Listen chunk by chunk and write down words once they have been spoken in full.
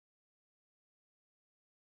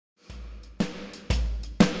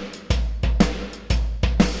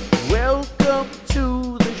Welcome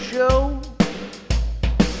to the show.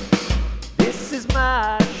 This is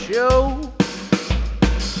my show.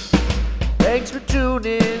 Thanks for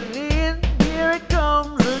tuning in. Here it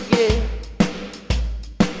comes again.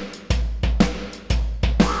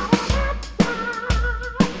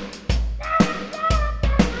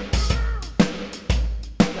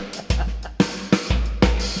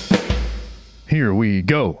 Here we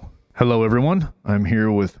go. Hello, everyone. I'm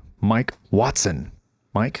here with Mike Watson.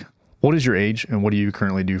 Mike, what is your age and what do you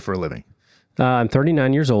currently do for a living? I'm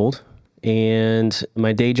 39 years old, and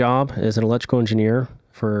my day job is an electrical engineer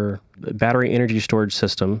for a battery energy storage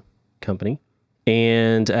system company.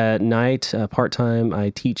 And at night, part-time, I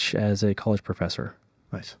teach as a college professor.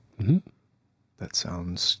 Nice. Mm-hmm. That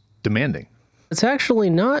sounds demanding. It's actually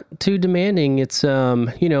not too demanding. It's,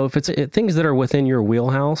 if it's things that are within your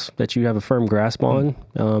wheelhouse that you have a firm grasp on,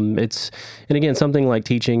 and again, something like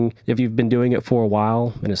teaching, if you've been doing it for a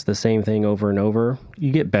while and it's the same thing over and over,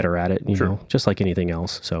 you get better at it, you know, just like anything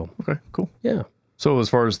else. So, Okay, cool. yeah. So as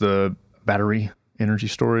far as the battery energy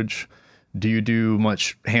storage, do you do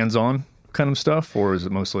much hands-on kind of stuff, or is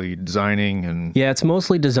it mostly designing and... Yeah, it's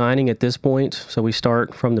mostly designing at this point. So we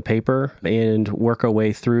start from the paper and work our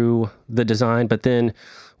way through the design. But then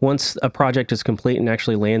once a project is complete and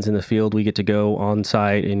actually lands in the field, we get to go on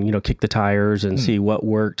site and, kick the tires and see what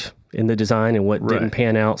worked in the design and what didn't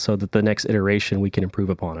pan out so that the next iteration we can improve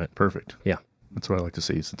upon it. Perfect. Yeah. That's what I like to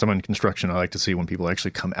see. Since I'm in construction, I like to see when people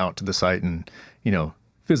actually come out to the site and,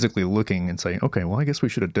 physically looking and saying, okay, well, I guess we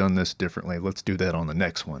should have done this differently. Let's do that on the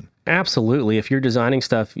next one. Absolutely. If you're designing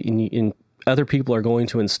stuff and other people are going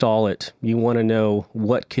to install it, you want to know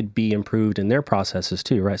what could be improved in their processes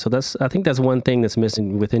too, right? So I think that's one thing that's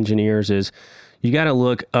missing with engineers is you got to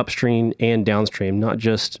look upstream and downstream, not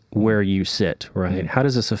just where you sit, right? Mm-hmm. How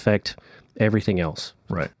does this affect everything else?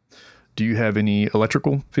 Right. Do you have any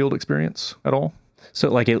electrical field experience at all? So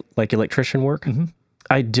like electrician work? Mm-hmm.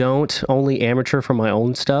 I don't, only amateur for my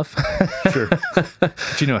own stuff. Sure.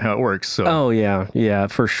 But you know how it works. So. Oh, yeah,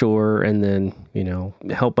 for sure. And then,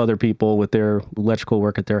 help other people with their electrical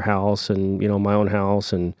work at their house and, my own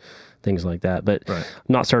house and things like that. But I'm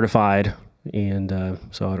not certified, and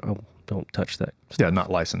so I don't touch that stuff. Yeah,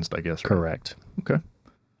 not licensed, I guess. Right? Correct. Okay.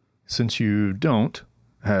 Since you don't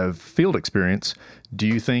have field experience, do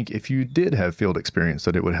you think if you did have field experience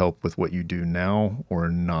that it would help with what you do now or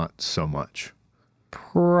not so much?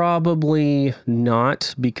 Probably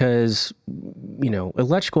not, because,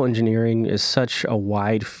 electrical engineering is such a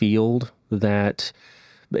wide field that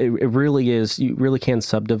it really is, you really can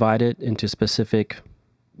subdivide it into specific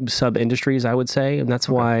sub-industries, I would say. And that's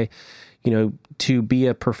why, to be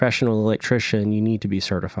a professional electrician, you need to be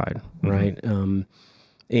certified, right?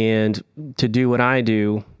 And to do what I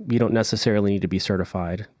do, you don't necessarily need to be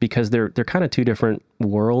certified, because they're kind of two different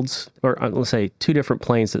worlds, or let's say two different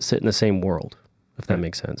planes that sit in the same world, if that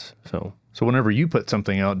makes sense. So whenever you put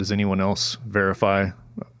something out, does anyone else verify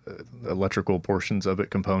electrical portions of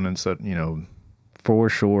it, components that, For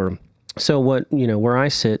sure. So where I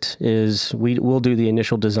sit is we'll do the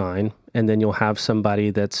initial design, and then you'll have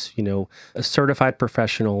somebody that's, a certified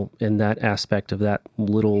professional in that aspect of that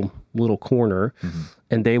little corner,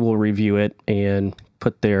 and they will review it and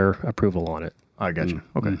put their approval on it. I got you.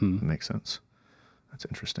 Okay. That makes sense. That's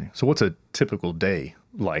interesting. So what's a typical day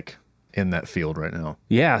like in that field right now?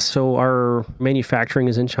 Yeah. So our manufacturing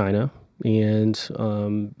is in China, and,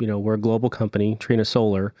 we're a global company, Trina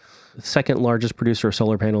Solar, the second largest producer of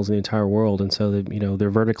solar panels in the entire world. And so, they're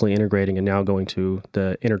vertically integrating and now going to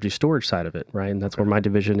the energy storage side of it, right? And that's where my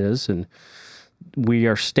division is. And we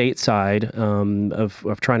are stateside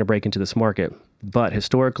of trying to break into this market. But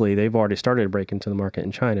historically, they've already started to break into the market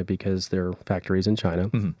in China because their factories in China.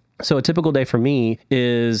 Mm-hmm. So a typical day for me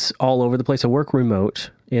is all over the place. I work remote.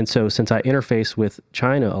 And so since I interface with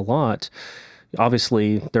China a lot,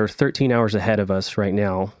 obviously they're 13 hours ahead of us right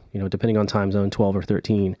now, depending on time zone, 12 or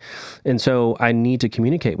 13. And so I need to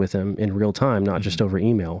communicate with them in real time, not just over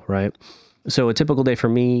email, right? So a typical day for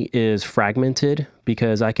me is fragmented,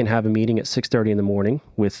 because I can have a meeting at 6:30 in the morning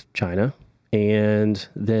with China, and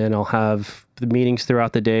then I'll have the meetings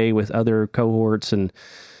throughout the day with other cohorts, and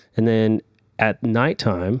then at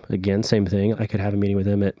nighttime, again, same thing. I could have a meeting with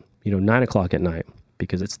them at 9 o'clock at night,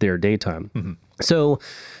 because it's their daytime. Mm-hmm. So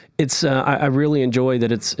it's I really enjoy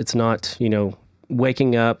that it's not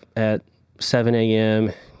waking up at 7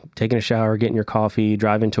 a.m., taking a shower, getting your coffee,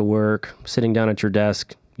 driving to work, sitting down at your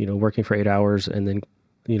desk, working for 8 hours, and then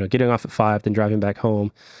getting off at 5, then driving back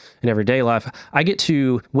home. In everyday life, I get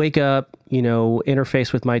to wake up,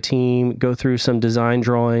 interface with my team, go through some design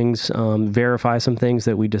drawings, verify some things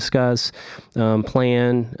that we discuss,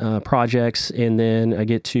 plan projects, and then I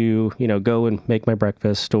get to, go and make my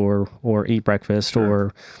breakfast or eat breakfast,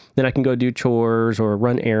 or then I can go do chores or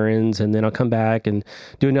run errands, and then I'll come back and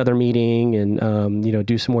do another meeting and,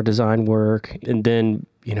 do some more design work, and then,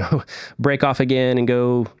 break off again and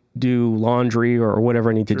go do laundry or whatever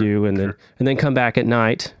I need to do, and then come back at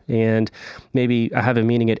night, and maybe I have a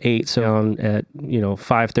meeting at 8, so I'm at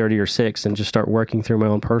 5:30 or 6, and just start working through my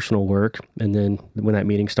own personal work. And then when that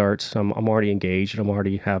meeting starts, I'm already engaged, and I'm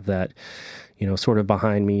already have that sort of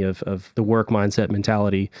behind me of the work mindset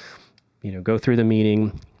mentality. Go through the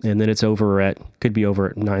meeting, and then it's could be over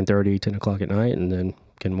at 9:30, 10 o'clock at night, and then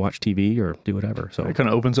can watch TV or do whatever. So it kind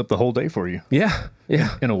of opens up the whole day for you. Yeah.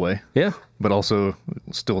 In a way. Yeah. But also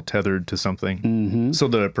still tethered to something. Mm-hmm. So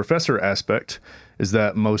the professor aspect, is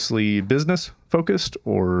that mostly business focused,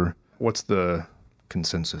 or what's the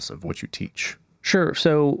consensus of what you teach? Sure.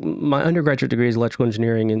 So my undergraduate degree is electrical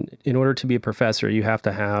engineering, and in order to be a professor, you have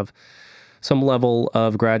to have some level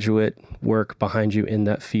of graduate work behind you in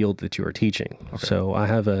that field that you are teaching. Okay. So I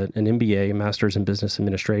have an MBA, a Master's in Business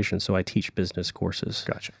Administration, so I teach business courses.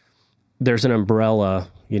 Gotcha. There's an umbrella,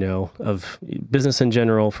 of business in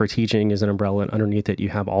general for teaching is an umbrella, and underneath it you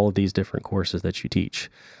have all of these different courses that you teach,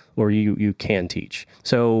 or you can teach.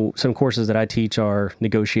 So some courses that I teach are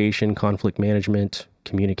negotiation, conflict management,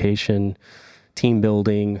 communication, team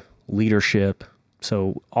building, leadership,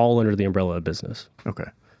 so all under the umbrella of business. Okay.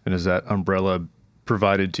 And is that umbrella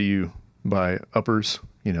provided to you by uppers?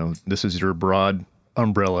 This is your broad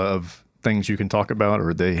umbrella of things you can talk about,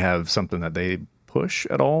 or they have something that they push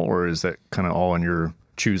at all, or is that kind of all in your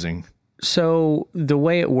choosing? So the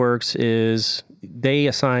way it works is they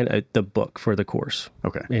assign the book for the course.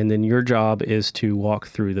 Okay. And then your job is to walk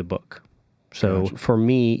through the book. So for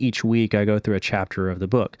me, each week I go through a chapter of the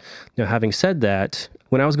book. Now, having said that,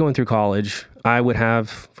 when I was going through college, I would have,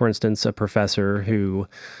 for instance, a professor who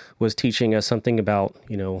was teaching us something about,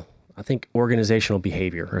 I think organizational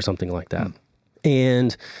behavior or something like that.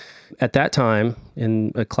 And at that time,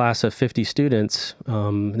 in a class of 50 students,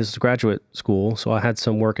 this is graduate school, so I had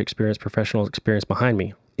some work experience, professional experience behind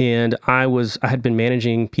me. And I had been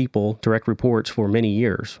managing people, direct reports, for many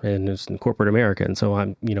years, and it's in corporate America. And so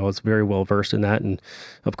I'm, I was very well versed in that. And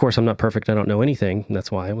of course, I'm not perfect. I don't know anything. And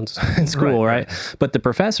that's why I was in school, right? But the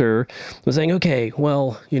professor was saying, okay,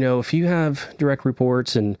 well, if you have direct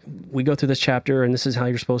reports and we go through this chapter, and this is how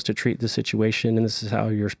you're supposed to treat the situation, and this is how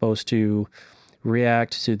you're supposed to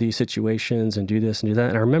react to these situations and do this and do that.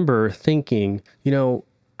 And I remember thinking,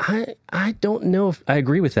 I don't know if I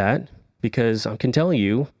agree with that, because I can tell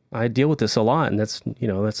you, I deal with this a lot, and that's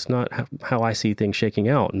not how I see things shaking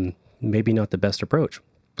out, and maybe not the best approach.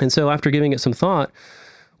 And so after giving it some thought,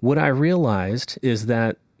 what I realized is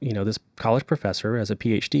that, this college professor, as a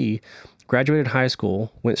PhD, graduated high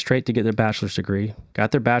school, went straight to get their bachelor's degree,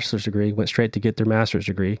 got their bachelor's degree, went straight to get their master's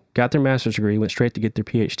degree, got their master's degree, went straight to get their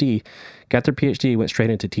PhD, got their PhD, went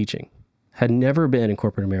straight into teaching. Had never been in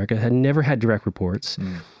corporate America, had never had direct reports.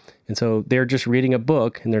 And so they're just reading a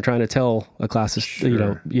book, and they're trying to tell a class of,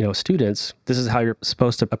 students, this is how you're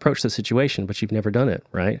supposed to approach the situation, but you've never done it,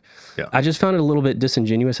 right? Yeah. I just found it a little bit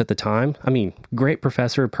disingenuous at the time. I mean, great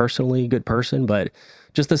professor, personally, good person, but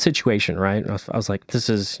just the situation, right? I was like, this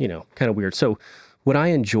is, kind of weird. So what I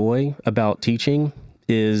enjoy about teaching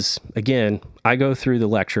is, again, I go through the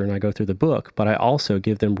lecture and I go through the book, but I also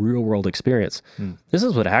give them real world experience. This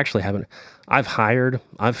is what actually happened. I've hired,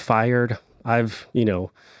 I've fired, I've,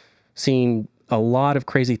 seen a lot of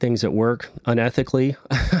crazy things at work unethically.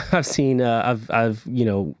 I've seen, I've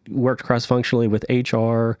worked cross-functionally with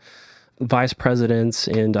HR, vice presidents,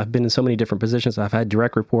 and I've been in so many different positions. I've had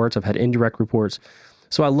direct reports, I've had indirect reports.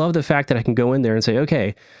 So I love the fact that I can go in there and say,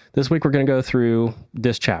 okay, this week we're going to go through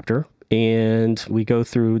this chapter, and we go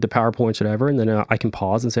through the PowerPoints, whatever, and then I can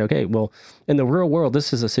pause and say, okay, well, in the real world,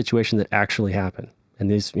 this is a situation that actually happened. And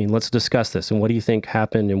let's discuss this. And what do you think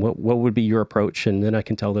happened? And what would be your approach? And then I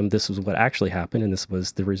can tell them this is what actually happened, and this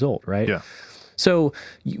was the result, right? Yeah. So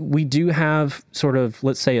we do have sort of,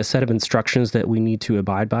 let's say, a set of instructions that we need to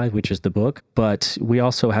abide by, which is the book. But we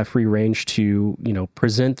also have free range to,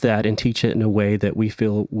 present that and teach it in a way that we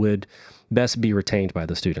feel would best be retained by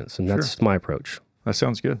the students. And that's my approach. That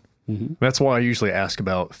sounds good. Mm-hmm. That's why I usually ask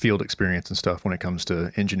about field experience and stuff when it comes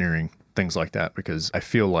to engineering, things like that, because I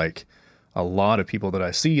feel like a lot of people that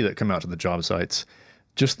I see that come out to the job sites,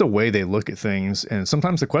 just the way they look at things, and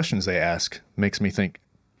sometimes the questions they ask makes me think,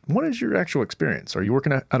 what is your actual experience? Are you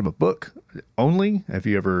working out of a book only? Have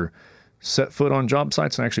you ever set foot on job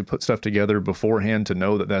sites and actually put stuff together beforehand to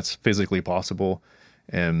know that that's physically possible.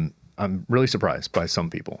 And I'm really surprised by some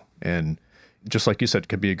people. And just like you said,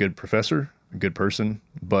 could be a good professor, a good person,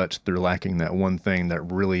 but they're lacking that one thing that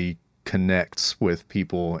really connects with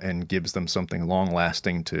people and gives them something long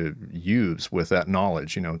lasting to use with that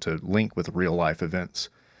knowledge, to link with real life events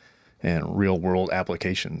and real world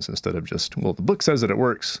applications instead of just, well, the book says that it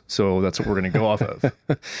works, so that's what we're going to go off of.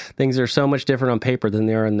 Things are so much different on paper than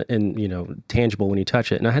they are in tangible when you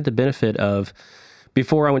touch it. And I had the benefit of,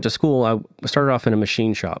 before I went to school, I started off in a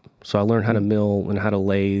machine shop. So I learned how to mill and how to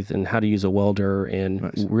lathe and how to use a welder and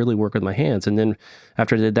really work with my hands. And then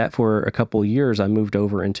after I did that for a couple of years, I moved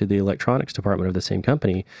over into the electronics department of the same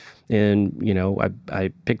company. And,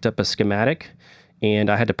 I picked up a schematic and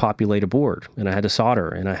I had to populate a board and I had to solder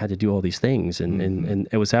and I had to do all these things. And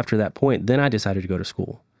it was after that point, then I decided to go to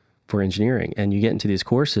school for engineering. And you get into these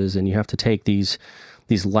courses and you have to take these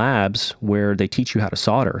labs where they teach you how to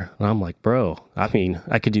solder. And I'm like, bro, I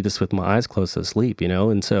could do this with my eyes closed to sleep,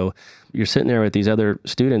 And so you're sitting there with these other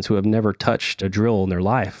students who have never touched a drill in their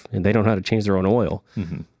life and they don't know how to change their own oil.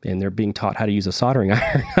 Mm-hmm. And they're being taught how to use a soldering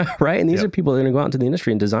iron, right? And these are people that are going to go out into the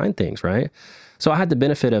industry and design things, right? So I had the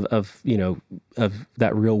benefit of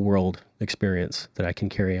that real world experience that I can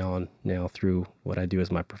carry on now through what I do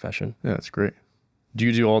as my profession. Yeah, that's great. Do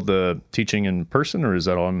you do all the teaching in person or is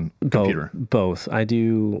that on computer? Both. I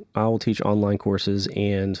will teach online courses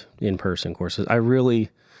and in-person courses. I really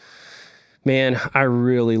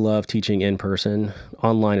love teaching in person.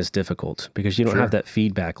 Online is difficult because you don't have that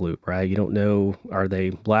feedback loop, right? You don't know, are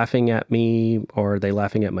they laughing at me or are they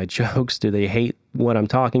laughing at my jokes? Do they hate what I'm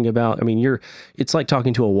talking about? It's like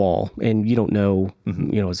talking to a wall and you don't know,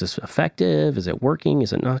 is this effective? Is it working?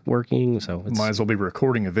 Is it not working? So might as well be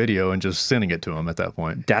recording a video and just sending it to them at that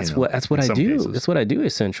point. That's what I do. Cases. That's what I do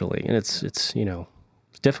essentially. And it's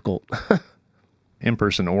difficult. In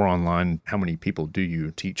person or online, how many people do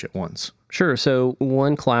you teach at once? Sure. So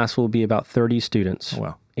one class will be about 30 students. Oh,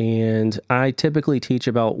 wow. And I typically teach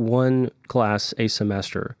about one class a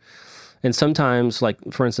semester. And sometimes, like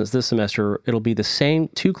for instance, this semester, it'll be the same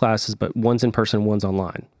two classes, but one's in person, one's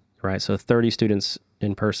online, right? So 30 students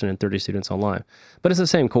in person and 30 students online. But it's the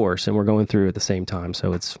same course and we're going through at the same time.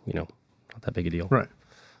 So it's, not that big a deal. Right.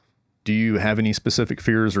 Do you have any specific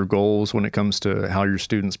fears or goals when it comes to how your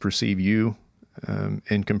students perceive you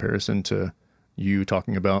in comparison to you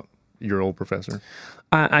talking about your old professor?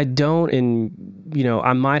 I don't, and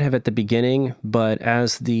I might have at the beginning, but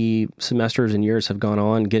as the semesters and years have gone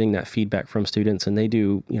on, getting that feedback from students, and they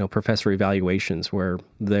do, professor evaluations where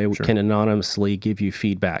they can anonymously give you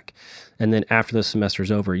feedback, and then after the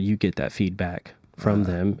semester's over, you get that feedback from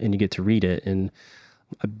them, and you get to read it. And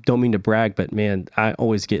I don't mean to brag, but man, I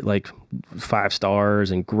always get like 5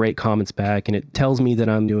 stars and great comments back, and it tells me that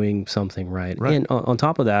I'm doing something right. And on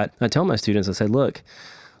top of that, I tell my students, I say, look,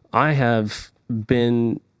 I have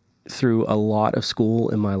been through a lot of school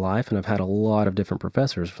in my life, and I've had a lot of different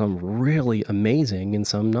professors, some really amazing and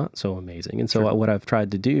some not so amazing. And so what I've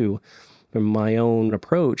tried to do in my own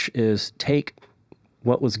approach is take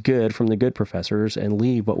what was good from the good professors and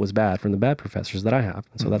leave what was bad from the bad professors that I have.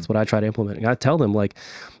 And so that's what I try to implement. And I tell them, like,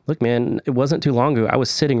 look, man, it wasn't too long ago. I was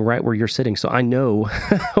sitting right where you're sitting. So I know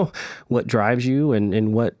what drives you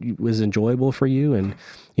and what was enjoyable for you. And,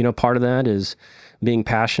 part of that is being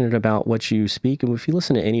passionate about what you speak. And if you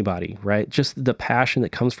listen to anybody, right, just the passion that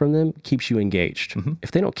comes from them keeps you engaged. Mm-hmm. If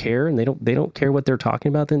they don't care and they don't care what they're talking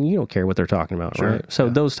about, then you don't care what they're talking about, right? So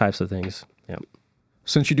those types of things. Yeah.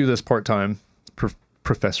 Since you do this part-time,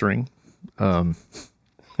 professoring, would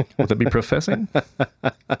that be professing?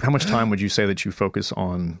 How much time would you say that you focus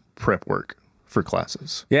on prep work for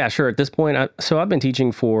classes? Yeah, sure. At this point, I've been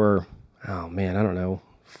teaching for, I don't know,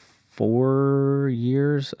 4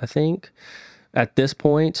 years, I think. At this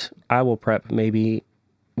point, I will prep maybe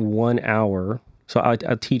 1 hour. So I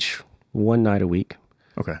teach one night a week.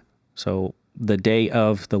 Okay. So the day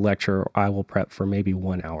of the lecture, I will prep for maybe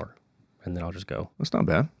 1 hour, and then I'll just go. That's not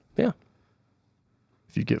bad. Yeah.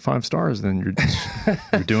 If you get 5 stars, then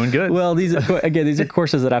you're doing good. Well, these are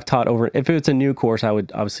courses that I've taught over. If it's a new course, I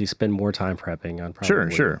would obviously spend more time prepping on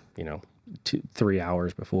probably, sure. 2-3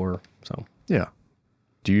 hours before. So yeah.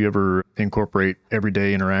 Do you ever incorporate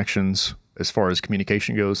everyday interactions as far as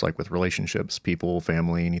communication goes, like with relationships, people,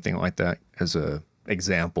 family, anything like that, as a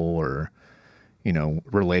example, or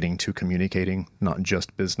relating to communicating, not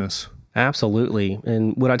just business? Absolutely.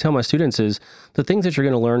 And what I tell my students is the things that you're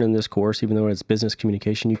going to learn in this course, even though it's business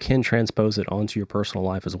communication, you can transpose it onto your personal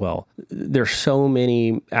life as well. There's so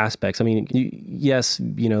many aspects. Yes,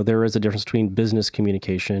 there is a difference between business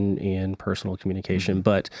communication and personal communication,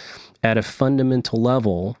 but at a fundamental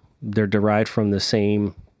level, they're derived from the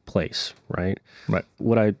same place, right? Right.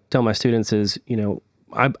 What I tell my students is,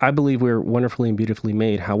 I believe we're wonderfully and beautifully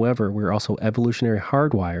made. However, we're also evolutionary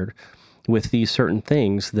hardwired with these certain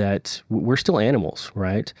things that we're still animals,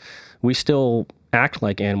 right? We still act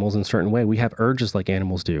like animals in a certain way. We have urges like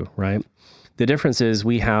animals do, right? The difference is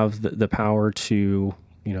we have the power to,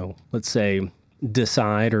 let's say,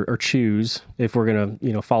 decide or choose if we're going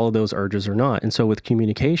to, follow those urges or not. And so with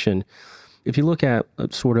communication, if you look at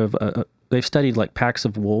sort of, they've studied like packs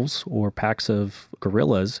of wolves or packs of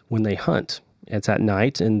gorillas when they hunt. It's at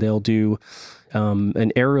night, and they'll do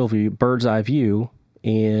an aerial view, bird's eye view,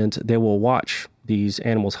 and they will watch these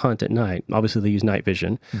animals hunt at night. Obviously, they use night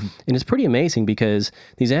vision. Mm-hmm. And it's pretty amazing because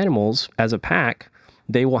these animals, as a pack,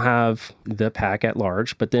 they will have the pack at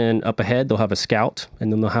large, but then up ahead, they'll have a scout,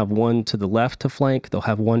 and then they'll have one to the left to flank, they'll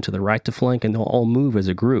have one to the right to flank, and they'll all move as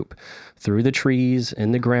a group through the trees,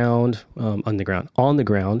 on the ground,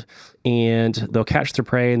 and they'll catch their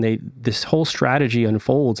prey, and this whole strategy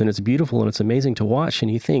unfolds, and it's beautiful, and it's amazing to watch,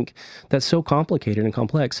 and you think, that's so complicated and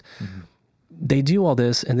complex. Mm-hmm. They do all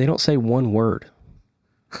this, and they don't say one word.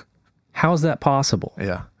 How is that possible?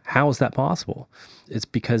 Yeah. How is that possible? It's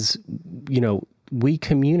because, we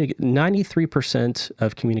communicate. 93%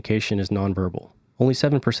 of communication is nonverbal. Only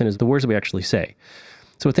 7% is the words that we actually say.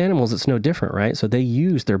 So with animals, it's no different, right? So they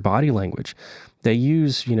use their body language. They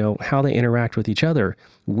use, how they interact with each other.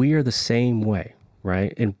 We are the same way,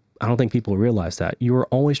 right? And I don't think people realize that. You are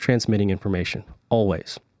always transmitting information,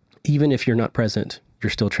 always. Even if you're not present, you're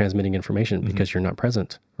still transmitting information because you're not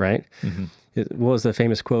present, right? Mm-hmm. What was the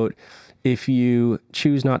famous quote? If you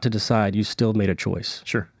choose not to decide, you still made a choice.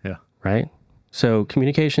 Sure, yeah. Right? So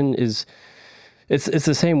communication it's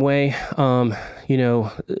the same way, and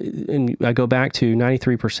I go back to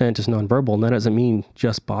 93% is nonverbal, and that doesn't mean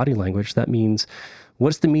just body language. That means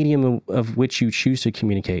what's the medium of which you choose to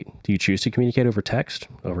communicate? Do you choose to communicate over text,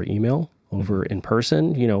 over email, over in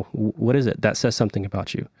person? What is it? That says something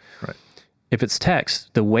about you. Right. If it's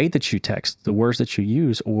text, the way that you text, the words that you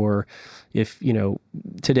use, or if,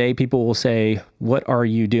 today people will say, what are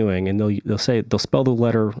you doing? And they'll spell the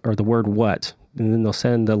letter or the word what, and then they'll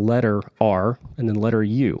send the letter R and then letter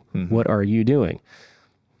U. Mm-hmm. What are you doing?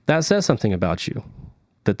 That says something about you.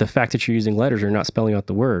 That the fact that you're using letters, you're not spelling out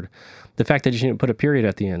the word. The fact that you didn't put a period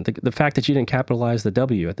at the end. The fact that you didn't capitalize the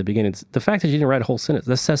W at the beginning. The fact that you didn't write a whole sentence.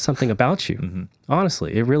 That says something about you. Mm-hmm.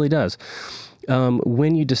 Honestly, it really does.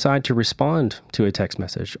 When you decide to respond to a text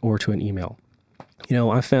message or to an email,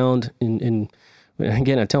 I found again,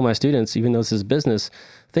 I tell my students, even though this is business,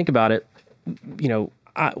 think about it.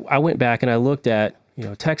 I went back and I looked at,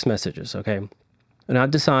 text messages. Okay. And I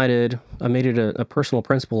made it a personal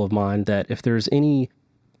principle of mine that if there's any,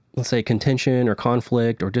 let's say, contention or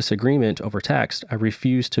conflict or disagreement over text, I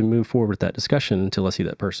refuse to move forward with that discussion until I see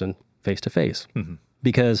that person face to face.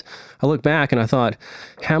 Because I look back and I thought,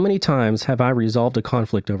 how many times have I resolved a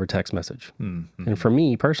conflict over text message? Mm-hmm. And for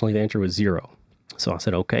me personally, the answer was 0. So I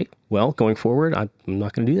said, okay, well, going forward, I'm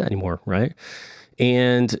not going to do that anymore, right?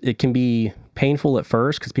 And it can be painful at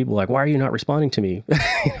first because people are like, why are you not responding to me?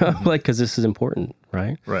 Because this is important,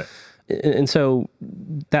 right? Right. And so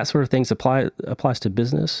that sort of things applies to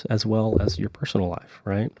business as well as your personal life,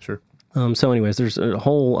 right? Sure. So anyways, there's a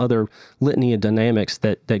whole other litany of dynamics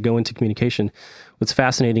that go into communication. What's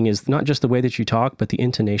fascinating is not just the way that you talk, but the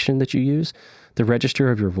intonation that you use, the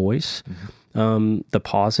register of your voice, the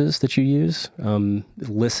pauses that you use.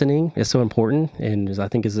 Listening is so important, and I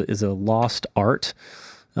think is a lost art.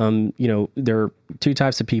 There are two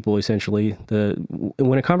types of people, essentially.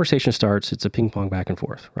 When a conversation starts, it's a ping pong back and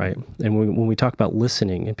forth, right? And when we talk about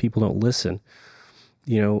listening and people don't listen,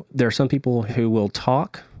 there are some people who will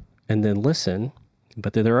talk and then listen,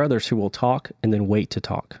 but there are others who will talk and then wait to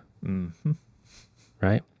talk. Mm-hmm.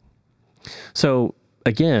 Right? So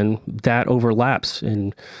again, that overlaps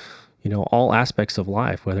in, all aspects of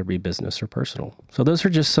life, whether it be business or personal. So those are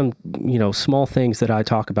just some, small things that I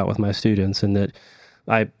talk about with my students and that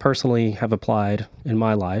I personally have applied in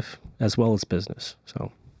my life as well as business.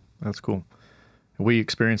 So that's cool. We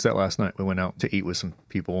experienced that last night. We went out to eat with some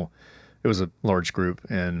people. It was a large group,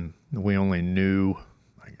 and we only knew,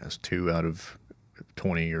 I guess, 2 out of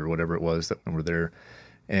 20 or whatever it was that were there.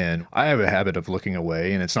 And I have a habit of looking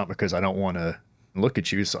away, and it's not because I don't want to look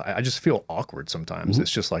at you. So I just feel awkward sometimes. Mm-hmm.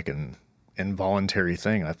 It's just like an involuntary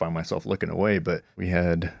thing. I find myself looking away. But we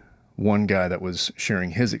had one guy that was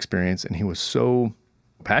sharing his experience, and he was so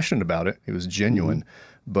passionate about it. It was genuine.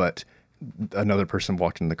 Mm-hmm. But another person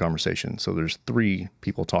walked into the conversation. So there's 3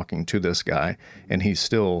 people talking to this guy, and he's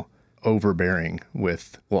still overbearing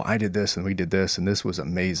with, well, I did this and we did this and this was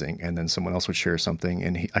amazing. And then someone else would share something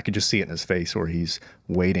and I could just see it in his face or he's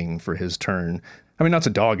waiting for his turn. I mean, not to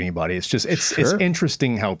dog anybody. It's just, it's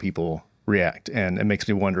interesting how people react. And it makes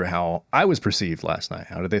me wonder how I was perceived last night.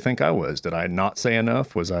 How did they think I was? Did I not say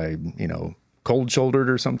enough? Was I, cold shouldered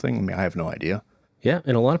or something? I mean, I have no idea. Yeah.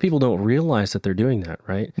 And a lot of people don't realize that they're doing that,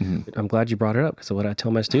 right? Mm-hmm. I'm glad you brought it up because what I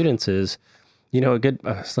tell my students is, a good,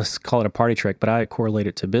 let's call it a party trick, but I correlate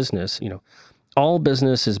it to business. All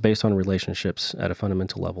business is based on relationships at a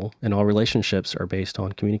fundamental level, and all relationships are based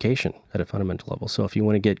on communication at a fundamental level. So if you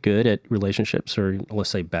want to get good at relationships, or let's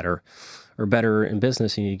say better in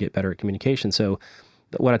business, you need to get better at communication. So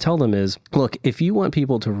what I tell them is, look, if you want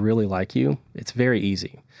people to really like you, it's very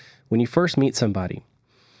easy. When you first meet somebody,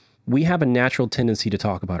 we have a natural tendency to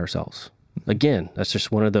talk about ourselves. Again, that's just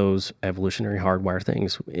one of those evolutionary hardwire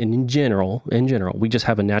things. And in general, we just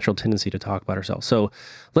have a natural tendency to talk about ourselves. So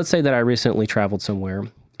let's say that I recently traveled somewhere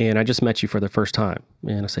and I just met you for the first time.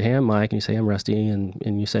 And I say, hey, I'm Mike. And you say, I'm Rusty.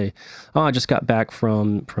 And you say, oh, I just got back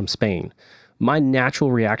from Spain. My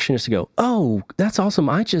natural reaction is to go, oh, that's awesome.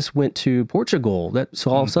 I just went to Portugal.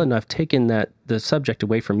 So all of a sudden I've taken the subject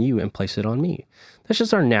away from you and placed it on me. That's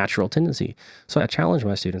just our natural tendency. So I challenge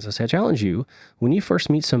my students. I say, I challenge you, when you first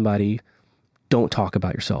meet somebody, don't talk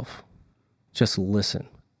about yourself. Just listen.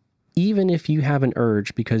 Even if you have an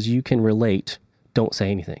urge because you can relate, don't say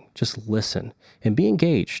anything. Just listen and be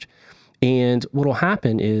engaged. And what will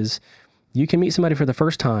happen is you can meet somebody for the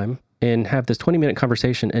first time and have this 20-minute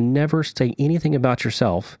conversation and never say anything about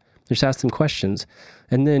yourself. Just ask them questions.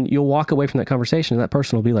 And then you'll walk away from that conversation and that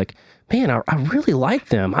person will be like, man, I really like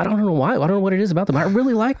them. I don't know why. I don't know what it is about them. I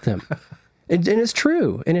really like them. And it's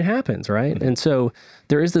true, and it happens, right? Mm-hmm. And so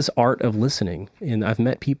there is this art of listening, and I've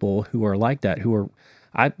met people who are like that,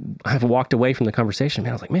 I've walked away from the conversation,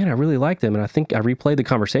 man, I was like, man, I really like them, and I think I replayed the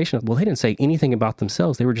conversation. Well, they didn't say anything about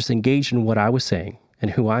themselves. They were just engaged in what I was saying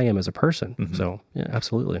and who I am as a person. Mm-hmm. So, yeah,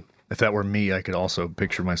 absolutely. If that were me, I could also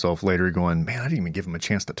picture myself later going, man, I didn't even give him a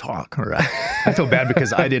chance to talk. Or I feel bad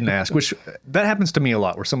because I didn't ask, which that happens to me a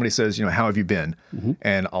lot, where somebody says, how have you been? Mm-hmm.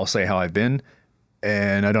 And I'll say how I've been.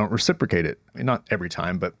 And I don't reciprocate it. I mean, not every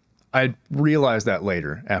time, but I realize that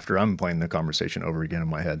later after I'm playing the conversation over again in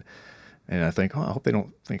my head. And I think, I hope they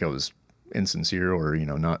don't think I was insincere or,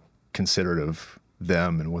 not considerate of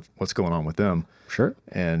them and what's going on with them. Sure.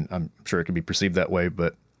 And I'm sure it can be perceived that way,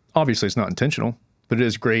 but obviously it's not intentional. But it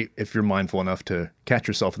is great if you're mindful enough to catch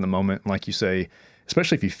yourself in the moment. And like you say,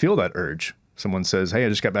 especially if you feel that urge, someone says, hey, I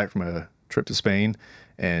just got back from a trip to Spain,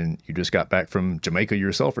 and you just got back from Jamaica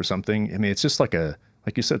yourself or something. I mean, it's just like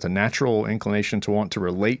you said, it's a natural inclination to want to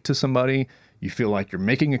relate to somebody. You feel like you're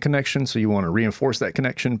making a connection, so you want to reinforce that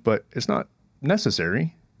connection, but it's not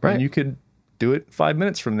necessary. Right. And you could do it 5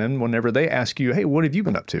 minutes from then whenever they ask you, hey, what have you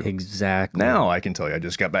been up to? Exactly. Now I can tell you I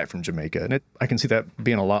just got back from Jamaica. And I can see that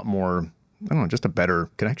being a lot more, I don't know, just a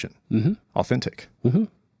better connection. Mm-hmm. Authentic. Mm-hmm.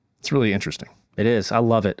 It's really interesting. It is. I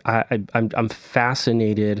love it. I'm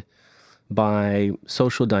fascinated by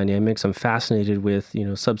social dynamics. I'm fascinated with,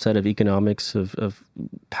 subset of economics of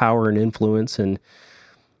power and influence and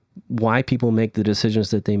why people make the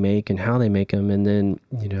decisions that they make and how they make them. And then,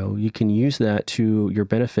 you can use that to your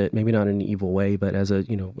benefit, maybe not in an evil way, but as a,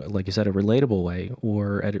 like you said, a relatable way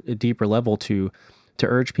or at a deeper level to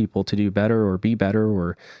urge people to do better or be better,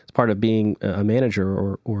 or it's part of being a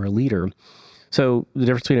manager or a leader. So the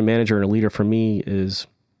difference between a manager and a leader for me is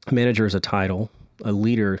a manager is a title. A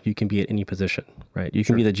leader, you can be at any position, right? You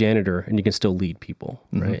can be the janitor and you can still lead people,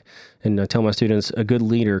 mm-hmm. right? And I tell my students, a good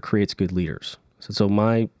leader creates good leaders. So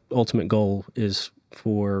my ultimate goal is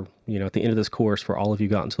for, at the end of this course, for all of you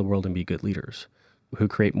go out into the world and be good leaders who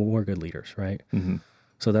create more good leaders, right? Mm-hmm.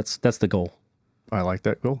 So that's the goal. I like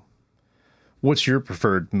that goal. What's your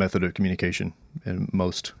preferred method of communication in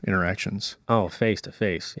most interactions? Oh, face to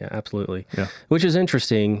face. Yeah, absolutely. Yeah. Which is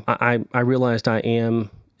interesting. I realized I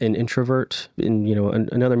am an introvert. And,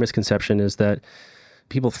 another misconception is that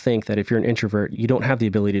people think that if you're an introvert, you don't have the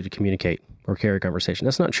ability to communicate or carry a conversation.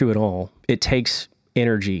 That's not true at all. It takes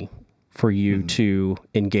energy for you to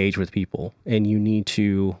engage with people. And you need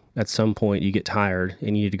to, at some point, you get tired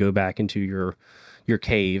and you need to go back into your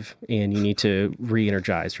cave and you need to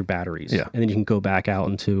re-energize your batteries. Yeah. And then you can go back out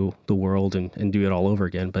into the world and do it all over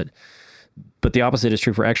again. But the opposite is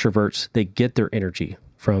true for extroverts. They get their energy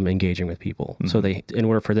from engaging with people. Mm-hmm. So in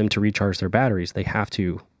order for them to recharge their batteries, they have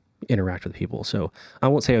to interact with people. So I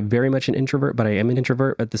won't say I'm very much an introvert, but I am an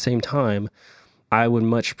introvert. At the same time, I would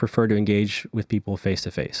much prefer to engage with people face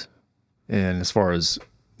to face. And as far as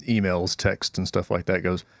emails, text, and stuff like that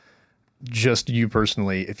goes, just you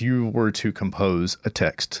personally, if you were to compose a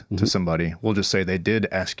text to somebody, we'll just say they did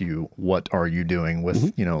ask you, what are you doing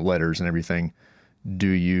with, letters and everything. Do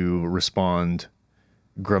you respond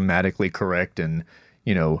grammatically correct and,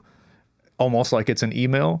 almost like it's an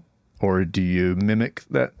email? Or do you mimic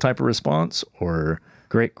that type of response? Or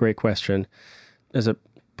Great question. As a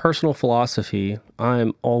personal philosophy,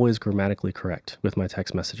 I'm always grammatically correct with my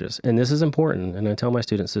text messages. And this is important. And I tell my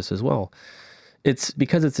students this as well. It's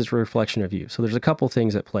because it's this reflection of you. So there's a couple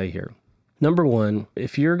things at play here. Number one,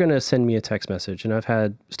 if you're going to send me a text message, and I've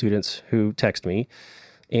had students who text me,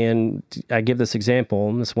 and I give this example,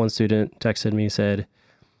 and this one student texted me and said,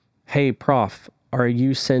 "Hey, Prof, are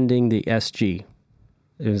you sending the SG?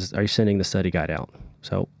 Are you sending the study guide out?"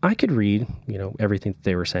 So I could read, everything that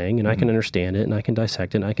they were saying, and I can understand it, and I can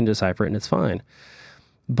dissect it, and I can decipher it, and it's fine.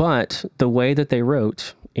 But the way that they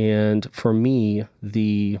wrote, and for me,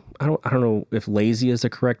 I don't know if lazy is the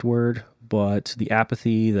correct word, but the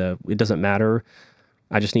apathy, it doesn't matter,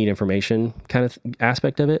 I just need information kind of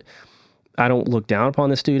aspect of it. I don't look down upon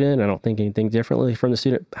the student. I don't think anything differently from the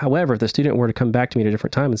student. However, if the student were to come back to me at a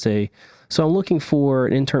different time and say, "So I'm looking for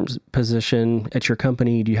an intern position at your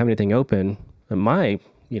company. Do you have anything open?" And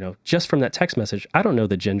just from that text message, I don't know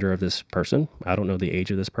the gender of this person. I don't know the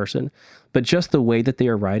age of this person, but just the way that they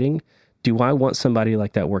are writing, do I want somebody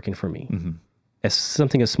like that working for me? As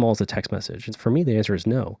something as small as a text message. And for me, the answer is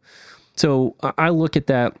no. So I look at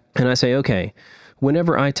that and I say, okay,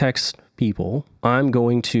 whenever I text people, I'm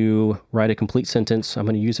going to write a complete sentence. I'm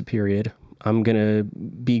going to use a period. I'm going to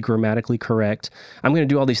be grammatically correct. I'm going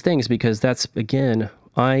to do all these things because that's, again,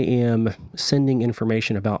 I am sending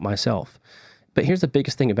information about myself. But here's the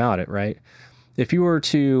biggest thing about it, right? If you were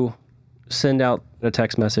to send out a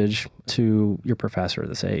text message to your professor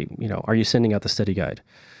to say, are you sending out the study guide?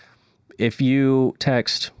 If you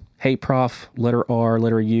text, "Hey, Prof, letter R,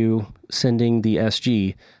 letter U, sending the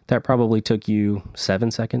SG," that probably took you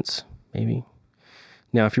 7 seconds, maybe.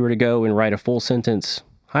 Now, if you were to go and write a full sentence,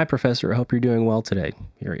 "Hi, Professor, I hope you're doing well today,"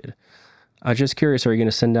 period. I'm just curious, are you going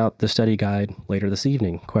to send out the study guide later this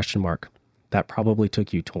evening? ? That probably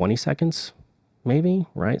took you 20 seconds, maybe,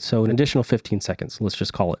 right? So an additional 15 seconds. Let's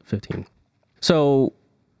just call it 15. So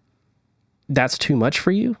that's too much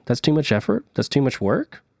for you? That's too much effort? That's too much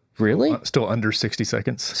work? Really? Still under 60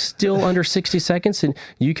 seconds. Still under 60 seconds, and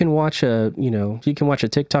you can watch a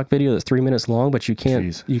TikTok video that's 3 minutes long, but you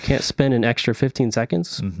can't spend an extra 15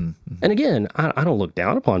 seconds. And again, I don't look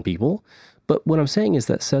down upon people, but what I'm saying is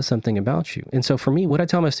that says something about you. And so for me, what I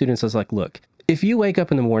tell my students is like, look, if you wake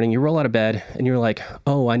up in the morning, you roll out of bed, and you're like,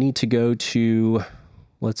 "Oh, I need to go to,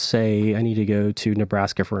 let's say, I need to go to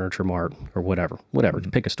Nebraska Furniture Mart," or whatever, to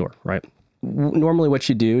pick a store, right? Normally what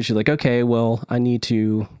you do is you're like, okay, well, I need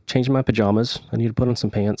to change my pajamas. I need to put on some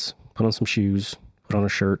pants, put on some shoes, put on a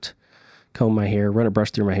shirt, comb my hair, run a brush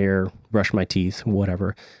through my hair, brush my teeth,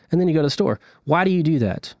 whatever. And then you go to the store. Why do you do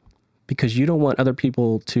that? Because you don't want other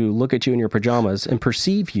people to look at you in your pajamas and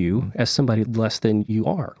perceive you as somebody less than you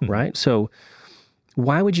are, right? So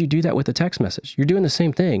why would you do that with a text message? You're doing the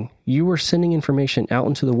same thing. You are sending information out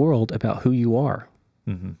into the world about who you are.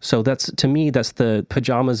 So to me, that's the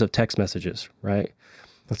pajamas of text messages, right?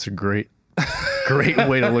 That's a great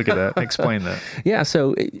way to look at that. Explain that. Yeah.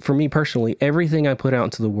 So for me personally, everything I put out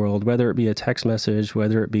into the world, whether it be a text message,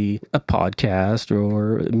 whether it be a podcast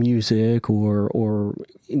or music or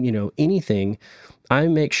anything, I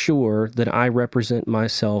make sure that I represent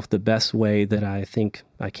myself the best way that I think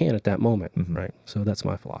I can at that moment, right? So that's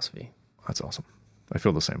my philosophy. That's awesome. I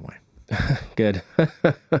feel the same way. Good.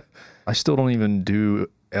 I still don't even do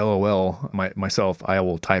LOL myself. I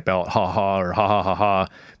will type out ha ha or ha ha ha ha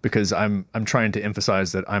because I'm trying to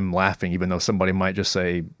emphasize that I'm laughing, even though somebody might just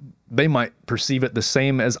say they might perceive it the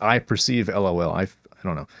same as I perceive LOL. I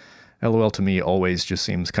don't know. LOL to me always just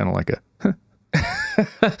seems kind of like a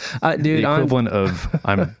dude, the equivalent of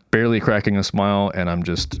I'm barely cracking a smile and I'm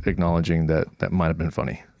just acknowledging that might have been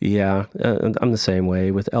funny. Yeah, I'm the same way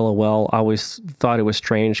with LOL. I always thought it was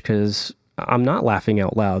strange because I'm not laughing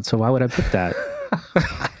out loud. So why would I put that?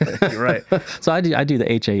 You're right. So I do the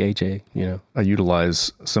HAHA, I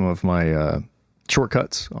utilize some of my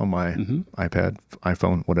shortcuts on my iPad,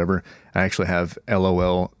 iPhone, whatever. I actually have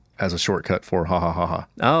LOL as a shortcut for ha ha ha ha.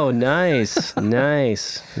 Oh, nice.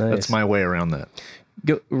 Nice. That's my way around that.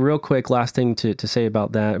 Real quick, last thing to say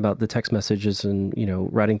about that, about the text messages and,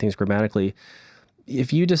 writing things grammatically.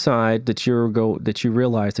 If you decide that you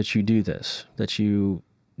realize that you do this, that you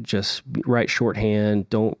just write shorthand,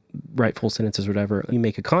 don't write full sentences or whatever, you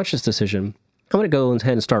make a conscious decision, I'm going to go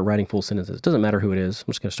ahead and start writing full sentences. It doesn't matter who it is.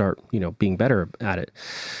 I'm just going to start, being better at it.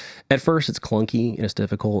 At first, it's clunky and it's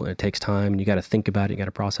difficult and it takes time and you got to think about it, you got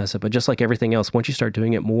to process it. But just like everything else, once you start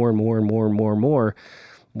doing it more and more and more and more and more,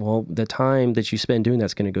 well, the time that you spend doing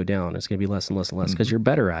that's going to go down. It's going to be less and less and less because you're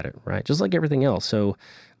better at it, right? Just like everything else. So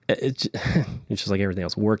it's just like everything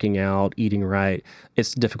else. Working out, eating right,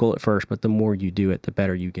 it's difficult at first, but the more you do it, the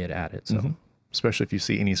better you get at it. So, especially if you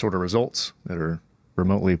see any sort of results that are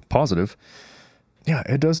remotely positive. Yeah,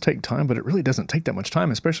 it does take time, but it really doesn't take that much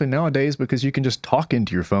time, especially nowadays, because you can just talk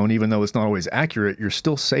into your phone, even though it's not always accurate. You're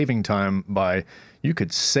still saving time by, you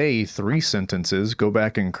could say 3 sentences, go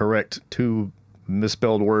back and correct 2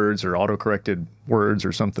 misspelled words or auto-corrected words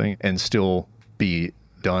or something, and still be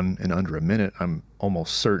done in under a minute, I'm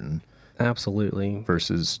almost certain. Absolutely.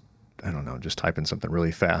 Versus, I don't know, just typing something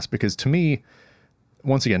really fast. Because to me,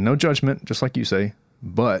 once again, no judgment, just like you say,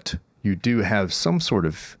 but you do have some sort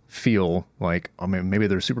of feel like, I mean, maybe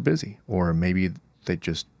they're super busy, or maybe they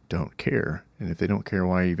just don't care. And if they don't care,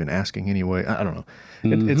 why are you even asking anyway? I don't know.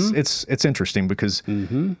 It's interesting because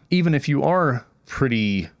even if you are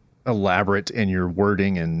pretty elaborate in your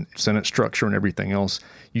wording and sentence structure and everything else,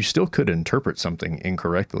 you still could interpret something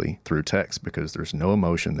incorrectly through text because there's no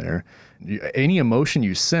emotion there. Any emotion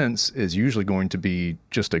you sense is usually going to be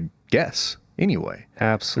just a guess anyway.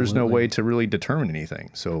 Absolutely. There's no way to really determine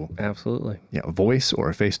anything. So absolutely. Yeah, a voice or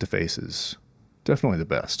a face-to-face is definitely the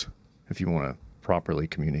best if you want to properly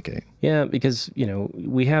communicate. Yeah, because,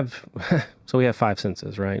 we have 5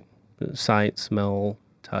 senses, right? Sight, smell,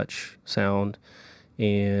 touch, sound,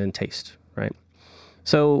 and taste, right?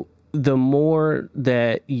 So the more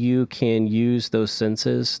that you can use those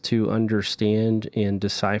senses to understand and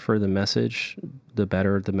decipher the message, the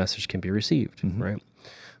better the message can be received, right?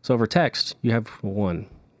 So over text, you have one,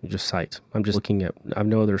 you just sight. I'm just looking at, I have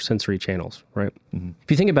no other sensory channels, right? If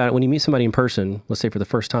you think about it, when you meet somebody in person, let's say for the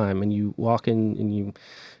first time, and you walk in and you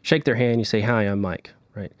shake their hand, you say, "Hi, I'm Mike,"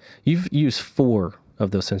 right? You've used 4 of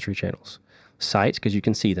those sensory channels. Sight, because you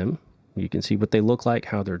can see them. You can see what they look like,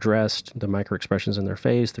 how they're dressed, the micro expressions in their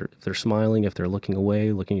face, if they're smiling, if they're looking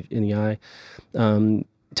away, looking in the eye.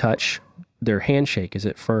 Touch, their handshake, is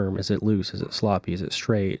it firm? Is it loose? Is it sloppy? Is it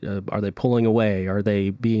straight? Are they pulling away? Are they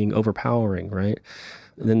being overpowering, right?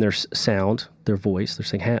 And then there's sound, their voice. They're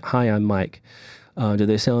saying, "Hi, I'm Mike." Do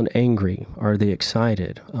they sound angry? Are they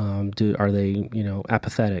excited? Are they,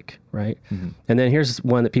 apathetic, right? And then here's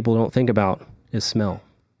one that people don't think about is smell.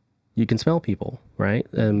 You can smell people, right?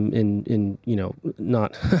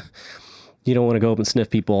 Not... You don't want to go up and sniff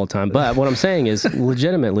people all the time. But what I'm saying is,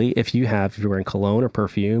 legitimately, if you're wearing cologne or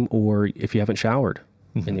perfume, or if you haven't showered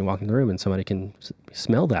and you walk in the room and somebody can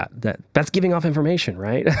smell that's giving off information,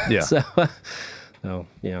 right? Yeah. So,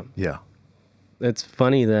 yeah. Yeah. It's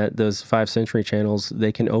funny that those 5 sensory channels,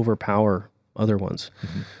 they can overpower other ones.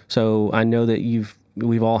 So I know that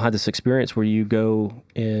we've all had this experience where you go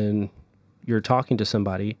and you're talking to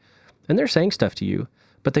somebody and they're saying stuff to you,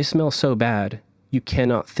 but they smell so bad, you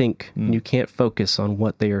cannot think and you can't focus on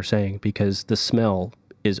what they are saying because the smell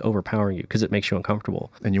is overpowering you because it makes you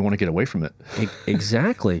uncomfortable. And you want to get away from it.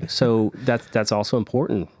 Exactly. So that's also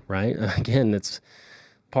important, right? Again, it's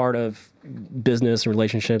part of business and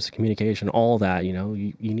relationships, communication, all that.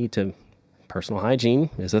 You need to, personal hygiene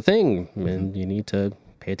is a thing, and you need to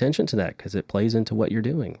pay attention to that because it plays into what you're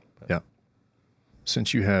doing. Yeah.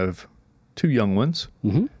 Since you have 2 young ones,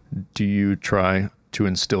 do you try to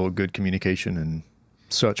instill good communication and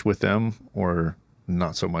such with them, or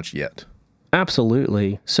not so much yet?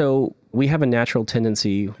 Absolutely. So we have a natural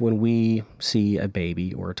tendency when we see a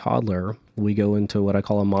baby or a toddler, we go into what I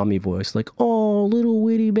call a mommy voice, like, "Oh, little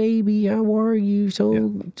witty baby, how are you?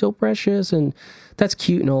 So precious." And that's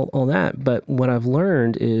cute and all that. But what I've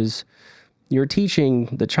learned is you're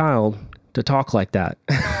teaching the child to talk like that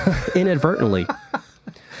inadvertently.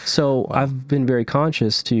 So I've been very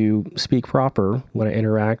conscious to speak proper when I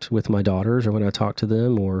interact with my daughters or when I talk to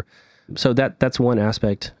them, so that's one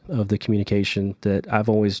aspect of the communication that I've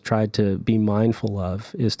always tried to be mindful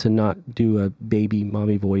of, is to not do a baby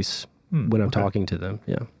mommy voice when I'm talking to them.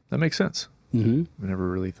 Yeah. That makes sense. I never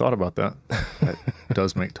really thought about that. That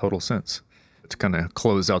does make total sense. To kind of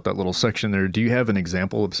close out that little section there, do you have an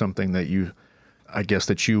example of something that you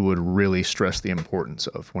would really stress the importance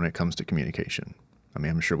of when it comes to communication? I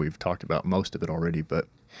mean, I'm sure we've talked about most of it already, but...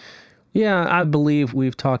 Yeah, I believe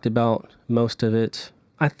we've talked about most of it.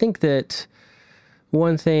 I think that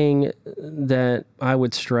one thing that I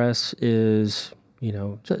would stress is,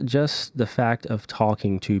 just the fact of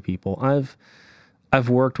talking to people. I've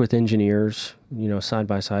worked with engineers, side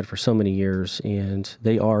by side for so many years, and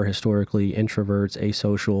they are historically introverts,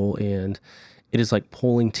 asocial, and it is like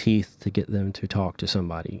pulling teeth to get them to talk to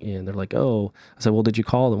somebody. And they're like, "Oh," I said, "Well, did you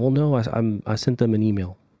call them?" "Well, no, I sent them an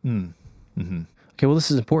email." Okay, well,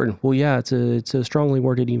 this is important. Well, yeah, it's a strongly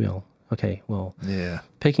worded email. Okay, well, Yeah.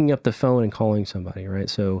 picking up the phone and calling somebody, right?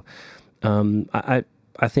 So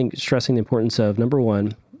I think stressing the importance of, number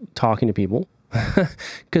one, talking to people,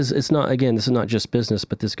 because it's not, again, this is not just business,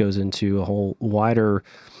 but this goes into a whole wider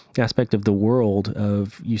aspect of the world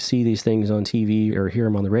of, you see these things on TV or hear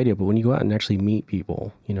them on the radio, but when you go out and actually meet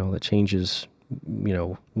people, that changes,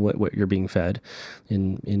 what you're being fed,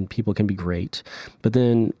 and people can be great. But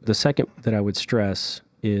then the second that I would stress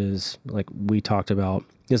is, like we talked about,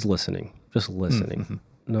 is listening, just listening,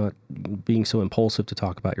 not being so impulsive to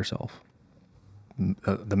talk about yourself.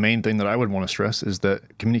 The main thing that I would want to stress is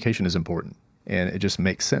that communication is important, and it just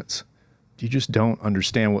makes sense. You just don't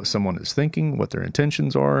understand what someone is thinking, what their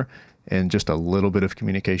intentions are, and just a little bit of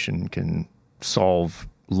communication can solve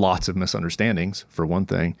lots of misunderstandings, for one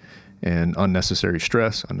thing, and unnecessary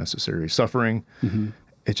stress, unnecessary suffering.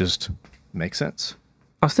 It just makes sense.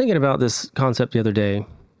 I was thinking about this concept the other day,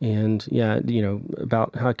 and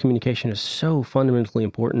about how communication is so fundamentally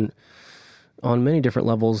important on many different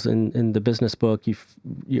levels. In the business book,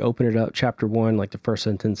 you open it up, chapter 1, like the first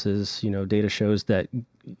sentence is, data shows that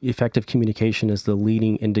effective communication is the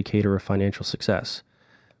leading indicator of financial success.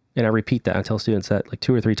 And I repeat that. I tell students that like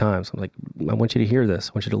 2 or 3 times. I'm like, I want you to hear this.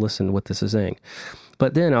 I want you to listen to what this is saying.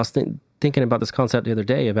 But then I was thinking about this concept the other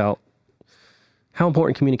day about how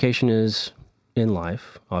important communication is in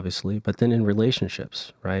life, obviously, but then in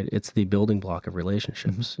relationships, right? It's the building block of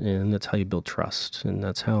relationships, and that's how you build trust, and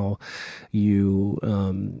that's how you,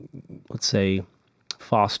 let's say,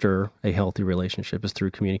 foster a healthy relationship, is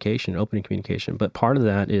through communication, open communication. But part of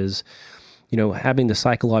that is, having the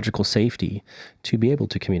psychological safety to be able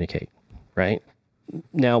to communicate, right?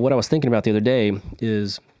 Now, what I was thinking about the other day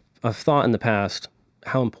is, I've thought in the past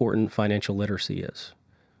how important financial literacy is,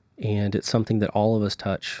 and it's something that all of us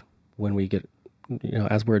touch when we get,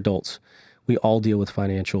 as we're adults. We all deal with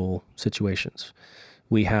financial situations.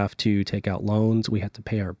 We have to take out loans. We have to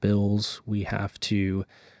pay our bills. We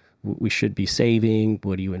should be saving.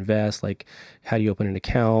 What do you invest? Like, how do you open an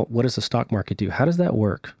account? What does the stock market do? How does that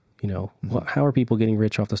work? How are people getting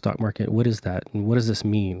rich off the stock market? What is that? And what does this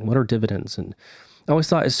mean? What are dividends? And I always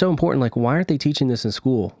thought it's so important. Like, why aren't they teaching this in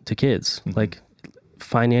school to kids? Like,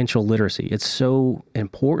 financial literacy. It's so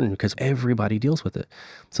important because everybody deals with it.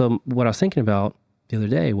 So what I was thinking about the other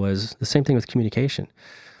day was the same thing with communication.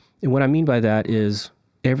 And what I mean by that is,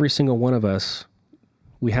 every single one of us,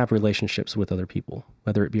 we have relationships with other people,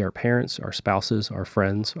 whether it be our parents, our spouses, our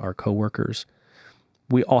friends, our coworkers.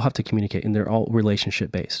 We all have to communicate, and they're all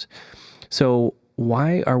relationship based. So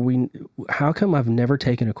how come I've never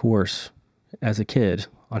taken a course as a kid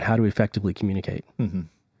on how to effectively communicate?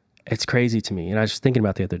 It's crazy to me. And I was just thinking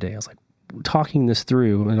about the other day, I was like talking this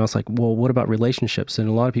through, and I was like, well, what about relationships? And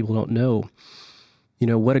a lot of people don't know,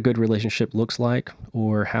 what a good relationship looks like,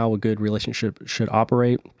 or how a good relationship should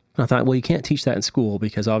operate. And I thought, well, you can't teach that in school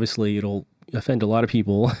because obviously it'll offend a lot of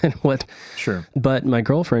people. Sure. But my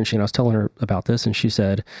girlfriend, I was telling her about this, and she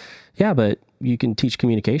said, yeah, but you can teach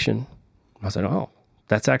communication. I said, oh,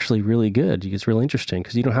 that's actually really good. It's really interesting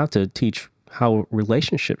because you don't have to teach how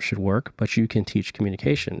relationships should work, but you can teach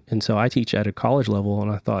communication. And so I teach at a college level,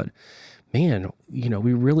 and I thought, man,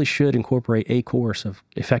 we really should incorporate a course of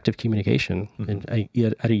effective communication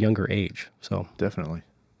at a younger age. So Definitely.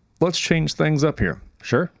 Let's change things up here.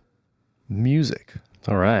 Sure. Music.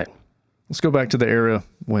 All right. Let's go back to the era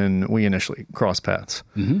when we initially crossed paths,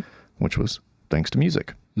 which was thanks to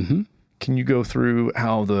music. Can you go through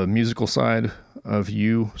how the musical side of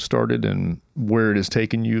you started and where it has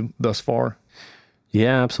taken you thus far?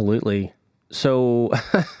 Yeah, absolutely. So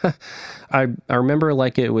I remember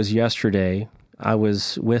like it was yesterday. I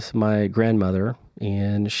was with my grandmother,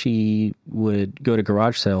 and she would go to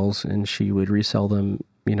garage sales, and she would resell them.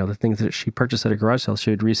 The things that she purchased at a garage sale, she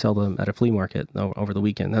would resell them at a flea market over the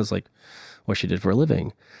weekend. That was like what she did for a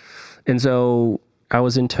living. And so I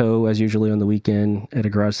was in tow, as usually on the weekend, at a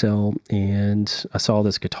garage sale, and I saw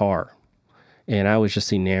this guitar, and I was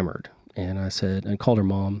just enamored. And I called her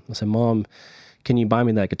mom. I said, Mom, can you buy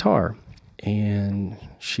me that guitar? And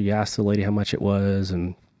she asked the lady how much it was,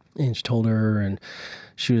 and she told her, and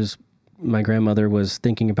my grandmother was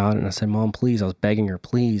thinking about it, and I said, Mom, please. I was begging her,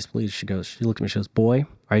 please, please. She looked at me, she goes, boy,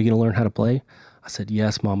 are you going to learn how to play? I said,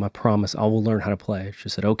 yes, Mom, I promise I will learn how to play. She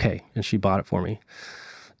said, okay. And she bought it for me.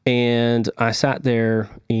 And I sat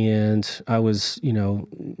there, and I was,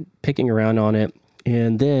 picking around on it.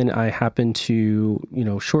 And then I happened to,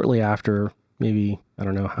 shortly after, maybe, I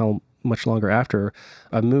don't know how much longer after,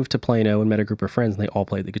 I moved to Plano and met a group of friends, and they all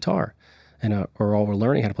played the guitar. Or all were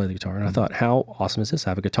learning how to play the guitar. And I thought, how awesome is this? I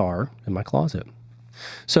have a guitar in my closet.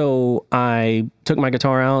 So I took my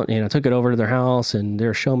guitar out and I took it over to their house and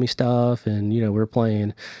they're showing me stuff. And, we were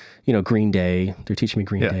playing, Green Day. They're teaching me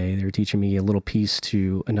Green Day. They're teaching me a little piece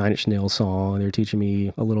to a Nine Inch Nails song. They're teaching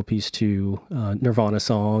me a little piece to a Nirvana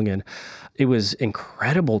song. And it was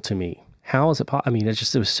incredible to me. How is it possible? I mean,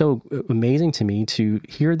 it was so amazing to me to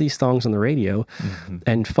hear these songs on the radio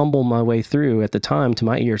and fumble my way through at the time to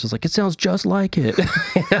my ears. I was like, it sounds just like it.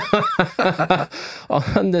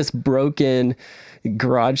 On this broken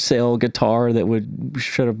garage sale guitar that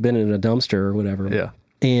should have been in a dumpster or whatever. Yeah.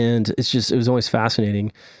 And it was always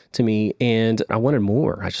fascinating to me. And I wanted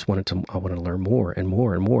more. I wanted to learn more and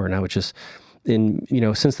more and more. And I would just,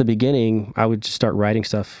 since the beginning, I would just start writing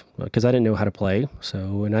stuff because I didn't know how to play.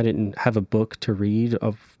 And I didn't have a book to read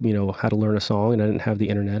of, how to learn a song, and I didn't have the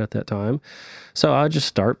internet at that time. So I would just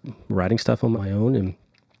start writing stuff on my own. And,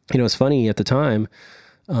 it's funny at the time,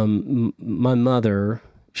 my mother,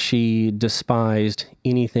 she despised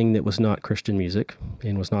anything that was not Christian music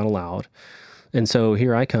and was not allowed. And so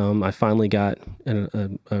here I come. I finally got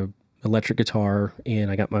an electric guitar, and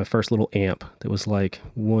I got my first little amp that was like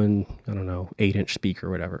 8-inch speaker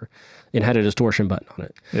or whatever. It had a distortion button on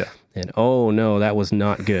it. Yeah. And oh no, that was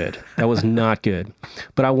not good. That was not good.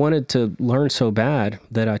 But I wanted to learn so bad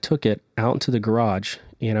that I took it out into the garage,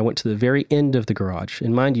 and I went to the very end of the garage.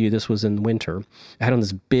 And mind you, this was in winter. I had on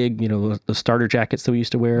this big, the starter jackets that we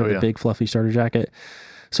used to wear, the big fluffy starter jacket.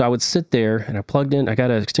 So I would sit there and I plugged in, I got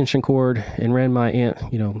an extension cord and ran my amp,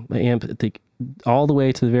 all the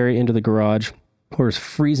way to the very end of the garage where it was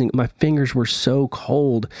freezing. My fingers were so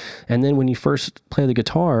cold. And then when you first play the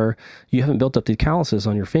guitar, you haven't built up the calluses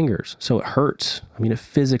on your fingers. So it hurts. I mean, it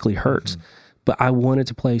physically hurts. Mm-hmm. But I wanted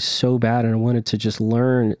to play so bad, and I wanted to just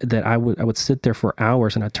learn that I would sit there for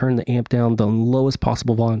hours, and I'd turn the amp down the lowest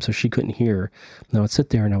possible volume so she couldn't hear. And I would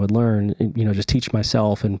sit there and I would learn, just teach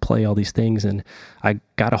myself and play all these things. And I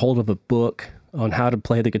got a hold of a book on how to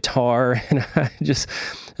play the guitar, and I just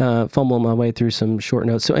fumbled my way through some short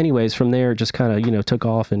notes. So anyways, from there, just kind of, took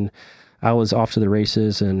off, and I was off to the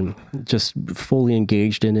races and just fully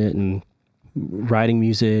engaged in it, and writing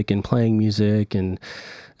music and playing music and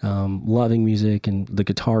loving music and the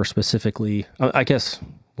guitar specifically. I guess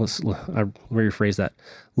I rephrase that.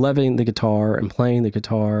 Loving the guitar and playing the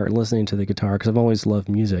guitar and listening to the guitar, because I've always loved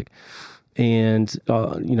music. And,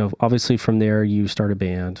 obviously from there you start a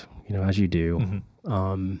band, as you do.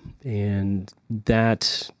 Mm-hmm. And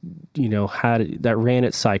that, that ran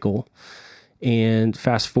its cycle. And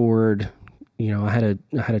fast forward, I had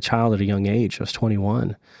a child at a young age. I was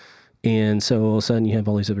 21. And so all of a sudden you have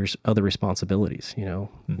all these other responsibilities,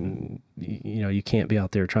 Mm-hmm. You can't be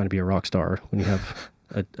out there trying to be a rock star when you have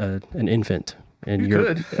an infant. And you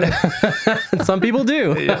could. Some people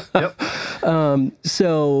do. Yep.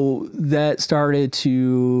 So that started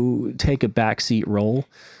to take a backseat role.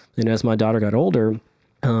 And as my daughter got older,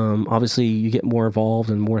 obviously you get more involved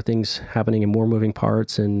and more things happening and more moving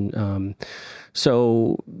parts. And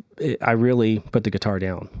I really put the guitar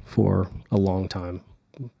down for a long time.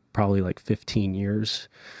 Probably like 15 years.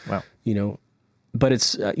 Wow. But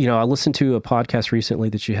it's, I listened to a podcast recently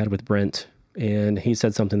that you had with Brent, and he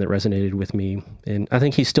said something that resonated with me. And I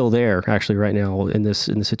think he's still there actually right now in the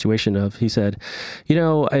situation of, he said,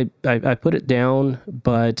 I put it down,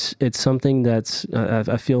 but it's something that's,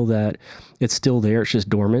 I feel that it's still there. It's just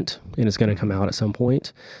dormant, and it's going to come out at some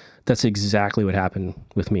point. That's exactly what happened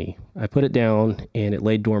with me. I put it down and it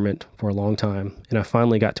lay dormant for a long time. And I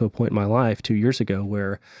finally got to a point in my life 2 years ago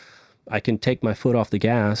where I can take my foot off the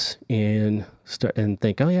gas and start and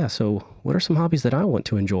think, oh yeah, so what are some hobbies that I want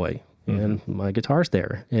to enjoy? Mm-hmm. And my guitar's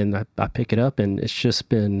there, and I pick it up, and it's just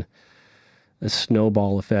been a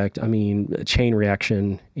snowball effect. I mean, a chain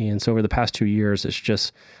reaction. And so over the past 2 years, it's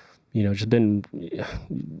just, just been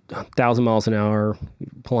 1,000 miles an hour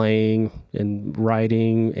playing and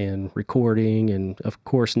writing and recording. And of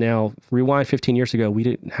course now, rewind 15 years ago, we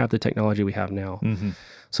didn't have the technology we have now. Mm-hmm.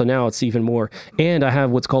 So now it's even more. And I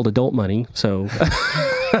have what's called adult money. So,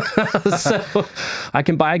 so I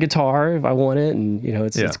can buy a guitar if I want it. And,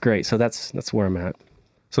 it's great. So that's where I'm at.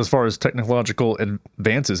 So as far as technological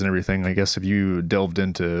advances and everything, I guess, have you delved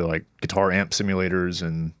into like guitar amp simulators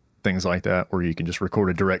and things like that, where you can just record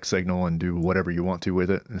a direct signal and do whatever you want to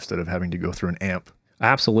with it instead of having to go through an amp?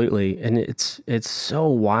 Absolutely. And it's so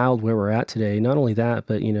wild where we're at today. Not only that,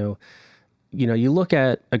 but you look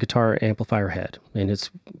at a guitar amplifier head, and it's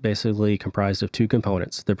basically comprised of two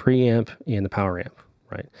components, the preamp and the power amp,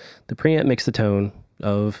 right? The preamp makes the tone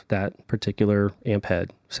of that particular amp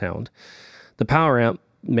head sound. The power amp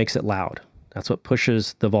makes it loud. That's what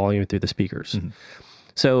pushes the volume through the speakers. Mm-hmm.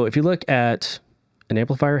 So if you look at an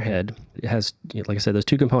amplifier head, it has, like I said, those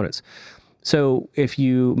two components. So if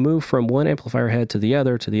you move from one amplifier head to the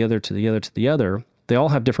other, to the other, to the other, to the other, they all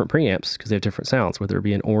have different preamps because they have different sounds, whether it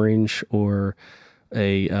be an Orange or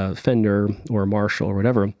a Fender or a Marshall or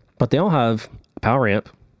whatever. But they all have a power amp.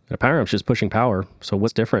 And a power amp's just pushing power. So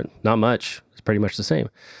what's different? Not much. It's pretty much the same.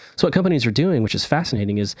 So what companies are doing, which is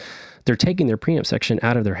fascinating, is they're taking their preamp section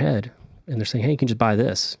out of their head and they're saying, hey, you can just buy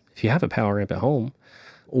this if you have a power amp at home.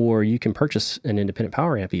 Or you can purchase an independent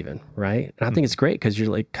power amp even, right? And I think it's great because you're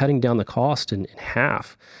like cutting down the cost in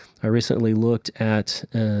half. I recently looked at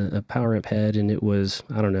a power amp head and it was,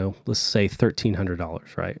 I don't know, let's say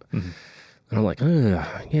 $1,300, right? And I'm like, I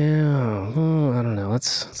don't know,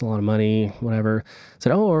 that's a lot of money, whatever. I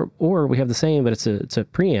said, or we have the same, but it's a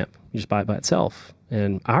preamp. You just buy it by itself.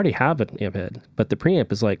 And I already have an amp head, but the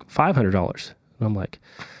preamp is like $500. And I'm like,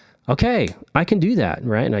 okay, I can do that,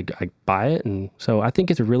 right? And I buy it. And so I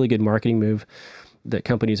think it's a really good marketing move that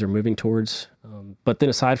companies are moving towards. But then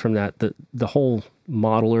aside from that, the whole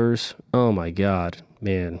modelers, oh my God,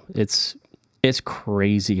 man, it's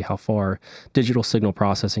crazy how far digital signal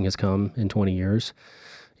processing has come in 20 years.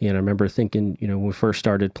 And I remember thinking, when we first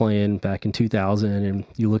started playing back in 2000 and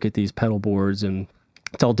you look at these pedal boards and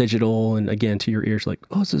it's all digital. And again, to your ears, like,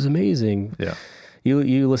 oh, this is amazing. Yeah.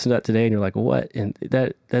 You listen to that today and you're like, what? And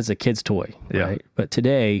that's a kid's toy, right? But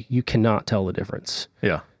today you cannot tell the difference.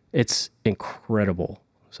 Yeah. It's incredible.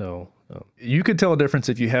 So you could tell a difference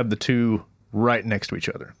if you have the two right next to each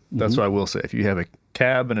other. That's what I will say. If you have a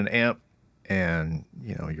cab and an amp and,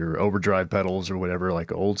 your overdrive pedals or whatever,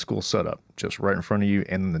 like an old school setup, just right in front of you,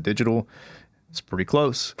 and then the digital, it's pretty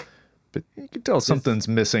close. But you can tell something's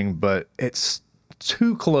missing, but it's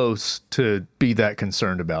too close to be that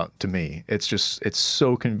concerned about to me. It's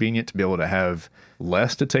so convenient to be able to have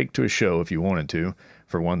less to take to a show if you wanted to,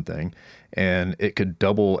 for one thing. And it could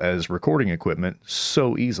double as recording equipment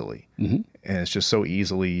so easily. And it's just so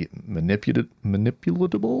easily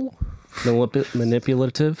manipulatable.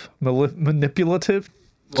 Manipulative.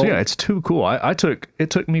 So yeah, it's too cool. It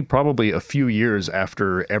took me probably a few years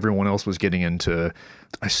after everyone else was getting into,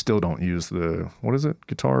 I still don't use what is it?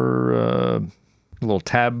 Guitar, little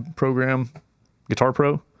tab program, Guitar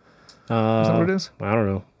Pro. Is that what it is? I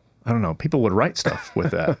don't know. People would write stuff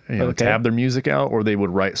with that, Okay. tab their music out, or they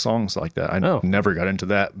would write songs like that. I never got into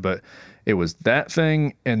that, but it was that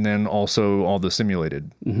thing. And then also all the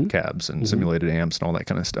simulated cabs and simulated amps and all that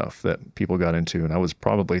kind of stuff that people got into. And I was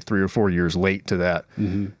probably 3 or 4 years late to that.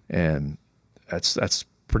 And that's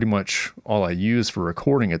pretty much all I use for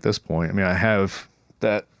recording at this point. I mean, I have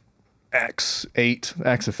that X8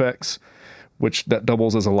 Axe-Fx, which that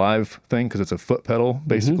doubles as a live thing because it's a foot pedal,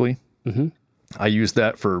 basically. I use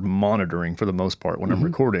that for monitoring for the most part when I'm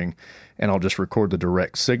recording, and I'll just record the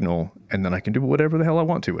direct signal, and then I can do whatever the hell I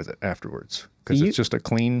want to with it afterwards because it's just a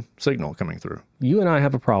clean signal coming through. You and I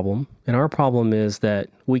have a problem, and our problem is that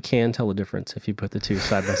we can tell the difference if you put the two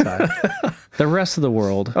side by side. The rest of the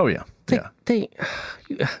world... Oh, yeah.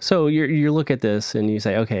 So you look at this, and you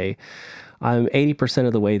say, okay, I'm 80%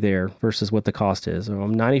 of the way there versus what the cost is, or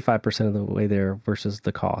I'm 95% of the way there versus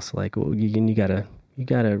the cost. Like, well, you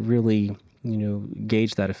gotta really,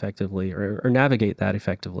 gauge that effectively or navigate that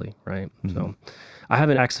effectively, right? So I have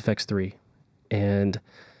an Axe-Fx 3, and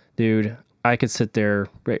dude, I could sit there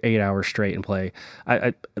 8 hours straight and play.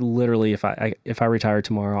 I literally, if I retired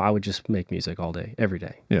tomorrow, I would just make music all day, every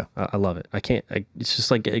day. Yeah, I love it. It's just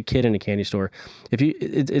like a kid in a candy store.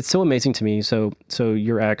 It's so amazing to me. So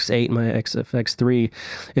your X8, my Axe-Fx 3,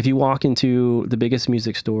 if you walk into the biggest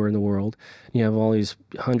music store in the world, you have all these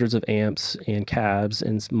hundreds of amps and cabs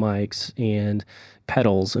and mics and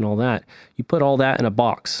pedals and all that. You put all that in a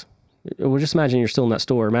box. Well, just imagine you're still in that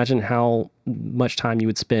store. Imagine how much time you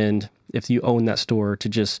would spend if you own that store to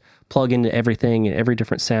just plug into everything and every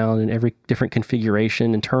different sound and every different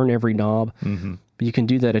configuration and turn every knob. But you can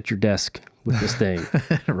do that at your desk with this thing.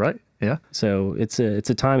 Right. Yeah. So it's a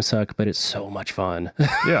time suck, but it's so much fun.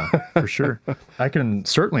 Yeah, for sure. I can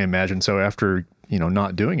certainly imagine. So after,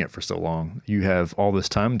 not doing it for so long, you have all this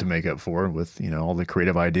time to make up for with, all the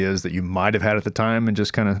creative ideas that you might have had at the time and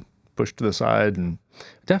just kind of pushed to the side and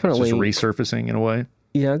definitely just resurfacing in a way.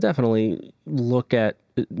 Yeah, definitely look at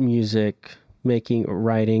music, making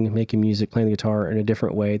music, playing the guitar in a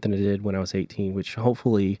different way than I did when I was 18, which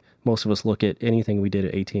hopefully most of us look at anything we did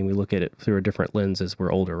at 18, we look at it through a different lens as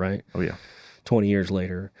we're older, right? Oh, yeah. 20 years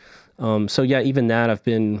later. So yeah, even that, I've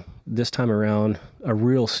been this time around a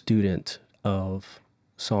real student of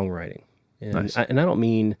songwriting. And, nice. I don't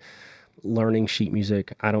mean learning sheet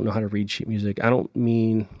music. I don't know how to read sheet music. I don't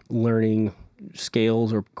mean learning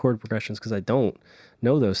scales or chord progressions because I don't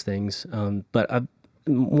know those things. But I've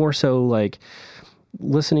more so like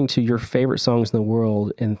listening to your favorite songs in the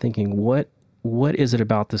world and thinking, what is it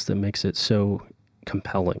about this that makes it so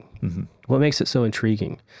compelling? Mm-hmm. What makes it so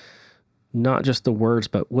intriguing? Not just the words,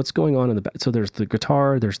 but what's going on in the back. So there's the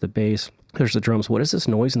guitar, there's the bass, there's the drums. What is this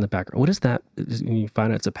noise in the background? What is that? And you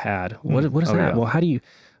find out it's a pad. What is that? Yeah. Well, how do you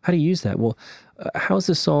use that? Well, how is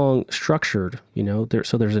this song structured?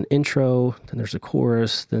 So there's an intro, then there's a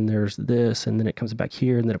chorus, then there's this, and then it comes back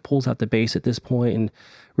here, and then it pulls out the bass at this point, and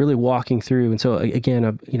really walking through. And so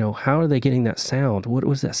again, how are they getting that sound? What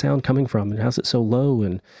was that sound coming from? And how's it so low?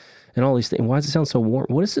 And all these things. Why does it sound so warm?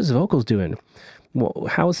 What is this vocals doing? Well,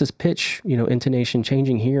 how is this pitch, intonation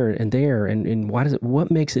changing here and there, and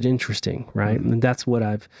what makes it interesting, right? Mm-hmm. And that's what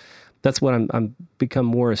I'm become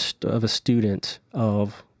more of a student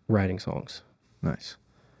of writing songs. Nice.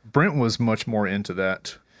 Brent was much more into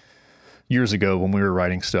that years ago when we were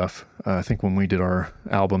writing stuff. I think when we did our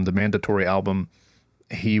album, the Mandatory album,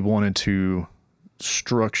 he wanted to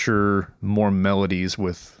structure more melodies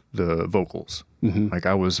with the vocals. Mm-hmm. Like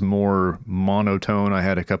I was more monotone. I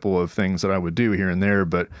had a couple of things that I would do here and there,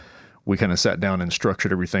 but we kind of sat down and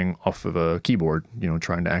structured everything off of a keyboard,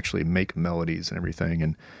 trying to actually make melodies and everything.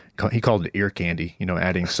 And he called it ear candy,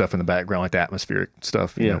 adding stuff in the background, like the atmospheric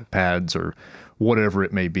stuff, pads or whatever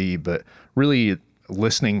it may be. But really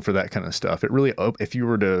listening for that kind of stuff, it really, if you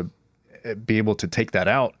were to be able to take that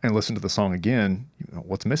out and listen to the song again,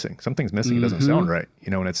 what's missing? Something's missing. Mm-hmm. It doesn't sound right.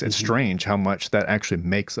 And it's strange how much that actually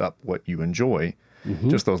makes up what you enjoy. Mm-hmm.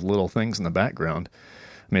 Just those little things in the background.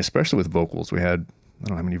 I mean, especially with vocals, we had, I don't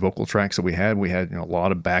know how many vocal tracks that we had. We had a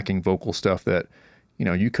lot of backing vocal stuff that,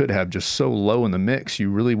 you could have just so low in the mix, you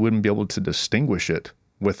really wouldn't be able to distinguish it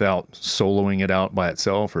without soloing it out by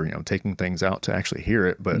itself or, taking things out to actually hear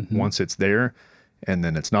it. But mm-hmm. once it's there, and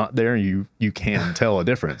then it's not there, you can tell a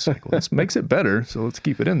difference. Like, well, this makes it better, so let's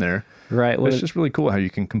keep it in there. Right. Well, it's just really cool how you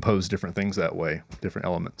can compose different things that way, different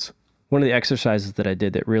elements. One of the exercises that I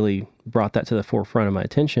did that really brought that to the forefront of my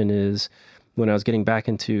attention is when I was getting back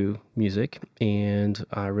into music, and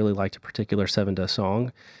I really liked a particular Seven Dust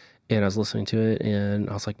song, and I was listening to it, and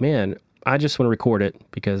I was like, man, I just want to record it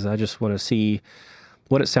because I just want to see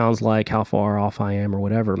what it sounds like, how far off I am or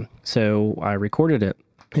whatever. So I recorded it.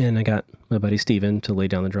 And I got my buddy Steven to lay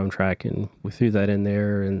down the drum track, and we threw that in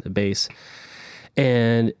there and the bass.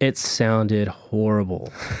 And it sounded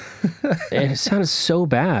horrible. And it sounded so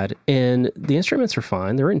bad. And the instruments are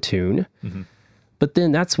fine. They're in tune. Mm-hmm. But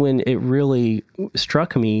then that's when it really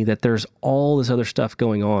struck me that there's all this other stuff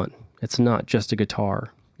going on. It's not just a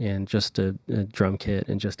guitar and just a drum kit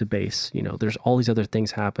and just a bass. There's all these other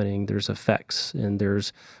things happening. There's effects, and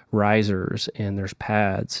there's risers, and there's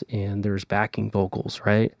pads, and there's backing vocals,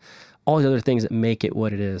 right? All these other things that make it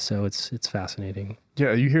what it is. So it's fascinating.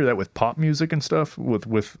 Yeah, you hear that with pop music and stuff,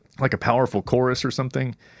 with like a powerful chorus or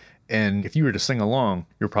something. And if you were to sing along,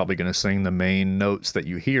 you're probably going to sing the main notes that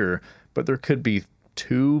you hear, but there could be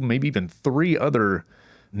 2, maybe even 3 other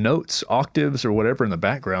notes, octaves or whatever in the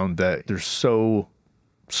background that they're so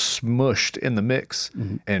smushed in the mix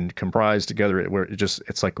mm-hmm. and comprised together where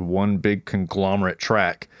it's like one big conglomerate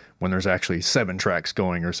track when there's actually 7 tracks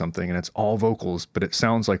going or something, and it's all vocals, but it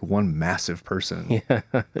sounds like one massive person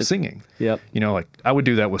singing. Yep. Like I would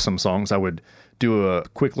do that with some songs. I would do a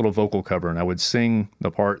quick little vocal cover, and I would sing the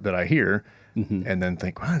part that I hear mm-hmm. and then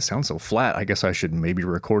think, wow, it sounds so flat. I guess I should maybe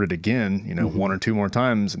record it again, mm-hmm. 1 or 2 more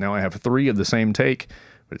times. Now I have 3 of the same take,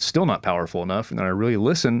 but it's still not powerful enough. And then I really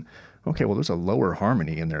listen. Okay, well, there's a lower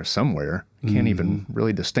harmony in there somewhere. Can't mm-hmm. even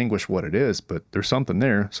really distinguish what it is, but there's something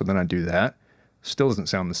there. So then I do that. Still doesn't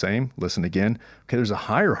sound the same. Listen again. Okay, there's a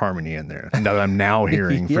higher harmony in there that I'm now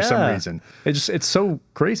hearing for some reason. It's so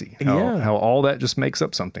crazy how all that just makes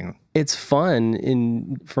up something. It's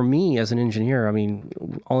fun. For me as an engineer, I mean,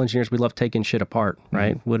 all engineers, we love taking shit apart,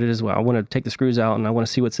 right? Mm-hmm. What it is, well, I want to take the screws out and I want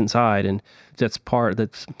to see what's inside. And that's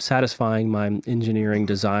satisfying my engineering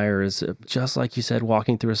desire is just like you said,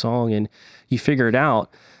 walking through a song and you figure it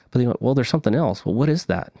out. But well, there's something else. Well, what is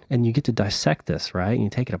that? And you get to dissect this, right? And you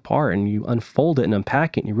take it apart and you unfold it and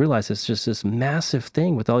unpack it and you realize it's just this massive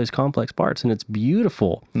thing with all these complex parts and it's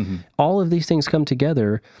beautiful. Mm-hmm. All of these things come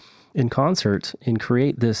together in concert and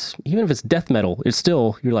create this, even if it's death metal, it's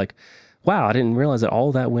still, you're like, wow, I didn't realize that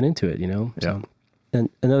all that went into it, Yeah. So, and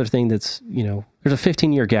another thing that's, there's a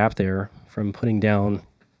 15-year gap there from putting down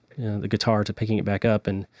the guitar to picking it back up.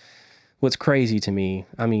 And what's crazy to me,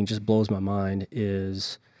 I mean, just blows my mind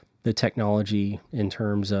is the technology in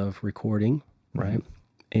terms of recording, right?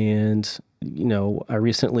 Mm-hmm. And,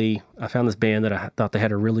 I found this band that I thought they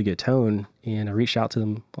had a really good tone, and I reached out to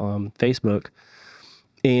them on Facebook,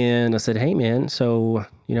 and I said, hey man, so,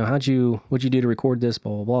 what'd you do to record this,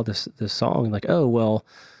 blah, blah, blah, this song? And like, oh, well,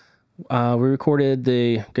 We recorded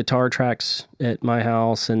the guitar tracks at my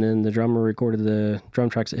house, and then the drummer recorded the drum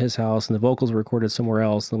tracks at his house, and the vocals were recorded somewhere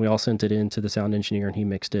else. Then we all sent it in to the sound engineer, and he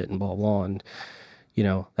mixed it and blah, blah. And,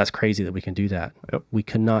 that's crazy that we can do that. Yep.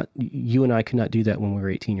 You and I could not do that when we were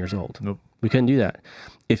 18 years old. Nope. We couldn't do that.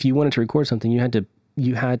 If you wanted to record something, you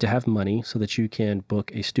had to have money so that you can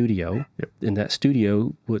book a studio. Yep. And that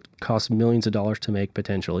studio would cost millions of dollars to make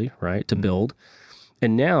potentially, right? To build.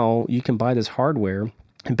 And now you can buy this hardware.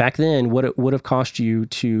 And back then, what it would have cost you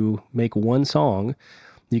to make one song,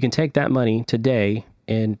 you can take that money today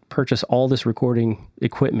and purchase all this recording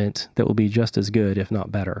equipment that will be just as good, if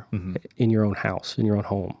not better, in your own house, in your own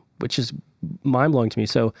home, which is mind-blowing to me.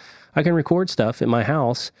 So I can record stuff at my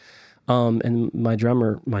house. And my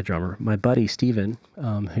buddy, Steven,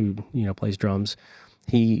 who, plays drums,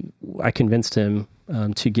 I convinced him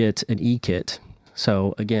to get an E-kit.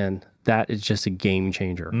 So again, that is just a game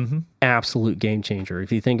changer, absolute game changer.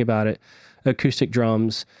 If you think about it, acoustic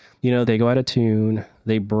drums, they go out of tune,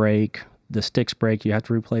 they break, the sticks break, you have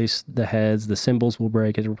to replace the heads, the cymbals will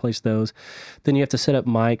break, you have to replace those. Then you have to set up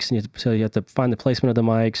mics, and you have to find the placement of the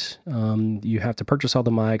mics. You have to purchase all the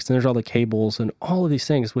mics, and there's all the cables and all of these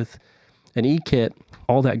things. With an E-kit,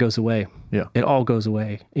 all that goes away. Yeah. It all goes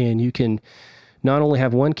away. And you can not only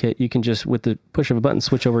have one kit, you can just, with the push of a button,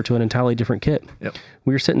 switch over to an entirely different kit. Yep.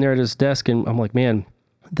 We were sitting there at his desk, and I'm like, man,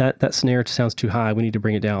 that snare sounds too high. We need to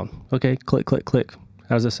bring it down. Okay, click, click, click.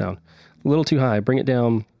 How does this sound? A little too high. Bring it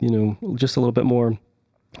down, just a little bit more.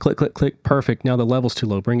 Click, click, click. Perfect. Now the level's too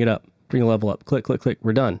low. Bring it up. Bring the level up. Click, click, click.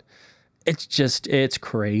 We're done. It's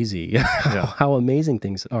crazy how amazing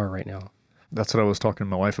things are right now. That's what I was talking to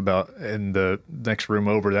my wife about in the next room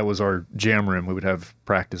over. That was our jam room. We would have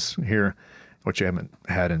practice here, which I haven't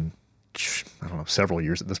had in, several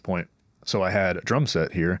years at this point. So I had a drum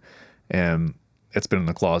set here, and it's been in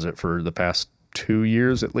the closet for the past 2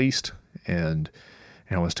 years at least. And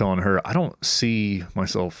I was telling her, I don't see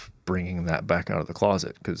myself bringing that back out of the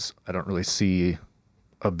closet because I don't really see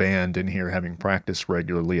a band in here having practice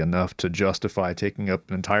regularly enough to justify taking up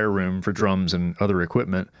an entire room for drums and other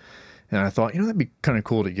equipment. And I thought, that'd be kind of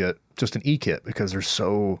cool to get just an E-kit because they're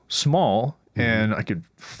so small and I could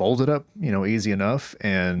fold it up, easy enough,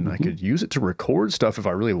 and I could use it to record stuff if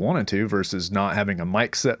I really wanted to versus not having a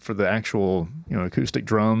mic set for the actual, acoustic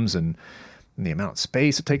drums and the amount of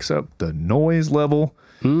space it takes up, the noise level,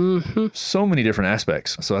 so many different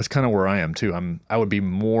aspects. So that's kind of where I am too. I would be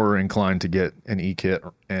more inclined to get an E-kit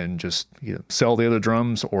and just sell the other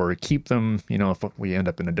drums or keep them, if we end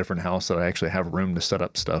up in a different house that I actually have room to set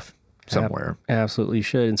up stuff somewhere. Absolutely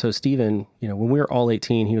should. And so Steven, when we were all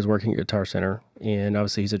 18, he was working at Guitar Center, and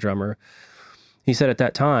obviously he's a drummer. He said at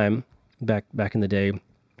that time, back in the day,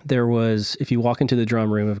 there was, if you walk into the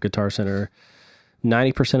drum room of Guitar Center,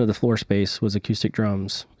 90% of the floor space was acoustic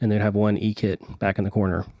drums, and they'd have one E-kit back in the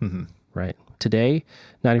corner, right? Today,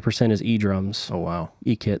 90% is E-drums. Oh, wow.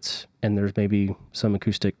 E-kits, and there's maybe some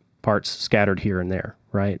acoustic parts scattered here and there,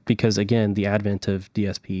 right? Because again, the advent of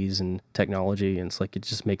DSPs and technology, and it's like, it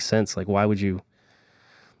just makes sense. Like, why would you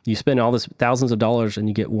spend all this thousands of dollars and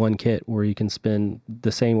you get one kit where you can spend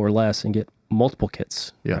the same or less and get multiple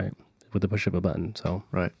kits, right? With the push of a button. So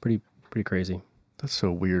right. Pretty crazy. That's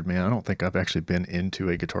so weird, man. I don't think I've actually been into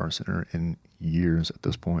a Guitar Center in years at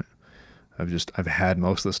this point. I've had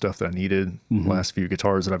most of the stuff that I needed. The last few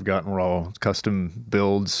guitars that I've gotten were all custom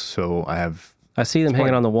builds, so I see them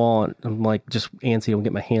hanging on the wall, and I'm like just antsy to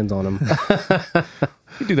get my hands on them.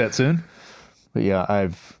 You do that soon. But yeah,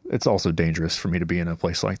 it's also dangerous for me to be in a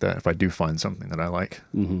place like that if I do find something that I like,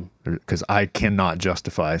 because I cannot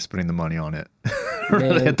justify spending the money on it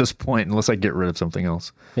really at this point unless I get rid of something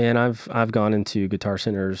else. Man, I've gone into Guitar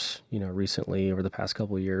Centers, recently over the past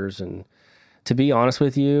couple of years, and to be honest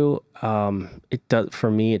with you,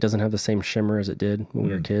 for me, it doesn't have the same shimmer as it did when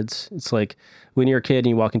we were kids. It's like when you're a kid and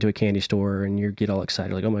you walk into a candy store and you get all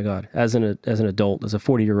excited, like, oh my God. As an adult, as a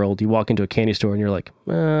 40-year-old, you walk into a candy store and you're like,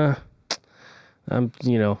 I'm,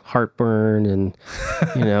 heartburn and,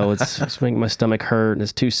 it's making my stomach hurt and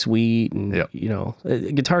it's too sweet. And,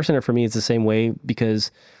 Guitar Center for me is the same way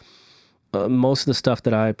because most of the stuff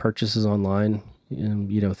that I purchase is online.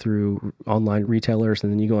 Through online retailers,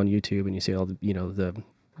 and then you go on YouTube and you see all the, the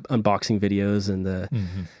unboxing videos and the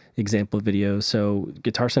example videos. So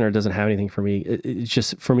Guitar Center doesn't have anything for me. It's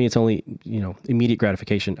just, for me, it's only, immediate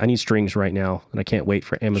gratification. I need strings right now, and I can't wait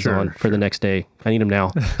for Amazon for the next day. I need them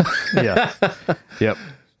now. Yeah. Yep.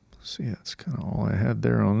 See, that's kind of all I had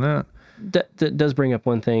there on that. That does bring up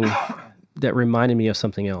one thing that reminded me of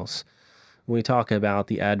something else. When we talk about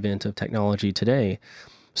the advent of technology today.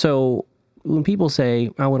 So when people say,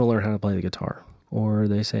 I want to learn how to play the guitar, or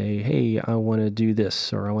they say, hey, I want to do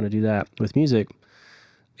this or I want to do that with music.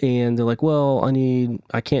 And they're like, well,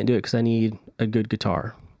 I can't do it because I need a good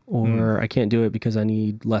guitar, or I can't do it because I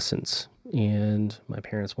need lessons and my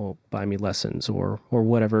parents won't buy me lessons, or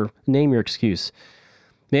whatever. Name your excuse.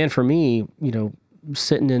 Man, for me,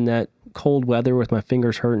 sitting in that cold weather with my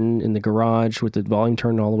fingers hurting in the garage with the volume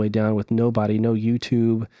turned all the way down with nobody, no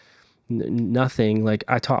YouTube, nothing. Like,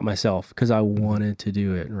 I taught myself because I wanted to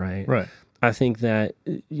do it, right? Right. I think that,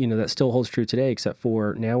 that still holds true today, except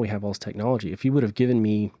for now we have all this technology. If you would have given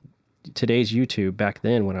me today's YouTube back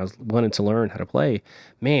then when I was wanting to learn how to play,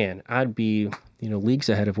 man, I'd be, leagues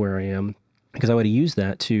ahead of where I am, because I would have used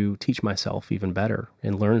that to teach myself even better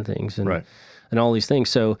and learn things and all these things.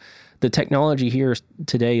 So the technology here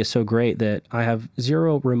today is so great that I have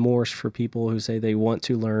zero remorse for people who say they want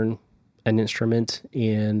to learn an instrument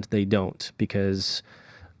and they don't because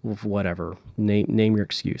of whatever. Name your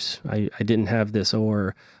excuse. I didn't have this,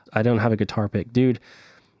 or I don't have a guitar pick. Dude,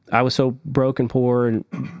 I was so broke and poor, and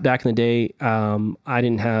back in the day, I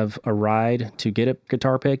didn't have a ride to get a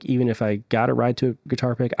guitar pick. Even if I got a ride to a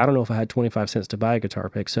guitar pick, I don't know if I had 25 cents to buy a guitar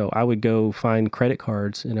pick. So I would go find credit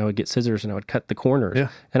cards and I would get scissors and I would cut the corners. Yeah.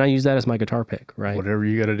 And I use that as my guitar pick, right? Whatever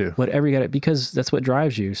you got to do. Whatever you got to, because that's what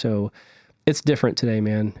drives you. So it's different today,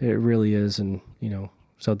 man. It really is. And,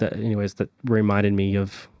 so that, anyways, that reminded me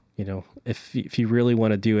of, if you really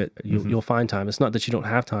want to do it, you'll find time. It's not that you don't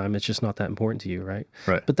have time. It's just not that important to you, right?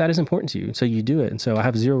 Right. But that is important to you. So you do it. And so I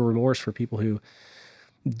have zero remorse for people who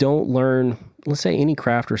don't learn, let's say, any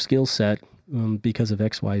craft or skill set because of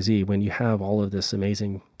X, Y, Z, when you have all of this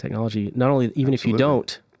amazing technology. Not only, even if you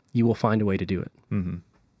don't, you will find a way to do it. Mm-hmm.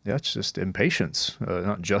 Yeah, it's just impatience.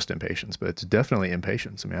 Not just impatience, but it's definitely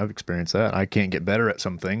impatience. I mean, I've experienced that. I can't get better at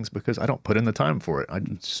some things because I don't put in the time for it. I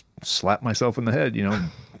just slap myself in the head,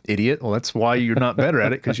 idiot. Well, that's why you're not better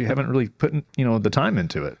at it, because you haven't really put, the time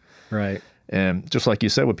into it. Right. And just like you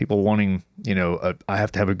said, with people wanting, I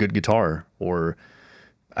have to have a good guitar, or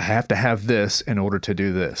I have to have this in order to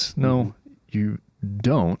do this. No, you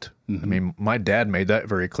don't. I mean, my dad made that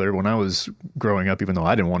very clear when I was growing up, even though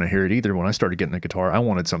I didn't want to hear it either. When I started getting a guitar, I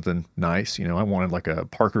wanted something nice. I wanted like a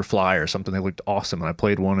Parker Fly or something. They looked awesome. And I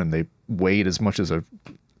played one and they weighed as much as a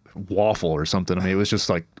waffle or something. I mean, it was just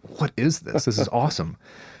like, what is this? This is awesome.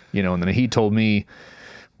 And then he told me,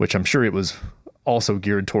 which I'm sure it was also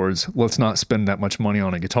geared towards, let's not spend that much money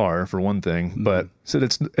on a guitar, for one thing, but said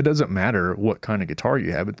it doesn't matter what kind of guitar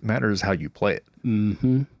you have. It matters how you play it.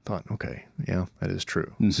 Thought, okay, yeah, that is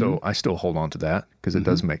true. So I still hold on to that because it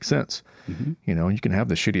does make sense. You can have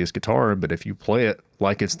the shittiest guitar, but if you play it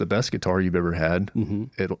like it's the best guitar you've ever had,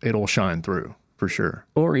 it'll shine through for sure.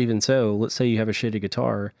 Or even so, let's say you have a shitty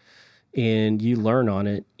guitar and you learn on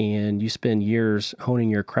it and you spend years honing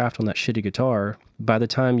your craft on that shitty guitar. By the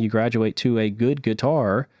time you graduate to a good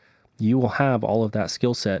guitar, you will have all of that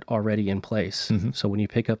skill set already in place. So when you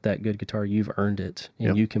pick up that good guitar, you've earned it,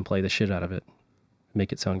 and you can play the shit out of it,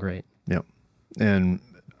 make it sound great. Yep. And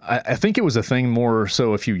I think it was a thing more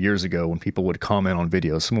so a few years ago when people would comment on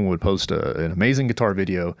videos. Someone would post an amazing guitar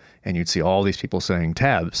video and you'd see all these people saying,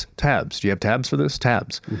 tabs. Do you have tabs for this?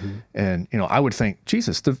 Tabs. And, I would think,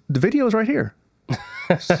 Jesus, the video is right here.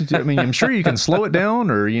 I mean, I'm sure you can slow it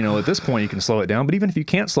down, or, at this point you can slow it down, but even if you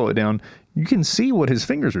can't slow it down, you can see what his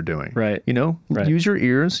fingers are doing. Right. Right. Use your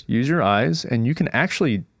ears, use your eyes, and you can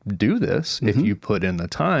actually do this if you put in the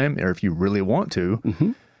time, or if you really want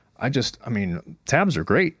to. I mean, tabs are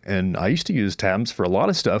great. And I used to use tabs for a lot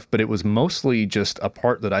of stuff, but it was mostly just a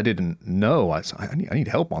part that I didn't know. I need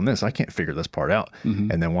help on this. I can't figure this part out.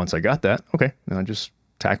 And then once I got that, okay, then I just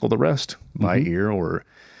tackle the rest by ear, or,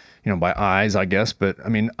 by eyes, I guess. But I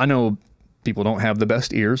mean, I know people don't have the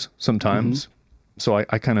best ears sometimes. So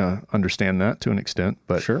I kind of understand that to an extent.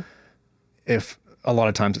 But sure, if a lot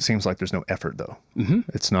of times it seems like there's no effort though.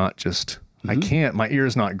 It's not just, I can't, my ear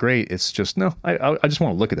is not great. It's just, no, I just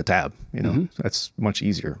want to look at the tab, that's much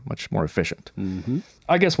easier, much more efficient.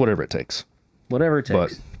 I guess whatever it takes. Whatever it takes.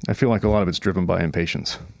 But I feel like a lot of it's driven by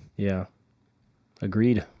impatience. Yeah.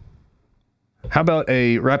 Agreed. How about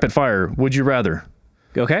a rapid fire? Would you rather?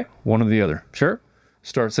 Okay. One or the other. Sure.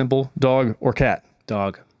 Start simple. Dog or cat?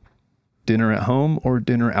 Dog. Dinner at home or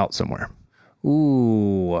dinner out somewhere?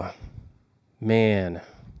 Ooh, man.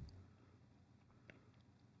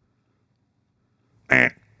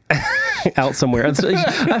 Out somewhere.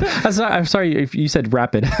 I'm sorry if you said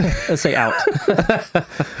rapid. Let's say out.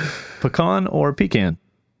 Pecan or pecan?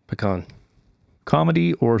 Pecan.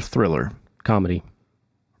 Comedy or thriller? Comedy.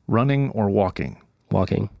 Running or walking?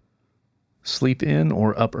 Walking. Sleep in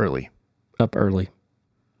or up early? Up early.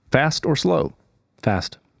 Fast or slow?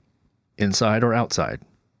 Fast. Inside or outside?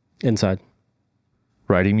 Inside.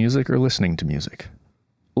 Writing music or listening to music?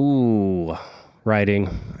 Ooh, writing.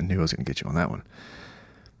 I knew I was going to get you on that one.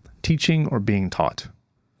 Teaching or being taught?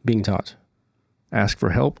 Being taught. Ask for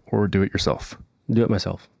help or do it yourself? Do it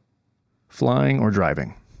myself. Flying or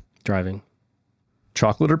driving? Driving.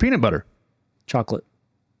 Chocolate or peanut butter? Chocolate.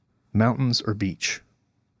 Mountains or beach?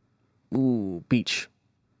 Ooh, beach.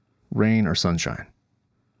 Rain or sunshine?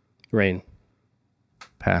 Rain.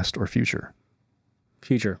 Past or future?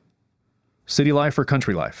 Future. City life or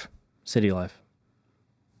country life? City life.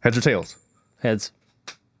 Heads or tails? Heads.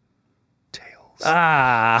 Tails.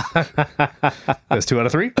 Ah. That's 2 out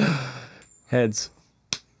of 3. Heads.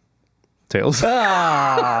 Tails.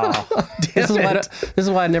 Ah. This is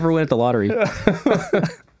why I never win at the lottery.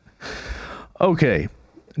 Okay.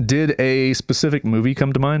 Did a specific movie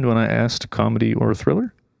come to mind when I asked comedy or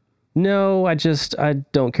thriller? No, I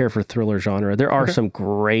don't care for thriller genre. There are some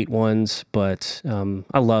great ones, but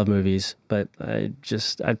I love movies, but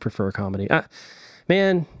I'd prefer comedy.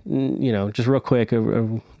 Man, just real quick,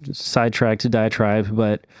 sidetrack to diatribe,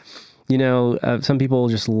 but some people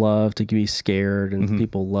just love to be scared, and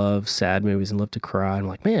people love sad movies and love to cry. I'm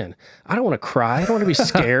like, man, I don't want to cry. I don't want to be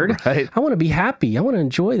scared. Right. I want to be happy. I want to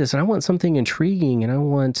enjoy this, and I want something intriguing, and I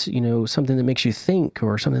want something that makes you think,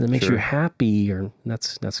 or something that makes you happy, or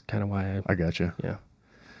that's kind of why I got you. Yeah.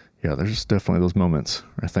 Yeah, there's definitely those moments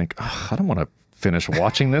where I think, I don't want to finish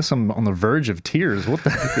watching this. I'm on the verge of tears. What the?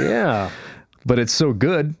 Yeah. But it's so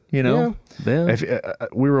good, Yeah.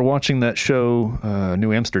 We were watching that show,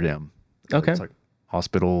 New Amsterdam. Okay. It's like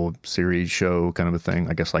hospital series show kind of a thing.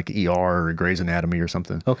 I guess like ER or Grey's Anatomy or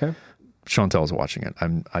something. Okay. Chantel's watching it.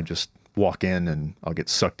 I just walk in and I'll get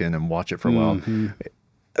sucked in and watch it for a while.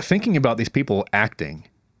 Thinking about these people acting,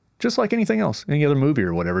 just like anything else, any other movie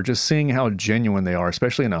or whatever, just seeing how genuine they are,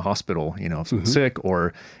 especially in a hospital, if someone's sick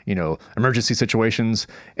or, emergency situations.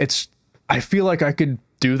 I feel like I could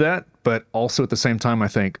do that, but also at the same time, I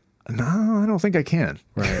think, no, I don't think I can.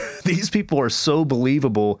 Right. These people are so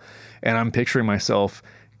believable. And I'm picturing myself,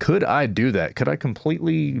 could I do that? Could I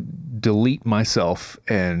completely delete myself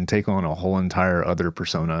and take on a whole entire other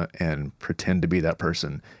persona and pretend to be that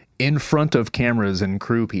person in front of cameras and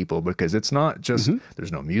crew people? Because it's not just,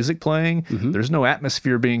 there's no music playing, there's no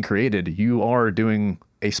atmosphere being created. You are doing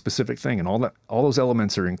a specific thing, and all those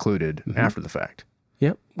elements are included after the fact.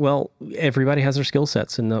 Yep. Well, everybody has their skill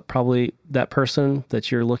sets, and probably that person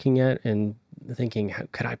that you're looking at and thinking,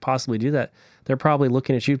 could I possibly do that? They're probably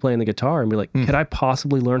looking at you playing the guitar and be like, could I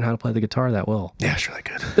possibly learn how to play the guitar that well? Yeah, sure they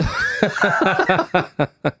could.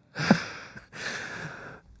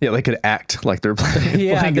 Yeah, they could act like they're playing.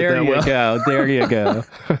 Yeah, playing there it that you well. go. There you go.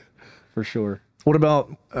 For sure. What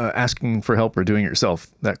about asking for help or doing it yourself?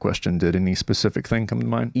 That question, did any specific thing come to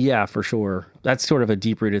mind? Yeah, for sure. That's sort of a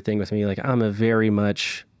deep-rooted thing with me. Like, I'm a very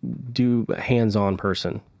much hands-on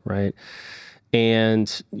person, right?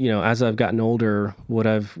 And, as I've gotten older, what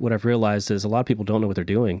I've realized is a lot of people don't know what they're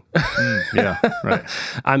doing. Yeah, right.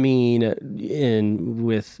 I mean,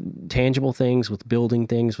 with tangible things, with building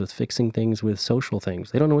things, with fixing things, with social things,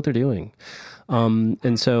 they don't know what they're doing.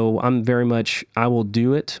 And so I'm very much, I will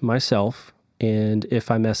do it myself. And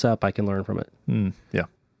if I mess up, I can learn from it. Yeah.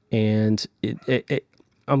 And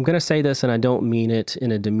I'm going to say this, and I don't mean it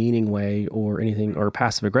in a demeaning way or anything, or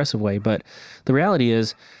passive aggressive way, but the reality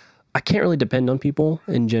is, I can't really depend on people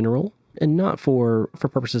in general, and not for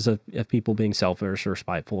purposes of people being selfish or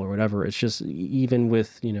spiteful or whatever. It's just, even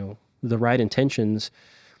with, the right intentions,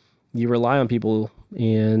 you rely on people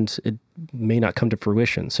and it may not come to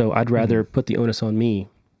fruition. So I'd rather put the onus on me.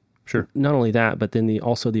 Sure. Not only that, but then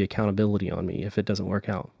also the accountability on me if it doesn't work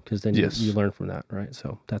out, because then Yes. you learn from that, right?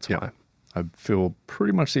 So that's why. I feel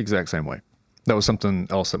pretty much the exact same way. That was something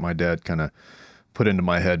else that my dad kind of put into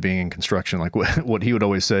my head being in construction. Like what he would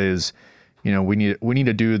always say is, we need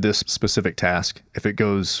to do this specific task. If it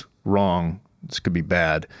goes wrong, this could be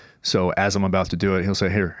bad. So as I'm about to do it, he'll say,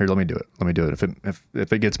 here, let me do it. Let me do it.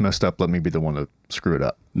 If it gets messed up, let me be the one to screw it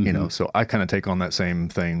up. So I kind of take on that same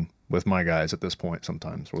thing with my guys at this point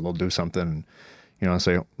sometimes, where they'll do something, I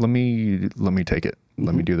say, let me take it.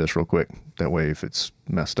 Let me do this real quick. That way, if it's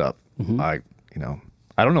messed up, I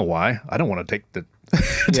don't know why. I don't want to take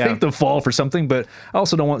the fall for something, but I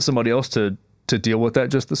also don't want somebody else to deal with that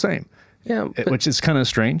just the same. Yeah. Which is kind of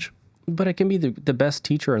strange. But it can be the best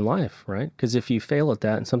teacher in life, right? Because if you fail at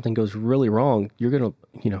that and something goes really wrong, you're going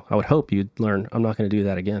to, I would hope you'd learn, I'm not going to do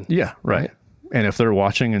that again. Yeah, right. And if they're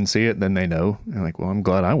watching and see it, then they know. And like, well, I'm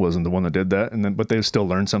glad I wasn't the one that did that. But they've still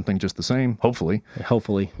learned something just the same, hopefully.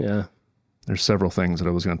 Hopefully, yeah. There's several things that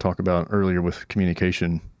I was going to talk about earlier with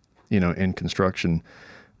communication, in construction.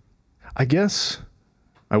 I guess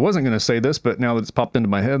I wasn't going to say this, but now that it's popped into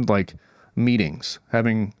my head, like, meetings,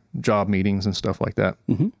 having job meetings and stuff like that.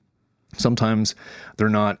 Sometimes they're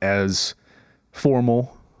not as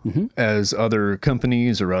formal as other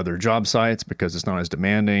companies or other job sites because it's not as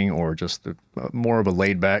demanding, or just more of a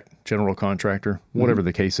laid back general contractor, whatever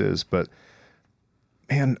the case is. But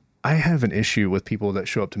man, I have an issue with people that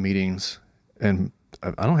show up to meetings, and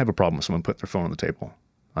I don't have a problem with someone putting their phone on the table.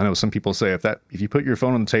 I know some people say if you put your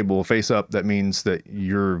phone on the table face up, that means that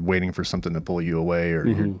you're waiting for something to pull you away, or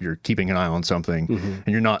you're keeping an eye on something and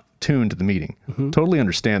you're not tuned to the meeting. Totally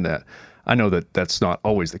understand that. I know that that's not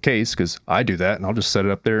always the case, because I do that and I'll just set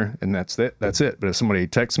it up there and that's it. But if somebody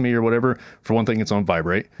texts me or whatever, for one thing, it's on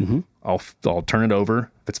vibrate. I'll turn it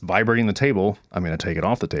over. If it's vibrating the table, I'm going to take it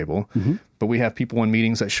off the table. But we have people in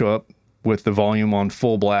meetings that show up with the volume on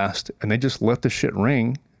full blast and they just let the shit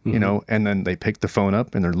ring, you know, and then they pick the phone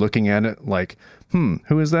up and they're looking at it like,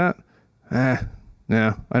 who is that?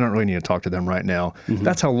 No, I don't really need to talk to them right now.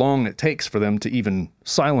 That's how long it takes for them to even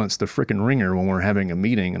silence the freaking ringer when we're having a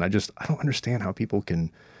meeting. And I don't understand how people can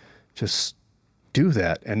just do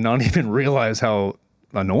that and not even realize how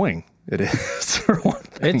annoying it is. For one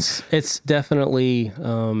thing. It's definitely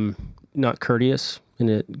not courteous, and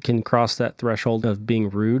it can cross that threshold of being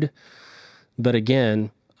rude. But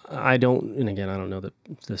again, I don't know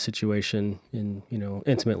the situation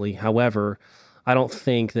intimately. However, I don't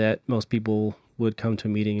think that most people would come to a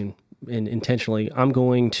meeting and intentionally, I'm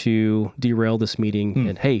going to derail this meeting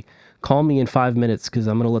and, hey, call me in 5 minutes because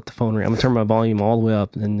I'm going to let the phone ring. I'm going to turn my volume all the way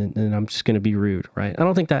up and I'm just going to be rude, right? I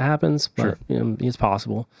don't think that happens, but it's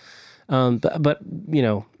possible. But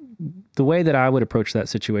the way that I would approach that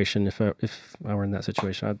situation, if I were in that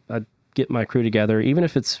situation, I'd get my crew together, even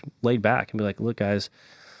if it's laid back, and be like, look, guys,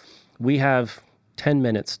 we have 10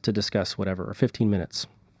 minutes to discuss whatever, or 15 minutes.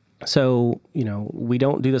 So, we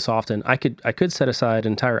don't do this often. I could set aside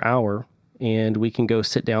an entire hour and we can go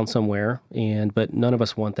sit down somewhere, but none of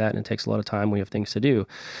us want that, and it takes a lot of time. We have things to do.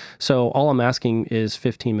 So all I'm asking is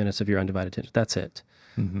 15 minutes of your undivided attention. That's it.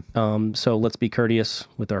 So let's be courteous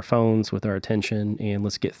with our phones, with our attention, and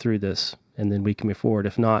let's get through this, and then we can move forward.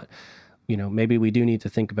 If not, maybe we do need to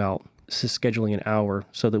think about scheduling an hour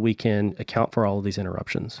so that we can account for all of these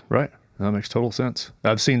interruptions. Right. That makes total sense.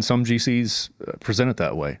 I've seen some GCs present it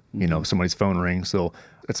that way. If somebody's phone rings,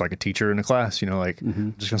 it's like a teacher in a class, just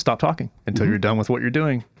going to stop talking until you're done with what you're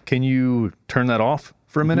doing. Can you turn that off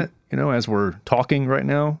for a minute? As we're talking right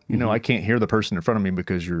now, I can't hear the person in front of me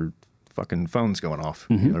because your fucking phone's going off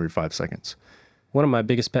every 5 seconds. One of my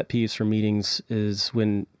biggest pet peeves for meetings is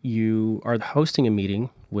when you are hosting a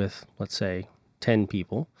meeting with, let's say, 10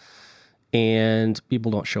 people and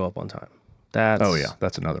people don't show up on time.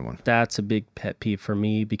 That's another one. That's a big pet peeve for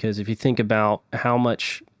me, because if you think about how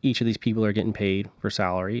much each of these people are getting paid for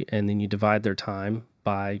salary, and then you divide their time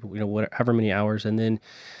by however many hours, and then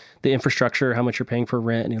the infrastructure, how much you're paying for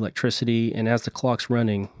rent and electricity, and as the clock's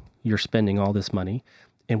running, you're spending all this money,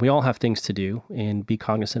 and we all have things to do, and be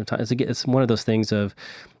cognizant of time. It's one of those things of,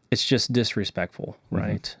 it's just disrespectful,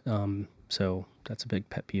 right? So that's a big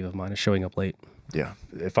pet peeve of mine, is showing up late. Yeah,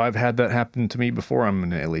 if I've had that happen to me before, I'm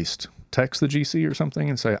going to at least text the GC or something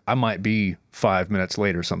and say, I might be 5 minutes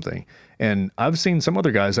late or something. And I've seen some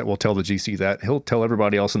other guys that will tell the GC that. He'll tell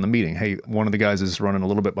everybody else in the meeting, hey, one of the guys is running a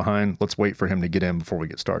little bit behind. Let's wait for him to get in before we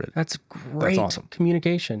get started. That's great. That's awesome.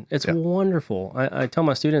 Communication. It's wonderful. I tell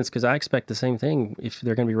my students, because I expect the same thing if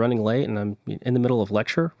they're going to be running late and I'm in the middle of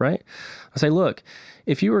lecture, right? I say, look,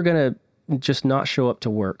 if you were going to just not show up to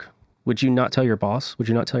work, would you not tell your boss? Would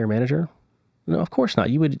you not tell your manager? No, of course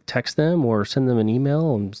not. You would text them or send them an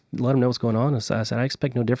email and let them know what's going on. I said, I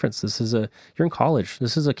expect no difference. You're in college.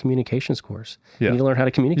 This is a communications course. Yeah. You need to learn how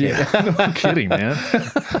to communicate. Yeah. No kidding, man.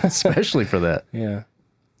 Especially for that. Yeah.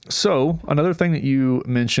 So another thing that you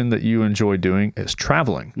mentioned that you enjoy doing is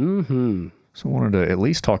traveling. So I wanted to at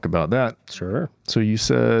least talk about that. Sure. So you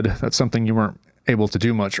said that's something you weren't able to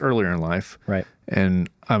do much earlier in life. Right. And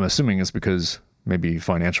I'm assuming it's because maybe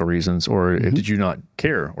financial reasons, or did you not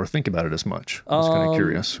care or think about it as much? I was kind of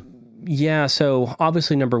curious. Yeah. So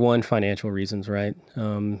obviously, number one, financial reasons, right?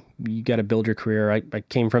 You got to build your career. I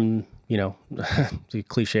came from, it's a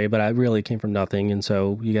cliche, but I really came from nothing. And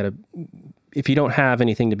so you got to, if you don't have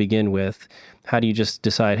anything to begin with, how do you just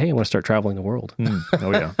decide, hey, I want to start traveling the world?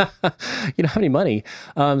 Oh yeah. You don't have any money.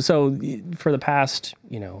 So for the past,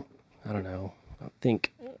 I don't know, I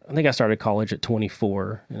think I started college at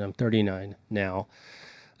 24 and I'm 39 now.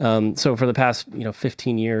 So for the past,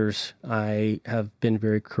 15 years, I have been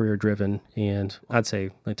very career driven, and I'd say,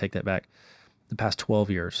 let me take that back, the past 12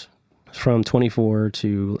 years, from 24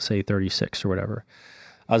 to say 36 or whatever.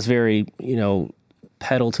 I was very,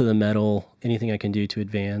 pedal to the metal, anything I can do to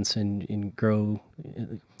advance and grow,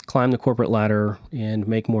 climb the corporate ladder and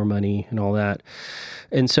make more money and all that.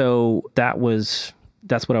 And so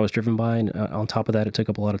that's what I was driven by. And on top of that, it took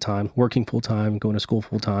up a lot of time, working full time, going to school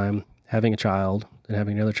full time, having a child and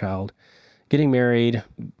having another child, getting married,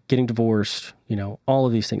 getting divorced, all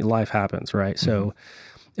of these things. Life happens, right? Mm-hmm. So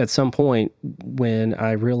at some point when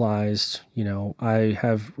I realized, I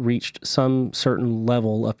have reached some certain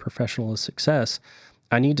level of professional success,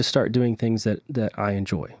 I need to start doing things that I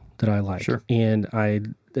enjoy, that I like. Sure. And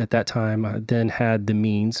at that time, I then had the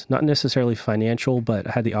means, not necessarily financial, but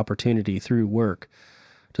I had the opportunity through work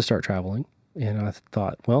to start traveling. And I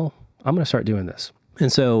thought, well, I'm going to start doing this.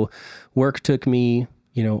 And so work took me,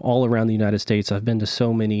 all around the United States. I've been to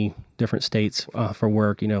so many different states for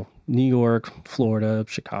work, New York, Florida,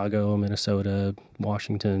 Chicago, Minnesota,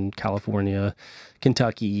 Washington, California,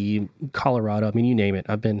 Kentucky, Colorado. I mean, you name it.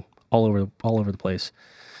 I've been all over the place.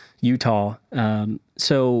 Utah.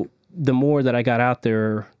 So the more that I got out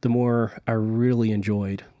there, the more I really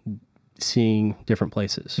enjoyed seeing different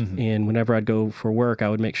places. Mm-hmm. And whenever I'd go for work, I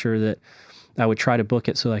would make sure that I would try to book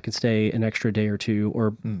it so I could stay an extra day or two,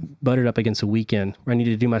 or butt it up against a weekend where I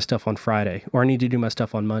needed to do my stuff on Friday, or I need to do my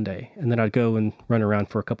stuff on Monday. And then I'd go and run around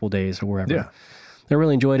for a couple of days or wherever. Yeah. I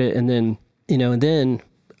really enjoyed it. And then, and then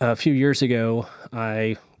a few years ago,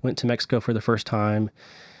 I went to Mexico for the first time,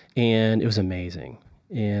 and it was amazing.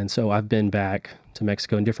 And so I've been back to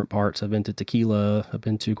Mexico in different parts. I've been to Tequila, I've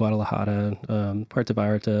been to Guadalajara, Puerto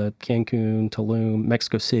Vallarta, Cancun, Tulum,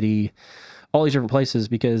 Mexico City, all these different places,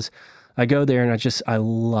 because I go there and I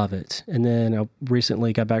love it. And then I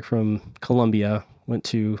recently got back from Colombia, went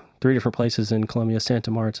to 3 different places in Colombia: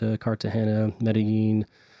 Santa Marta, Cartagena, Medellin.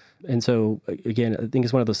 And so again, I think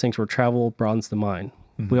it's one of those things where travel broadens the mind.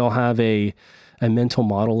 Mm-hmm. We all have a mental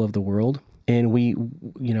model of the world, and we,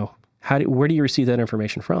 where do you receive that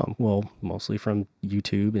information from? Well, mostly from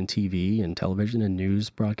YouTube and TV and television and news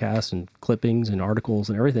broadcasts and clippings and articles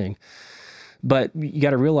and everything. But you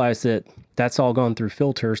got to realize that that's all gone through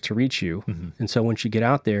filters to reach you. Mm-hmm. And so once you get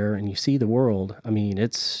out there and you see the world, I mean,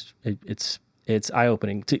 it's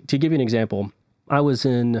eye-opening. To give you an example, I was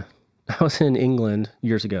in England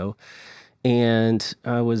years ago, and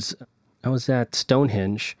I was at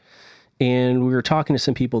Stonehenge. And we were talking to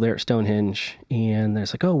some people there at Stonehenge, and they're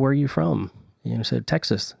like, "Oh, where are you from?" And I said,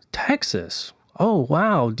 "Texas." "Texas? Oh,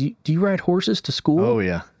 wow. Do you ride horses to school?" Oh,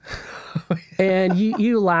 yeah. And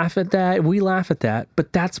you laugh at that. We laugh at that.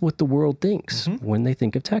 But that's what the world thinks when they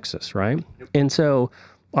think of Texas, right? Yep. And so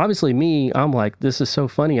obviously I'm like, this is so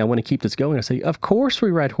funny. I want to keep this going. I say, of course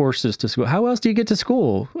we ride horses to school. How else do you get to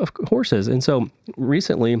school? Horses. And so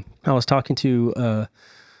recently I was talking to a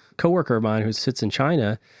coworker of mine who sits in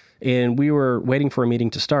China, and we were waiting for a meeting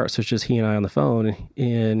to start. So it's just he and I on the phone,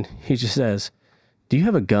 and he just says, "Do you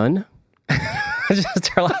have a gun?" I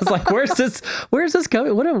was like, where's this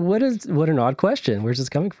coming? What an odd question. Where's this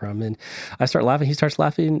coming from? And I start laughing. He starts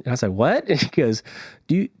laughing. And I said, "What?" And he goes,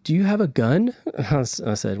 do you have a gun? And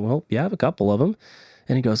I said, "Well, yeah, I have a couple of them."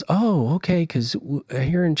 And he goes, "Oh, okay. Cause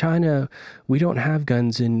here in China, we don't have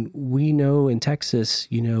guns. And we know in Texas,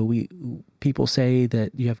 people say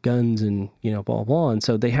that you have guns and, blah, blah, blah." And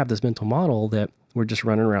so they have this mental model that we're just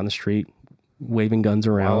running around the street, waving guns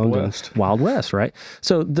around. Wild West, right?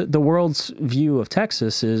 So the world's view of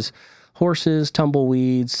Texas is horses,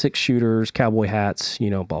 tumbleweeds, 6-shooters, cowboy hats,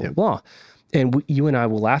 blah, blah, blah. And you and I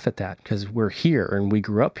will laugh at that because we're here and we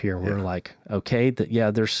grew up here. And we're like, okay,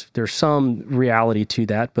 there's some reality to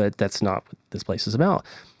that, but that's not what this place is about.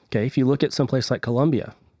 Okay, if you look at some place like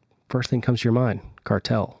Colombia, first thing comes to your mind: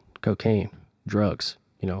 cartel, cocaine, drugs,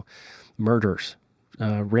 murders,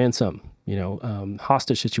 ransom,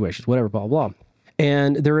 hostage situations, whatever, blah, blah.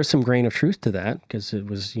 And there is some grain of truth to that because it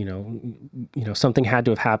was, something had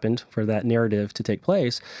to have happened for that narrative to take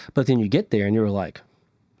place. But then you get there and you're like,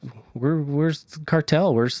 where's the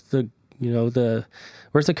cartel? Where's the,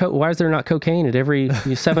 why is there not cocaine at every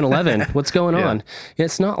 7-Eleven? What's going on?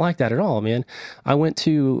 It's not like that at all, man. I went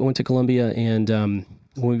to Colombia, and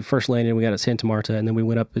when we first landed, we got at Santa Marta, and then we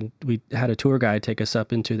went up and we had a tour guide take us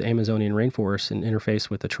up into the Amazonian rainforest and interface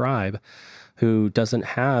with a tribe who doesn't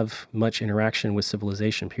have much interaction with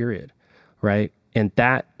civilization, period, right? And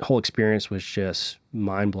that whole experience was just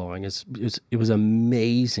mind-blowing. It was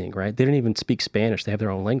amazing, right? They didn't even speak Spanish. They have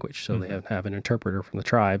their own language, so they have an interpreter from the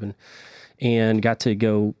tribe, and got to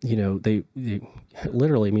go, they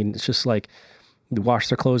literally, it's just like they wash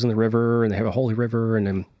their clothes in the river, and they have a holy river, and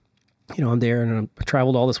then I'm there, and I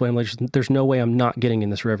traveled all this way. I'm like, there's no way I'm not getting in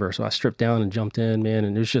this river. So I stripped down and jumped in, man.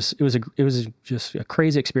 And it was just a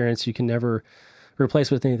crazy experience you can never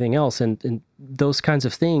replace with anything else. And those kinds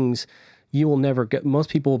of things, you will never get, most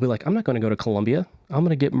people will be like, I'm not going to go to Colombia. I'm going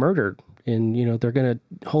to get murdered. And, they're going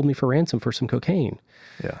to hold me for ransom for some cocaine.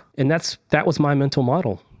 Yeah. And that was my mental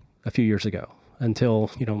model a few years ago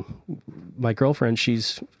until, my girlfriend,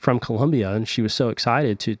 she's from Colombia and she was so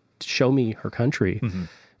excited to show me her country.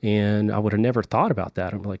 And I would have never thought about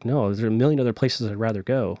that. I'm like, no, there's a million other places I'd rather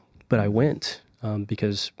go. But I went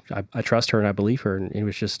because I trust her and I believe her. And it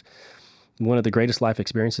was just one of the greatest life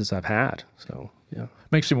experiences I've had. So, yeah.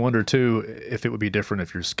 Makes you wonder, too, if it would be different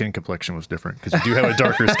if your skin complexion was different. Because you do have a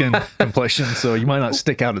darker skin complexion, so you might not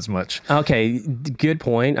stick out as much. Okay, good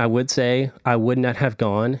point. I would say I would not have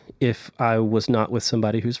gone if I was not with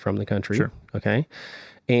somebody who's from the country. Sure. Okay.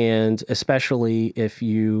 And especially if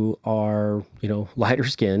you are, lighter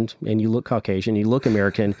skinned and you look Caucasian, you look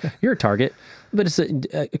American, you're a target. But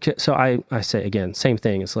so I say again, same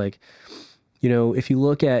thing. It's like, if you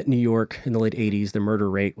look at New York in the late 80s, the murder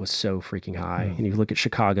rate was so freaking high. And you look at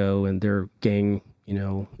Chicago and their gang,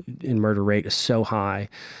 in murder rate is so high.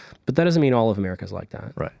 But that doesn't mean all of America is like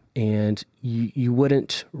that. Right. And you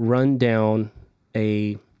wouldn't run down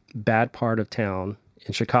a bad part of town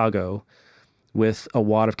in Chicago with a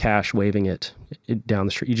wad of cash waving it down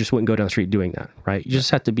the street. You just wouldn't go down the street doing that, right? You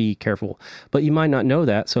just have to be careful. But you might not know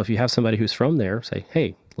that. So if you have somebody who's from there, say,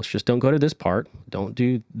 hey, let's just don't go to this part. Don't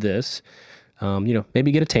do this.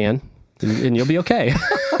 Maybe get a tan and you'll be okay.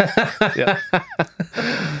 Yeah.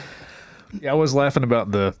 Yeah, I was laughing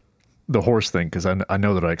about the horse thing because I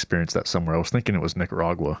know that I experienced that somewhere. I was thinking it was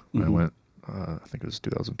Nicaragua when I went, I think it was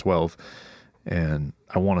 2012. And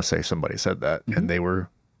I want to say somebody said that. And they were,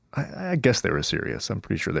 I guess they were serious. I'm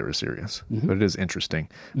pretty sure they were serious. But it is interesting.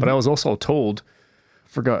 But I was also told,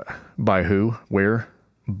 forgot by who, where,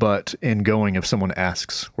 but in going, if someone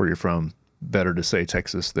asks where you're from, better to say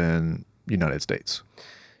Texas than United States.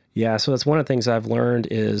 Yeah, so that's one of the things I've learned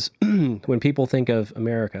is when people think of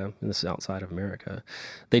America, and this is outside of America,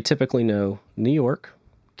 they typically know New York,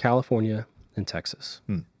 California, and Texas.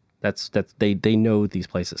 That's they know these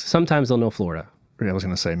places. Sometimes they'll know Florida. I was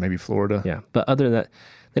going to say maybe Florida. Yeah, but other than that,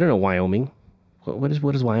 they don't know Wyoming. What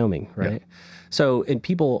is Wyoming, right? Yeah. So, and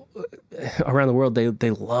people around the world,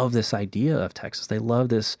 they love this idea of Texas. They love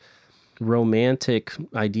this romantic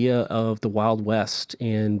idea of the Wild West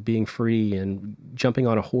and being free and jumping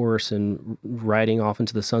on a horse and riding off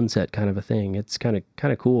into the sunset kind of a thing. It's kind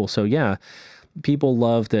of cool. So yeah, people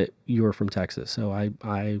love that you're from Texas. So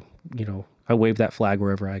I wave that flag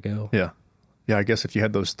wherever I go. Yeah. Yeah, I guess if you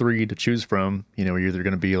had those three to choose from, you're either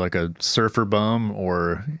going to be like a surfer bum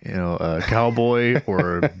or, a cowboy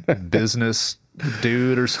or a business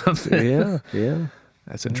dude or something. Yeah.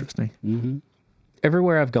 That's interesting. Mm-hmm.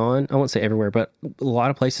 Everywhere I've gone, I won't say everywhere, but a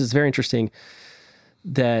lot of places, it's very interesting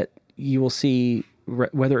that you will see,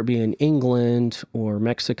 whether it be in England or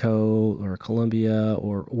Mexico or Colombia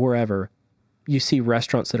or wherever, you see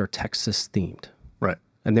restaurants that are Texas themed. Right.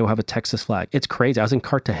 And they will have a Texas flag. It's crazy. I was in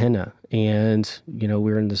Cartagena and, we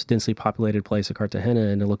were in this densely populated place of Cartagena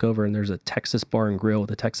and I look over and there's a Texas bar and grill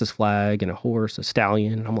with a Texas flag and a horse, a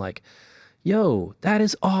stallion. And I'm like, yo, that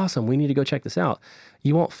is awesome. We need to go check this out.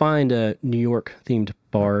 You won't find a New York themed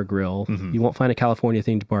bar or grill. Mm-hmm. You won't find a California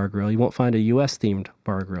themed bar or grill. You won't find a US themed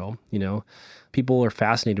bar or grill. People are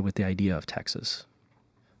fascinated with the idea of Texas.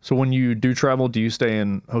 So when you do travel, do you stay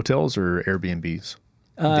in hotels or Airbnbs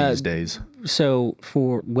these days? So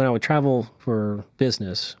for when I would travel for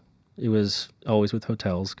business, it was always with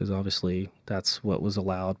hotels because obviously that's what was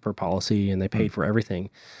allowed per policy and they paid for everything.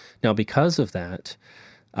 Now, because of that,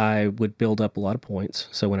 I would build up a lot of points.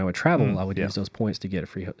 So when I would travel, I would use those points to get a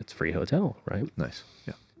free hotel, right? Nice.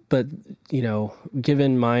 Yeah. But,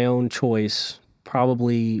 given my own choice,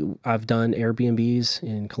 probably I've done Airbnbs.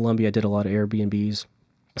 In Colombia, I did a lot of Airbnbs.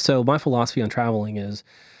 So my philosophy on traveling is,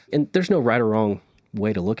 and there's no right or wrong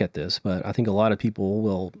way to look at this, but I think a lot of people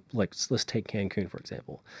will, let's take Cancun, for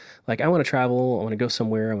example. I want to travel, I want to go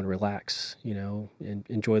somewhere, I want to relax, and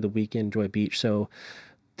enjoy the weekend, enjoy a beach. So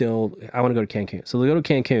I want to go to Cancun. So they'll go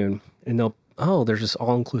to Cancun and there's this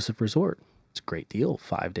all-inclusive resort. It's a great deal,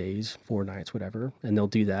 5 days, 4 nights, whatever. And they'll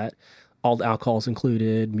do that. All the alcohol's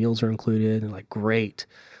included, meals are included, and great.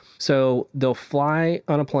 So they'll fly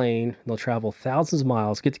on a plane, they'll travel thousands of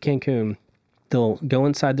miles, get to Cancun, they'll go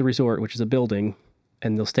inside the resort, which is a building,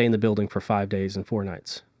 and they'll stay in the building for 5 days and 4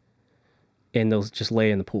 nights. And they'll just lay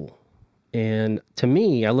in the pool. And to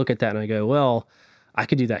me, I look at that and I go, well, I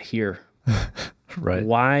could do that here. Right.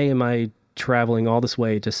 Why am I traveling all this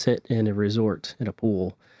way to sit in a resort in a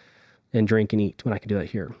pool and drink and eat when I can do that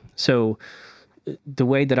here? So the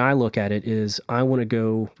way that I look at it is I want to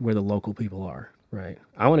go where the local people are, right?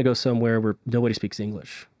 I want to go somewhere where nobody speaks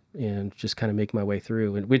English. and just kind of make my way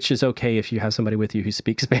through, and which is okay if you have somebody with you who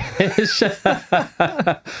speaks Spanish.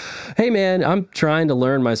 Hey man, I'm trying to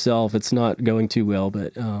learn myself. It's not going too well,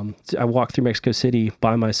 but I walked through Mexico City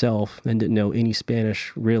by myself and didn't know any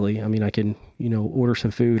Spanish really. I mean, I can, order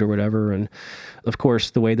some food or whatever. And of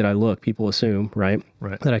course, the way that I look, people assume, right,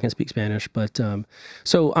 that I can speak Spanish. But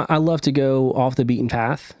so I love to go off the beaten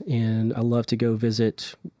path, and I love to go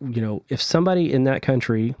visit, if somebody in that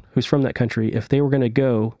country who's from that country, if they were going to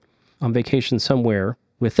go on vacation somewhere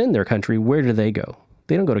within their country, where do they go?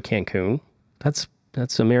 They don't go to Cancun.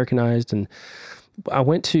 That's Americanized. And I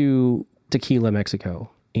went to Tequila, Mexico,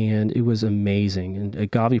 and it was amazing. And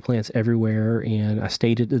agave plants everywhere. And I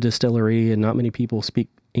stayed at the distillery, and not many people speak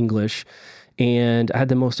English. And I had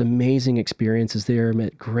the most amazing experiences there,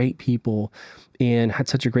 met great people, and had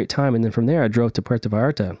such a great time. And then from there, I drove to Puerto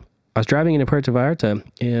Vallarta. I was driving into Puerto Vallarta,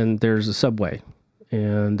 and there's a Subway,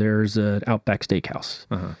 and there's an Outback Steakhouse.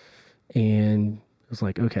 And I was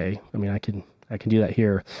like, okay, I mean, I can do that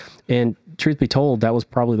here. And truth be told, that was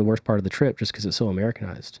probably the worst part of the trip, just because it's so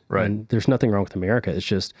Americanized. Right. And there's nothing wrong with America. It's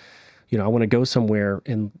just, I want to go somewhere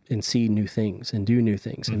and see new things and do new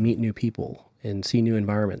things and meet new people and see new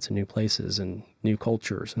environments and new places and new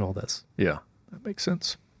cultures and all this. Yeah, that makes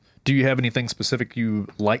sense. Do you have anything specific you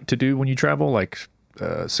like to do when you travel, like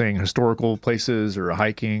seeing historical places or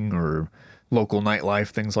hiking or local nightlife,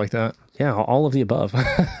 things like that? Yeah, all of the above.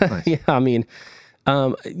 Nice. Yeah, I mean,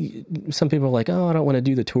 some people are like, oh, I don't want to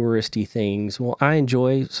do the touristy things. Well, I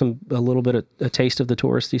enjoy a little bit of a taste of the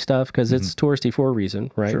touristy stuff, because it's touristy for a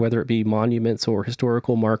reason, right? Sure. Whether it be monuments or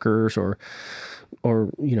historical markers or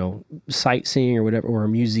sightseeing or whatever, or a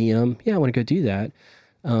museum. Yeah, I want to go do that.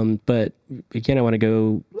 But again, I want to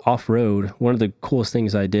go off-road. One of the coolest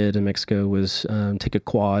things I did in Mexico was take a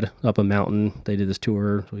quad up a mountain. They did this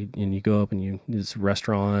tour, and you go up and you do this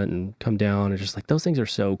restaurant and come down. It's just like, those things are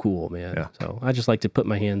so cool, man. Yeah. So I just like to put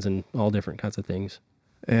my hands in all different kinds of things.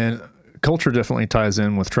 And culture definitely ties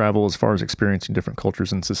in with travel as far as experiencing different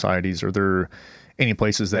cultures and societies. Are there any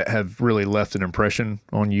places that have really left an impression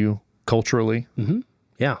on you culturally? Mm-hmm.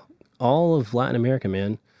 Yeah. All of Latin America,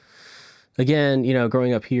 man. Again,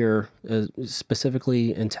 growing up here,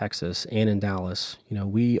 specifically in Texas and in Dallas,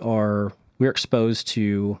 we're exposed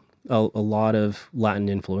to a lot of Latin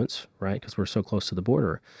influence, right? Because we're so close to the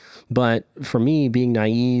border. But for me, being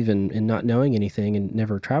naive and not knowing anything and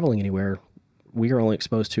never traveling anywhere, we are only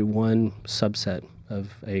exposed to one subset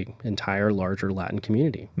of a entire larger Latin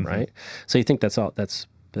community, right? So you think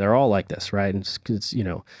they're all like this, right? And it's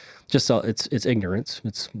it's ignorance,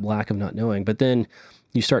 it's lack of not knowing. But then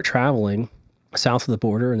you start traveling south of the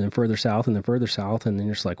border, and then further south, and then further south, and then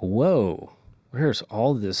you're just like, whoa, there's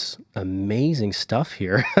all this amazing stuff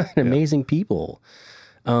here, amazing people.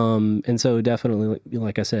 And so definitely,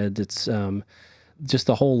 like I said, it's just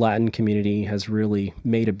the whole Latin community has really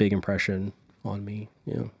made a big impression on me.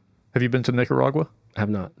 Have you been to Nicaragua? I have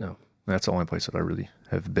not, no. That's the only place that I really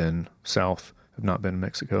have been south. I've not been to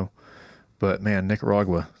Mexico. But man,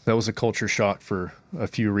 Nicaragua, that was a culture shock for a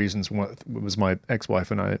few reasons. One was my ex-wife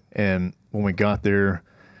and I. And when we got there,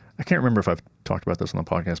 I can't remember if I've talked about this on the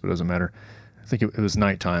podcast, but it doesn't matter. I think it was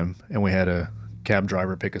nighttime, and we had a cab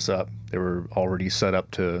driver pick us up. They were already set up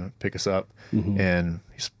to pick us up. And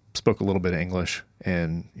he spoke a little bit of English.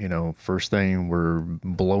 And, first thing, we're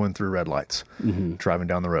blowing through red lights, driving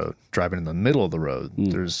down the road, driving in the middle of the road.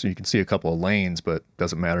 You can see a couple of lanes, but it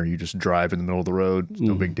doesn't matter. You just drive in the middle of the road. It's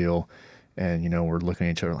no big deal. And, we're looking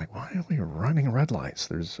at each other like, why are we running red lights?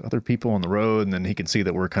 There's other people on the road. And then he can see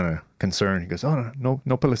that we're kind of concerned. He goes, oh,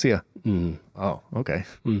 no policia. Oh, okay.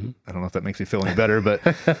 I don't know if that makes me feel any better, but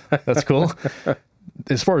that's cool.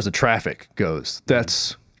 As far as the traffic goes,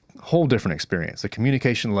 that's a whole different experience. The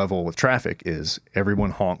communication level with traffic is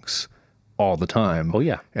everyone honks all the time. Oh,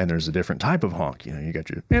 yeah. And there's a different type of honk. You got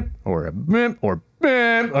your beep or a beep or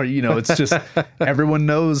beep, or, it's just everyone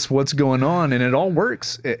knows what's going on, and it all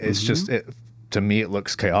works. It's just, to me, it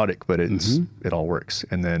looks chaotic, but it all works.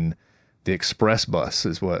 And then the express bus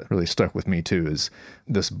is what really stuck with me too, is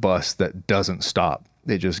this bus that doesn't stop.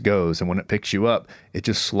 It just goes, and when it picks you up, it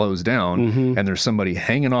just slows down, and there's somebody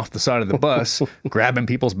hanging off the side of the bus, grabbing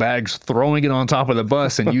people's bags, throwing it on top of the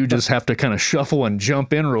bus, and you just have to kind of shuffle and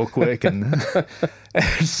jump in real quick, and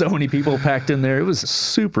so many people packed in there. It was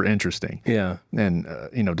super interesting. Yeah. And,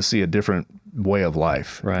 to see a different way of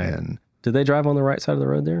life. Right. And did they drive on the right side of the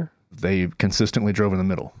road there? they consistently drove in the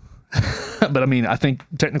middle. But I mean, I think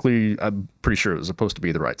technically, I'm pretty sure it was supposed to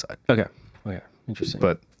be the right side. Okay. Interesting.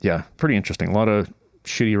 But yeah, pretty interesting. A lot of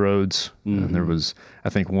shitty roads. And there was, I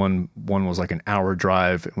think one was like an hour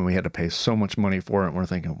drive and we had to pay so much money for it. And we're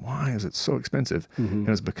thinking, why is it so expensive? And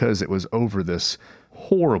it was because it was over this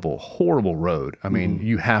horrible, horrible road. I mean,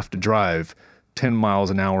 you have to drive 10 miles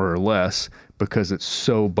an hour or less because it's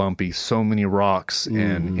so bumpy, so many rocks,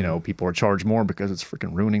 and, you know, people are charged more because it's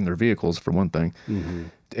freaking ruining their vehicles, for one thing.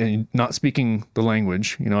 And not speaking the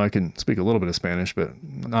language, you know, I can speak a little bit of Spanish, but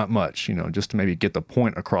not much, you know, just to maybe get the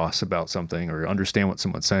point across about something or understand what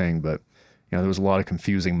someone's saying. But, you know, there was a lot of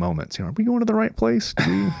confusing moments. You know, are we going to the right place?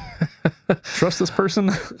 Do we trust this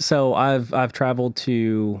person? So I've traveled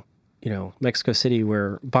to, you know, Mexico City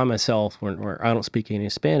where by myself, where I don't speak any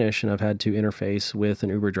Spanish, and I've had to interface with an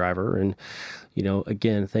Uber driver. And, you know,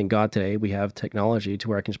 again, thank God today we have technology to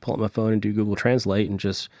where I can just pull up my phone and do Google Translate and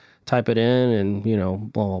just type it in and, you know,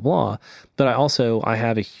 blah, blah, blah. But I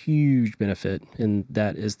have a huge benefit, and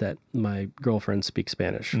that is that my girlfriend speaks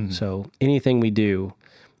Spanish. So anything we do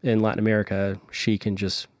in Latin America, she can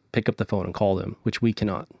just pick up the phone and call them, which we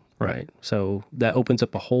cannot. Right. So that opens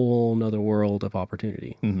up a whole nother world of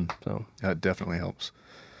opportunity. So that definitely helps.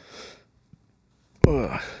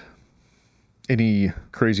 Any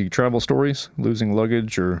crazy travel stories, losing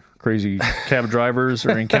luggage, or crazy cab drivers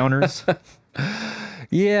or encounters?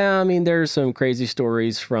 Yeah, I mean, there's some crazy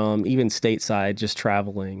stories from even stateside, just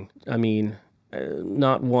traveling. I mean,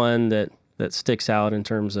 not one that sticks out in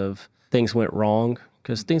terms of things went wrong,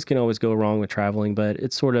 because things can always go wrong with traveling, but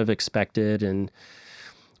it's sort of expected. And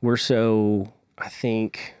we're so, I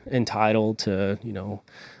think, entitled to, you know,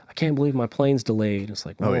 I can't believe my plane's delayed. It's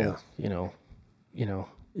like, well, you know,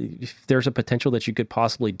 if there's a potential that you could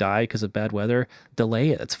possibly die because of bad weather, delay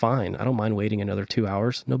it. It's fine. I don't mind waiting another 2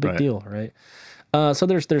 hours. No big deal, right? So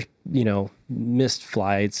there's you know, missed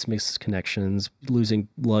flights, missed connections, losing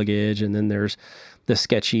luggage, and then there's the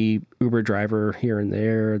sketchy Uber driver here and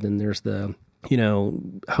there. Then there's the, you know,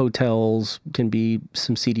 hotels can be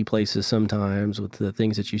some seedy places sometimes with the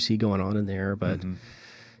things that you see going on in there. But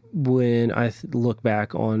when I look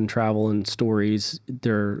back on travel and stories,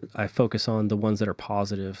 I focus on the ones that are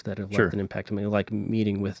positive, that have left an impact on me, like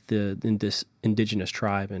meeting with the indigenous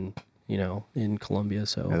tribe and, you know, in Colombia.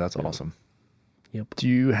 So yeah, that's awesome. Yep. Do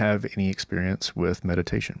you have any experience with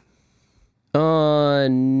meditation?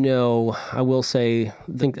 No, I will say,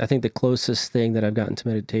 I think the closest thing that I've gotten to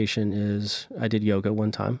meditation is I did yoga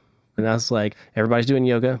one time. And that's like, everybody's doing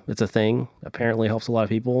yoga. It's a thing. Apparently helps a lot of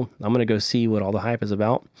people. I'm going to go see what all the hype is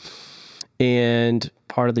about. And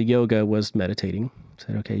part of the yoga was meditating. I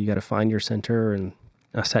said, okay, you got to find your center. And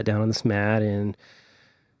I sat down on this mat, and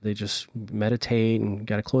they just meditate, and you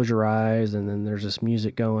got to close your eyes. And then there's this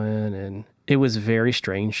music going, and it was very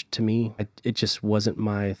strange to me. It just wasn't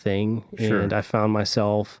my thing. And I found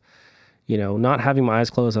myself, you know, not having my eyes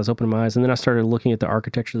closed. I was opening my eyes, and then I started looking at the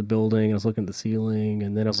architecture of the building. I was looking at the ceiling,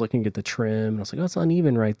 and then I was looking at the trim, and I was like, oh, it's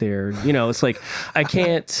uneven right there. You know, it's like,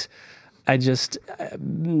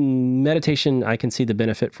 meditation, I can see the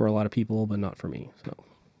benefit for a lot of people, but not for me. So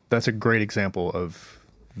that's a great example of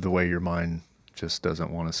the way your mind just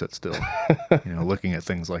doesn't want to sit still. You know, looking at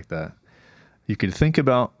things like that. You could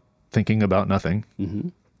thinking about nothing,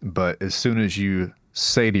 but as soon as you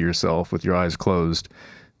say to yourself with your eyes closed,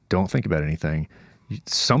 don't think about anything,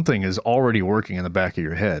 something is already working in the back of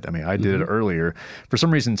your head. I mean, I did it earlier. For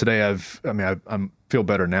some reason today, I feel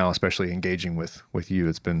better now, especially engaging with you.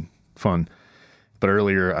 It's been fun. But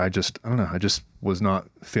earlier, I just was not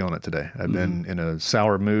feeling it today. I've been in a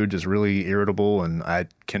sour mood, just really irritable, and I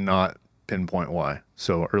cannot pinpoint why.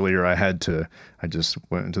 So earlier I just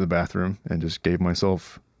went into the bathroom and just gave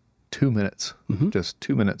myself 2 minutes, just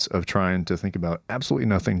 2 minutes of trying to think about absolutely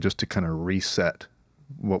nothing, just to kind of reset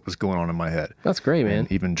what was going on in my head. That's great, man.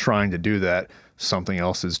 And even trying to do that, something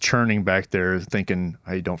else is churning back there thinking,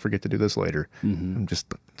 hey, don't forget to do this later. I'm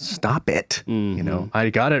just, stop it. You know, I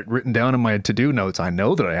got it written down in my to-do notes. I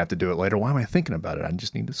know that I have to do it later. Why am I thinking about it? I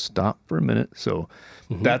just need to stop for a minute. So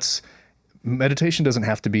that's, meditation doesn't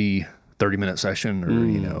have to be 30-minute session or,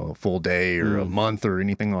 you know, a full day or a month or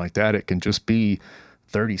anything like that. It can just be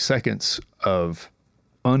 30 seconds of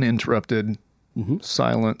uninterrupted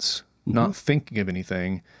silence, not thinking of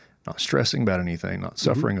anything, not stressing about anything, not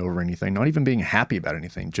suffering over anything, not even being happy about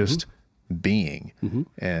anything, just being.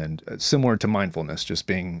 And similar to mindfulness, just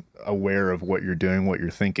being aware of what you're doing, what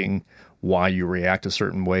you're thinking, why you react a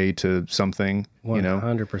certain way to something, 100%, you know?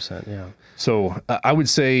 100%, yeah. So I would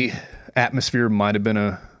say atmosphere might have been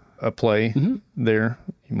a play there.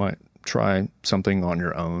 You might try something on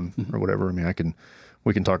your own or whatever. I mean,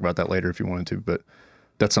 we can talk about that later if you wanted to, but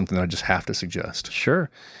that's something that I just have to suggest. Sure.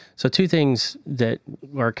 So 2 things that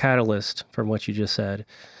are a catalyst from what you just said.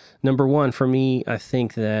 Number one, for me, I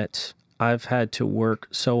think that I've had to work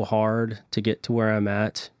so hard to get to where I'm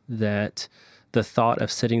at that the thought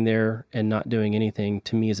of sitting there and not doing anything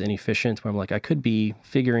to me is inefficient, where I'm like, I could be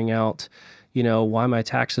figuring out, why my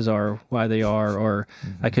taxes are why they are, or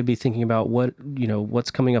I could be thinking about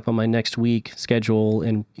what's coming up on my next week schedule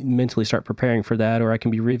and mentally start preparing for that, or I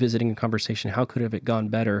can be revisiting a conversation. How could have it gone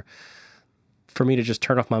better? For me to just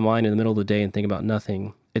turn off my mind in the middle of the day and think about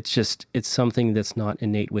nothing, it's something that's not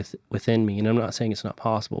innate within me. And I'm not saying it's not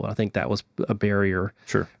possible, but I think that was a barrier.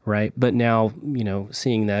 Sure. Right. But now,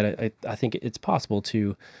 seeing that, I think it's possible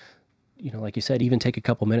to, like you said, even take a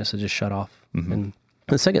couple minutes to just shut off. And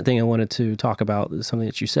the second thing I wanted to talk about, something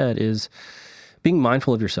that you said, is being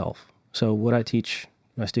mindful of yourself. So what I teach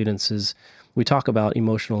my students is we talk about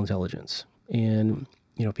emotional intelligence. And,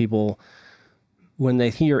 people, when they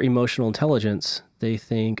hear emotional intelligence, they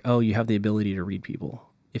think, oh, you have the ability to read people.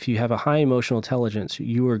 If you have a high emotional intelligence,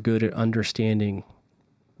 you are good at understanding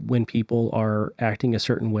when people are acting a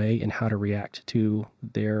certain way and how to react to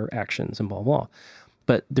their actions and blah, blah.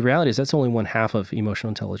 But the reality is that's only one half of emotional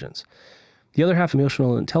intelligence. The other half of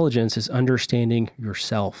emotional intelligence is understanding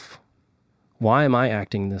yourself. Why am I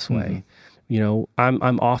acting this way?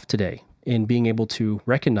 I'm off today. And being able to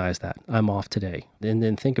recognize that I'm off today, and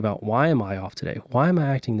then think about, why am I off today? Why am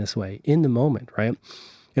I acting this way in the moment, right?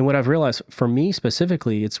 And what I've realized for me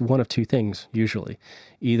specifically, it's one of two things usually.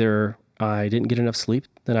 Either I didn't get enough sleep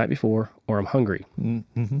the night before, or I'm hungry.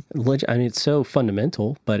 Mm-hmm. I mean, it's so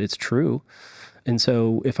fundamental, but it's true. And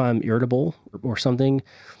so if I'm irritable or something,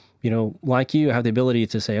 like you, I have the ability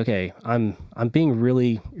to say, okay, I'm being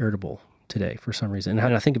really irritable today for some reason.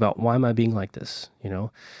 And I think about, why am I being like this,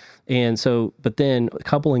 And so, but then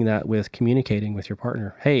coupling that with communicating with your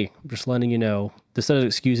partner, hey, I'm just letting you know, this doesn't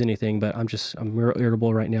excuse anything, but I'm real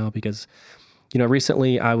irritable right now because,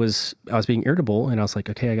 recently I was being irritable, and I was like,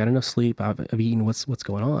 okay, I got enough sleep. I've eaten. What's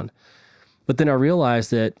going on? But then I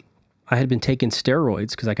realized that I had been taking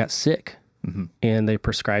steroids because I got sick, and they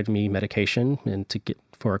prescribed me medication and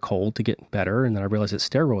for a cold to get better. And then I realized it's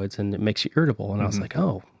steroids and it makes you irritable. And I was like,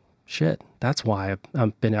 oh, shit, that's why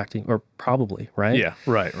I've been acting, or probably, right? Yeah,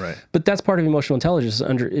 right. But that's part of emotional intelligence,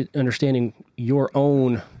 is understanding your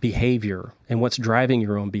own behavior and what's driving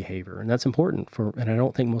your own behavior. And that's important and I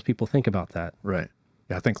don't think most people think about that. Right.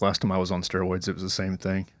 Yeah, I think last time I was on steroids, it was the same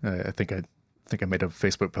thing. I think I made a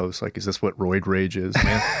Facebook post like, is this what roid rage is?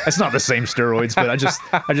 Man, it's not the same steroids, but I just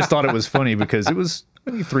thought it was funny because it was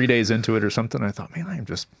maybe 3 days into it or something. I thought, man, I am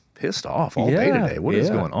just pissed off all day today. What is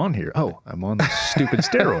going on here? Oh, I'm on stupid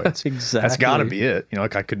steroids. Exactly. That's got to be it. I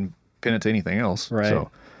couldn't pin it to anything else. Right.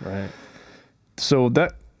 So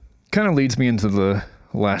that kind of leads me into the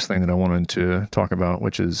last thing that I wanted to talk about,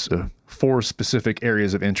 which is 4 specific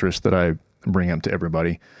areas of interest that I bring up to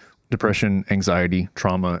everybody: depression, anxiety,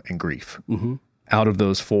 trauma, and grief. Mm-hmm. Out of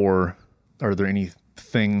those 4, are there any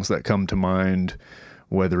things that come to mind,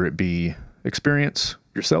 whether it be experience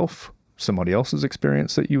yourself, somebody else's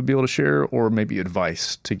experience that you would be able to share, or maybe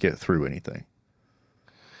advice to get through anything?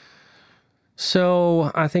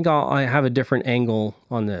 So I think I have a different angle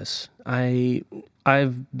on this.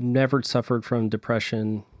 I've never suffered from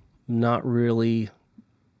depression, not really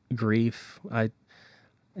grief.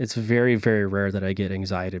 It's very, very rare that I get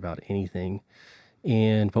anxiety about anything.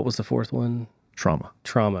 And what was the 4th one?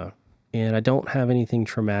 Trauma. And I don't have anything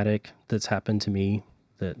traumatic that's happened to me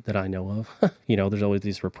that I know of. There's always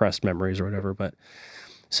these repressed memories or whatever. But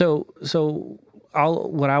so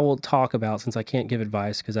what I will talk about, since I can't give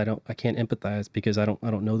advice because I can't empathize because I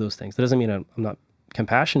don't know those things. That doesn't mean I'm not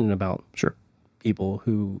compassionate about people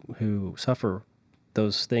who suffer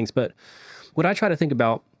those things. But what I try to think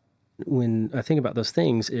about when I think about those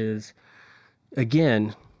things is,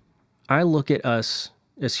 again, I look at us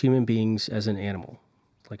as human beings as an animal.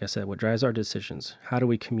 Like I said, what drives our decisions? How do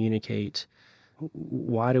we communicate?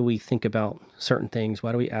 Why do we think about certain things?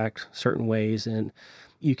 Why do we act certain ways? And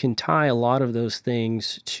you can tie a lot of those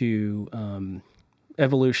things to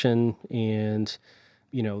evolution and,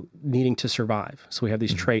 needing to survive. So we have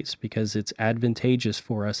these traits because it's advantageous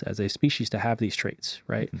for us as a species to have these traits,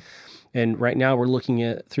 right? Mm-hmm. And right now we're looking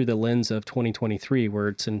at through the lens of 2023, where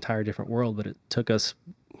it's an entire different world, but it took us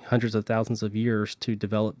hundreds of thousands of years to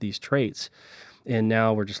develop these traits. And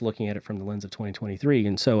now we're just looking at it from the lens of 2023.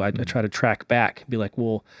 And so I try to track back, be like,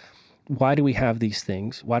 well, why do we have these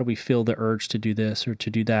things? Why do we feel the urge to do this or to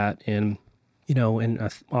do that? And, and I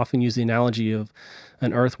often use the analogy of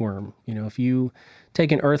an earthworm. If you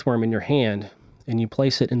take an earthworm in your hand and you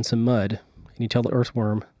place it in some mud and you tell the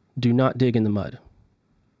earthworm, do not dig in the mud.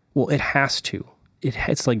 Well, it has to.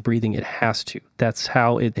 It's like breathing. It has to. That's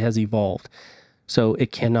how it has evolved. So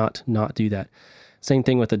it cannot not do that. Same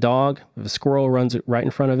thing with a dog. If a squirrel runs right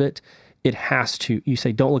in front of it, it has to, you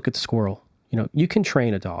say, don't look at the squirrel. You can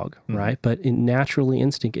train a dog, right? But in naturally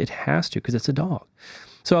instinct, it has to, because it's a dog.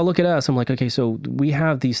 So I look at us, I'm like, okay, so we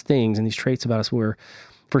have these things and these traits about us where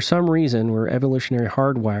for some reason we're evolutionary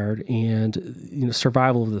hardwired and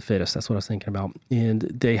survival of the fittest. That's what I was thinking about. And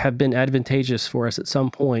they have been advantageous for us at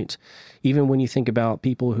some point, even when you think about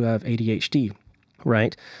people who have ADHD,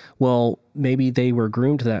 right? Well, maybe they were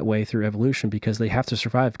groomed that way through evolution because they have to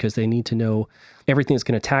survive, because they need to know everything that's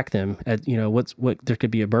going to attack them. There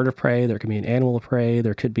could be a bird of prey, there could be an animal of prey,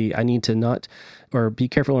 there could be, I need to not, or be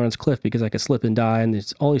careful around this cliff because I could slip and die, and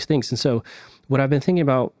it's all these things. And so what I've been thinking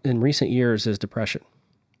about in recent years is depression.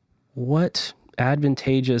 What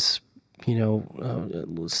advantageous,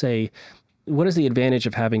 say, what is the advantage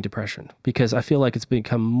of having depression? Because I feel like it's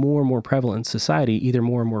become more and more prevalent in society, either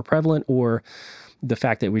more and more prevalent or the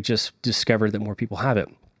fact that we just discovered that more people have it.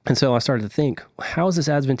 And so I started to think, how is this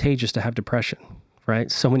advantageous to have depression,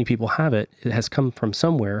 right? So many people have it. It has come from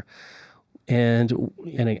somewhere. And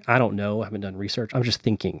I don't know, I haven't done research. I'm just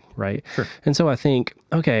thinking, right? Sure. And so I think,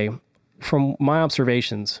 okay, from my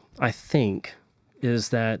observations, I think is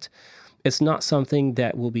that it's not something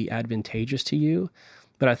that will be advantageous to you,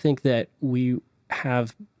 but I think that we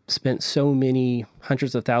have spent so many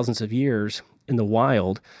hundreds of thousands of years in the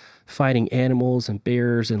wild fighting animals and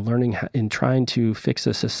bears and learning and trying to fix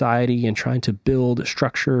a society and trying to build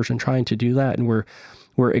structures and trying to do that. And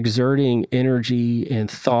we're exerting energy and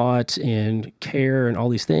thought and care and all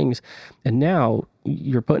these things. And now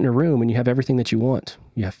you're put in a room and you have everything that you want.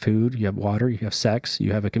 You have food, you have water, you have sex,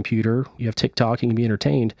 you have a computer, you have TikTok, you can be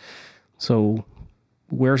entertained. So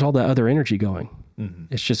where's all that other energy going? Mm-hmm.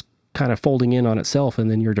 It's just kind of folding in on itself, and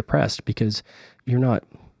then you're depressed because you're not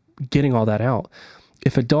getting all that out.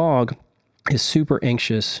 If a dog is super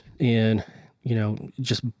anxious and,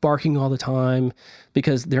 just barking all the time,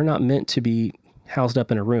 because they're not meant to be housed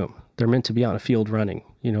up in a room. They're meant to be out in a field running,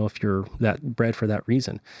 if you're that bred for that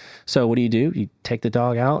reason. So what do? You take the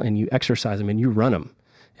dog out and you exercise them and you run them,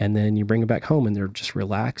 and then you bring them back home and they're just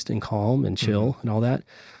relaxed and calm and chill and all that.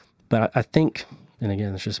 But I think, and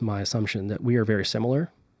again, it's just my assumption, that we are very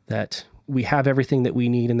similar, that we have everything that we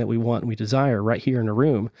need and that we want and we desire right here in a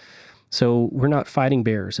room. So we're not fighting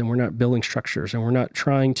bears, and we're not building structures, and we're not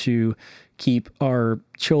trying to keep our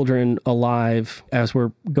children alive as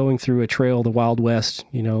we're going through a trail, the Wild West,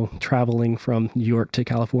 traveling from New York to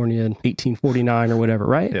California in 1849 or whatever,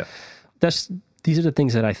 right? Yeah. These are the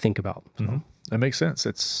things that I think about. Mm-hmm. That makes sense.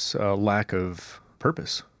 It's a lack of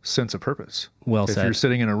purpose, sense of purpose. Well said. If you're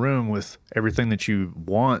sitting in a room with everything that you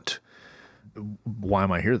want, why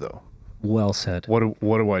am I here though? Well said. What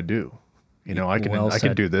do I do? I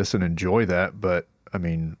can do this and enjoy that, but I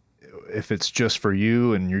mean, if it's just for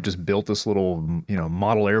you and you're just built this little,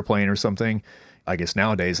 model airplane or something, I guess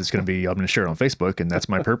nowadays it's going to be, I'm going to share it on Facebook, and that's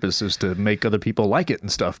my purpose, is to make other people like it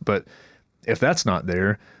and stuff. But if that's not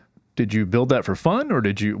there, did you build that for fun, or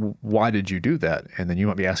why did you do that? And then you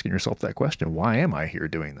might be asking yourself that question, why am I here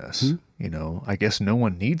doing this? Mm-hmm. I guess no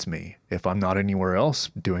one needs me if I'm not anywhere else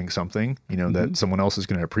doing something, mm-hmm. that someone else is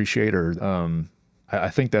going to appreciate, or, I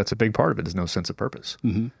think that's a big part of it, is no sense of purpose,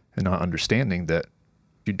 mm-hmm. and not understanding that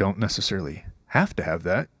you don't necessarily have to have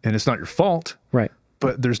that, and it's not your fault, right?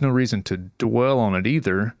 But there's no reason to dwell on it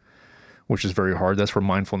either, which is very hard. That's where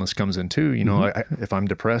mindfulness comes in too. Mm-hmm. If I'm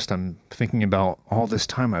depressed, I'm thinking about all this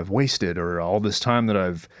time I've wasted, or all this time that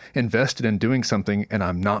I've invested in doing something, and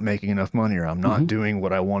I'm not making enough money, or I'm not mm-hmm. doing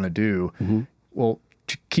what I want to do. Mm-hmm. Well,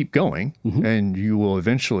 keep going, mm-hmm. and you will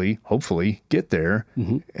eventually, hopefully, get there.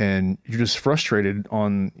 Mm-hmm. And you're just frustrated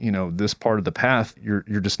on, this part of the path. You're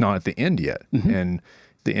just not at the end yet. Mm-hmm. And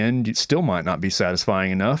the end still might not be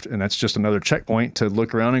satisfying enough. And that's just another checkpoint to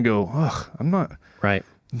look around and go, I'm not right.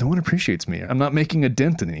 No one appreciates me. I'm not making a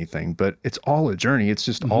dent in anything, but it's all a journey. It's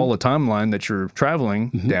just mm-hmm. all a timeline that you're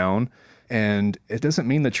traveling mm-hmm. down. And it doesn't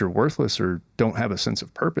mean that you're worthless or don't have a sense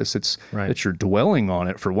of purpose. It's right. that you're dwelling on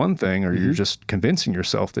it for one thing, or mm-hmm. you're just convincing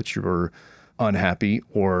yourself that you're unhappy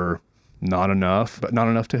or not enough, but not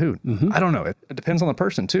enough to who? Mm-hmm. I don't know. It depends on the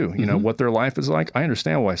person too. Mm-hmm. What their life is like. I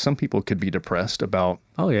understand why some people could be depressed about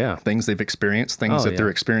things they've experienced, things that they're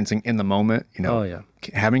experiencing in the moment.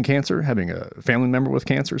 Having cancer, having a family member with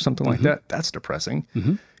cancer, something mm-hmm. like that. That's depressing.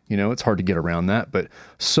 Mm-hmm. It's hard to get around that, but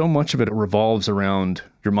so much of it revolves around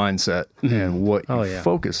your mindset mm-hmm. and what you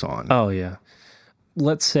focus on. Oh, yeah.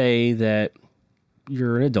 Let's say that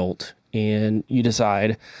you're an adult and you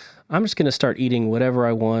decide, I'm just going to start eating whatever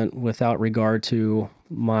I want without regard to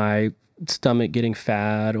my stomach getting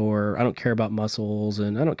fat, or I don't care about muscles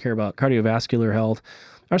and I don't care about cardiovascular health.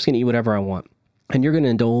 I'm just going to eat whatever I want. And you're going to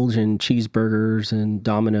indulge in cheeseburgers and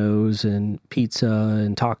Domino's and pizza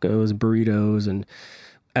and tacos and burritos and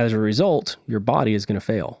As a result, your body is going to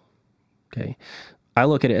fail. Okay. I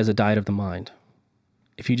look at it as a diet of the mind.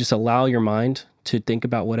 If you just allow your mind to think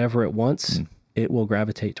about whatever it wants, it will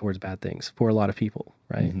gravitate towards bad things for a lot of people,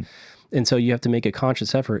 right? And so you have to make a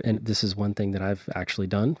conscious effort. And this is one thing that I've actually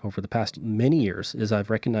done over the past many years is I've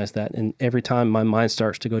recognized that. And every time my mind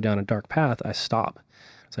starts to go down a dark path, I stop.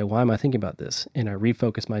 Say, why am I thinking about this? And I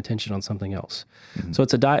refocus my attention on something else. So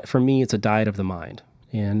it's a diet, for me, it's a diet of the mind.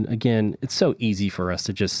 And again, it's so easy for us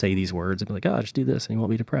to just say these words and be like, oh, just do this and you won't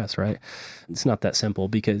be depressed, right? It's not that simple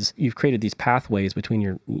because you've created these pathways between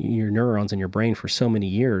your neurons in your brain for so many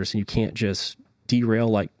years, and you can't just derail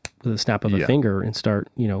like with a snap of a finger and start,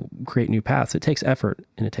 create new paths. It takes effort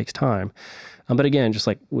and it takes time. But again, just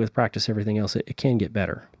like with practice, everything else, it can get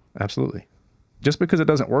better. Absolutely. Just because it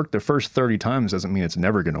doesn't work the first 30 times doesn't mean it's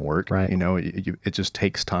never going to work. Right. It just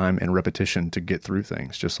takes time and repetition to get through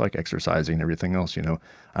things, just like exercising and everything else. I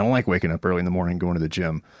don't like waking up early in the morning, going to the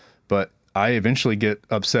gym, but I eventually get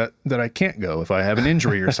upset that I can't go. If I have an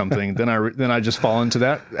injury or something, then I just fall into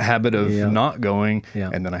that habit of not going,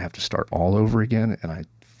 and then I have to start all over again. And I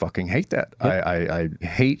fucking hate that. I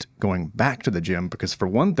hate going back to the gym because for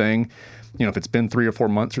one thing, if it's been 3 or 4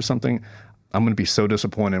 months or something, I'm going to be so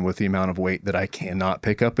disappointed with the amount of weight that I cannot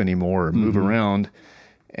pick up anymore or move around.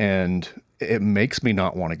 And it makes me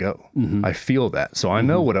not want to go. I feel that. So I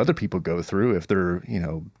know what other people go through if they're,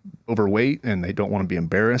 overweight and they don't want to be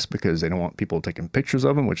embarrassed because they don't want people taking pictures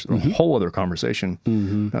of them, which is a whole other conversation,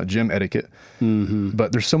 gym etiquette.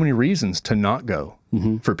 But there's so many reasons to not go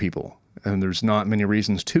for people. And there's not many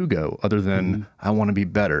reasons to go other than I want to be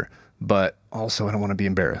better. But also I don't want to be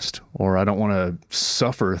embarrassed or I don't want to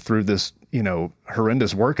suffer through this,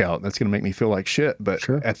 horrendous workout that's going to make me feel like shit. But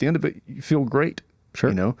at the end of it, you feel great.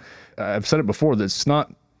 I've said it before that it's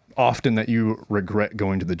not often that you regret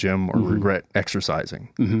going to the gym or regret exercising.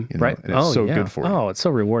 Right. And it's good for you. Oh, it's so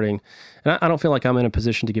rewarding. And I don't feel like I'm in a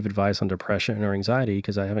position to give advice on depression or anxiety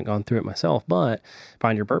because I haven't gone through it myself, but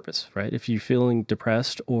find your purpose, right? If you're feeling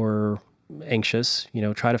depressed or anxious,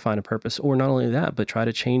 try to find a purpose, or not only that, but try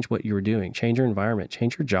to change what you're doing, change your environment,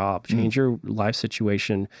 change your job, change your life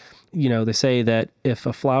situation. They say that if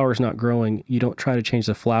a flower is not growing, you don't try to change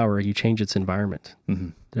the flower, you change its environment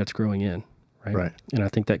that's growing in. Right. And I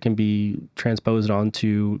think that can be transposed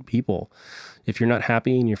onto people. If you're not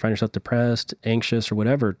happy and you find yourself depressed, anxious, or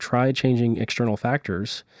whatever, try changing external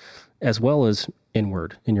factors as well as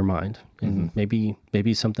inward in your mind. And maybe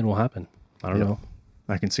something will happen. I don't know.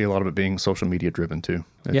 I can see a lot of it being social media driven too.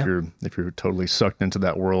 If you're totally sucked into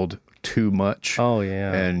that world too much. Oh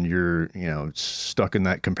yeah. And you're, stuck in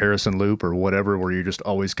that comparison loop or whatever, where you're just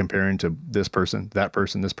always comparing to this person, that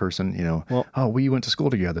person, this person, well, we went to school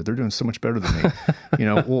together. They're doing so much better than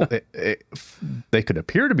me. They could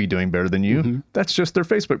appear to be doing better than you. That's just their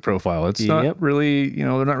Facebook profile. It's not really,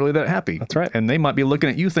 they're not really that happy. That's right. And they might be looking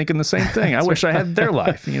at you thinking the same thing. I wish I had their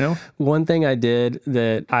life, One thing I did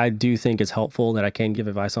that I do think is helpful that I can give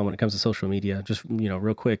advice on when it comes to social media, just,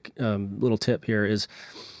 real quick, little tip here is,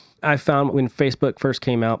 I found when Facebook first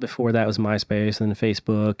came out, before that was MySpace and then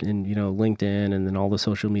Facebook and, LinkedIn and then all the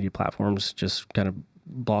social media platforms just kind of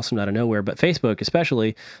blossomed out of nowhere. But Facebook especially,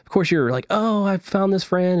 of course, you're like, oh, I found this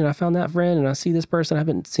friend and I found that friend and I see this person. I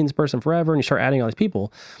haven't seen this person forever. And you start adding all these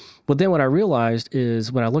people. But then what I realized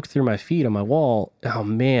is when I looked through my feed on my wall, oh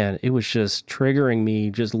man, it was just triggering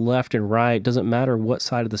me just left and right. Doesn't matter what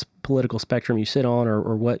side of this political spectrum you sit on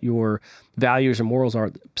or what your values or morals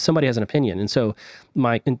are. Somebody has an opinion. And so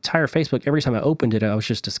my entire Facebook, every time I opened it, I was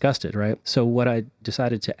just disgusted, right? So what I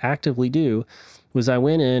decided to actively do was I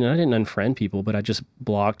went in and I didn't unfriend people, but I just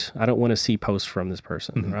blocked. I don't want to see posts from this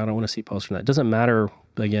person or I don't want to see posts from that. It doesn't matter,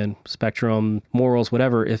 again, spectrum, morals,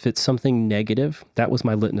 whatever. If it's something negative, that was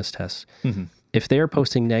my litmus test. If they're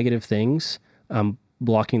posting negative things, I'm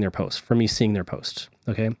blocking their posts from me seeing their posts,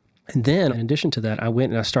 okay? And then in addition to that, I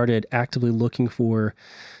went and I started actively looking for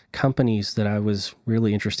companies that I was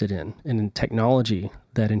really interested in and in technology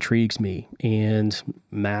that intrigues me and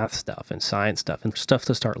math stuff and science stuff and stuff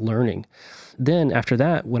to start learning. Then after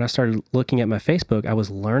that, when I started looking at my Facebook, I was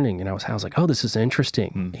learning and I was like, oh, this is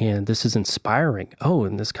interesting and this is inspiring. Oh,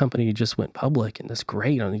 and this company just went public and that's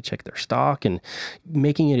great. I need to check their stock and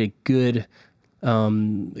making it a good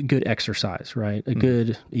exercise, right? A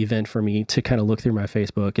good event for me to kind of look through my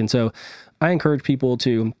Facebook. And so I encourage people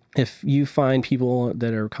to, if you find people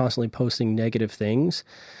that are constantly posting negative things,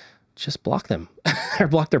 just block them or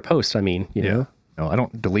block their posts. I mean, you know? No, I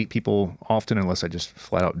don't delete people often unless I just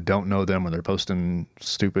flat out don't know them or they're posting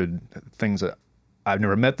stupid things that I've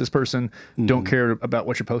never met this person, don't care about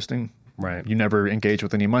what you're posting. Right. You never engage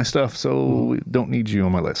with any of my stuff, so don't need you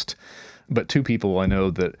on my list. But two people I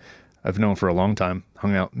know that I've known for a long time,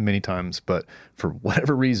 hung out many times, but for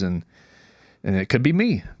whatever reason, and it could be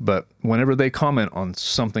me, but whenever they comment on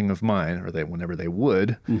something of mine, or whenever they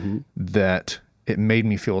would, that it made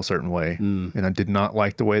me feel a certain way, and I did not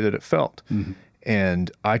like the way that it felt.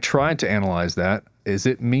 And I tried to analyze that. Is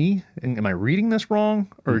it me? And am I reading this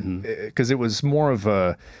wrong? Or because it was more of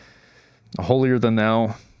a holier than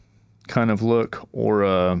thou kind of look, or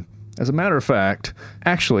as a matter of fact,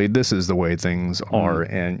 actually, this is the way things are.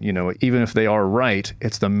 And, you know, even if they are right,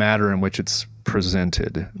 it's the matter in which it's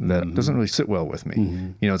presented that doesn't really sit well with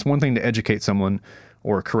me. You know, it's one thing to educate someone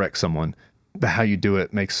or correct someone, but how you do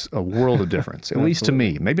it makes a world of difference, at least to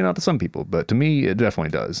me. Maybe not to some people, but to me, it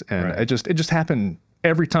definitely does. And it just happened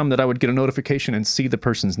every time that I would get a notification and see the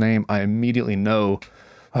person's name, I immediately know,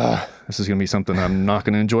 this is going to be something I'm not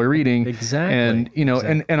going to enjoy reading. Exactly. And, you know,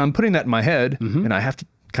 and I'm putting that in my head, and I have to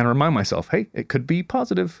kind of remind myself, hey, it could be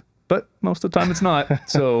positive, but most of the time it's not.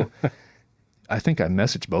 So I think I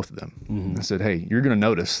messaged both of them. I said, hey, you're going to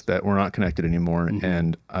notice that we're not connected anymore.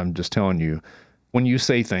 And I'm just telling you, when you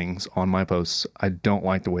say things on my posts, I don't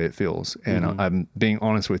like the way it feels. And I'm being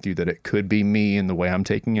honest with you that it could be me in the way I'm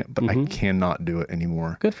taking it, but I cannot do it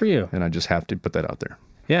anymore. Good for you. And I just have to put that out there.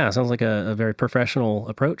 Yeah, it sounds like a very professional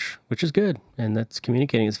approach, which is good. And that's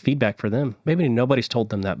communicating. It's feedback for them. Maybe nobody's told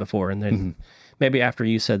them that before. And then maybe after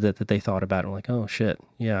you said that they thought about it, like, oh, shit,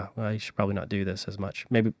 yeah, I should probably not do this as much.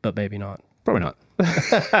 Maybe, but maybe not. Probably not.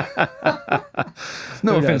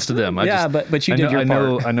 No offense to them. But you did your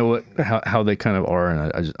part. I know how they kind of are,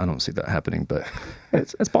 and I don't see that happening, but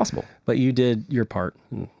it's possible. But you did your part,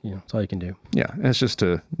 and you know, that's all you can do. Yeah, and it's just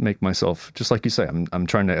to make myself, just like you say, I'm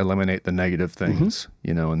trying to eliminate the negative things,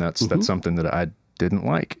 you know, and that's something that I didn't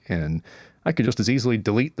like, and I could just as easily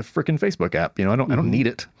delete the freaking Facebook app. You know, I don't need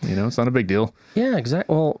it. You know, it's not a big deal. Yeah,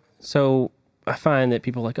 exactly. Well, so I find that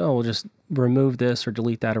people are like, oh, we'll just remove this or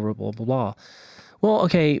delete that or blah, blah, blah. Well,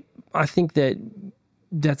 okay, I think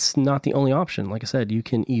that's not the only option. Like I said, you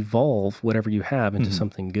can evolve whatever you have into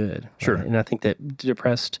something good. Sure. Right? And I think that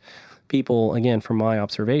depressed people, again, from my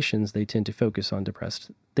observations, they tend to focus on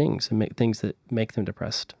depressed things and make things that make them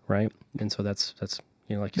depressed, right? And so that's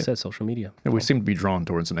you know, like you said, social media. And we seem to be drawn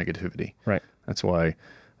towards the negativity. Right. That's why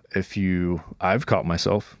I've caught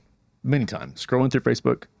myself many times scrolling through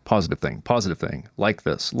Facebook, positive thing, like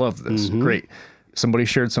this, love this, great. Somebody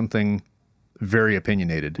shared something very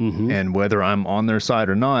opinionated, and whether I'm on their side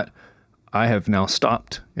or not, I have now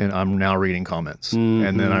stopped and I'm now reading comments.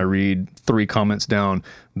 And then I read 3 comments down.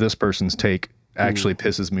 This person's take actually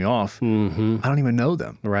pisses me off. I don't even know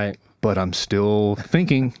them. Right. But I'm still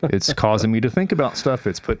thinking. It's causing me to think about stuff.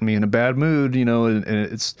 It's putting me in a bad mood, you know, and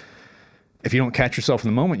it's, if you don't catch yourself in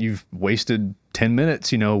the moment, you've wasted 10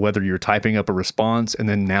 minutes, you know, whether you're typing up a response and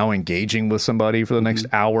then now engaging with somebody for the next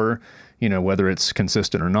hour, you know, whether it's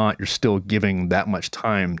consistent or not, you're still giving that much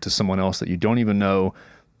time to someone else that you don't even know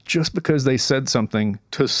just because they said something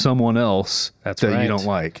to someone else that you don't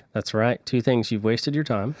like. That's right. 2 things. You've wasted your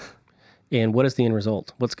time. And what is the end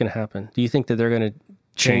result? What's going to happen? Do you think that they're going to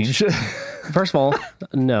change? First of all,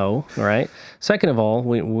 no. All right. Second of all,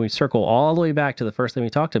 we circle all the way back to the first thing we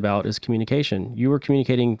talked about is communication. You were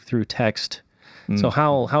communicating through text. So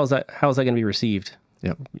how is that going to be received?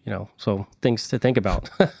 Yep. You know, so things to think about.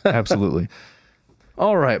 Absolutely.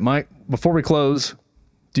 All right, Mike, before we close,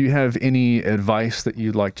 do you have any advice that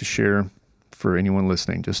you'd like to share for anyone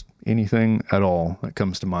listening? Just anything at all that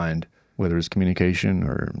comes to mind, whether it's communication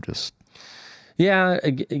or just... Yeah,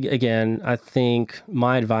 again, I think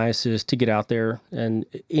my advice is to get out there, and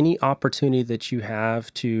any opportunity that you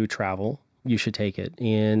have to travel, you should take it.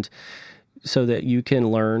 And so that you can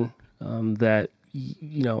learn that,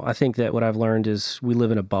 you know, I think that what I've learned is we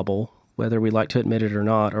live in a bubble, whether we like to admit it or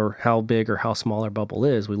not, or how big or how small our bubble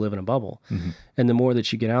is, we live in a bubble. And the more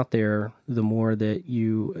that you get out there, the more that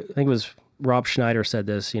I think it was Rob Schneider said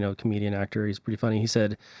this, you know, comedian, actor, he's pretty funny. He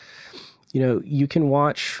said, you know, you can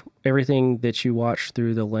watch everything that you watch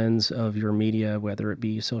through the lens of your media, whether it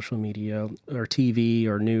be social media or TV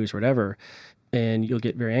or news or whatever, and you'll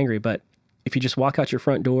get very angry. But if you just walk out your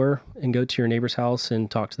front door and go to your neighbor's house and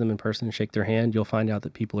talk to them in person and shake their hand, you'll find out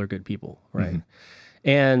that people are good people, right?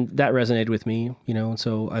 And that resonated with me, you know, and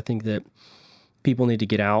so I think that people need to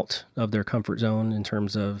get out of their comfort zone in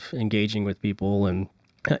terms of engaging with people, and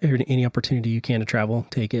any opportunity you can to travel,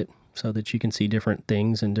 take it, so that you can see different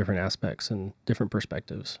things and different aspects and different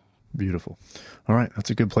perspectives. Beautiful. All right. That's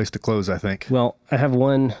a good place to close, I think. Well, I have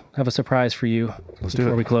a surprise for you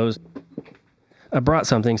before we close. I brought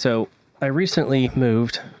something. So I recently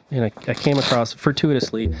moved, and I came across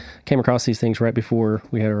these things right before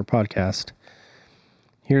we had our podcast.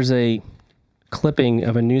 Here's a clipping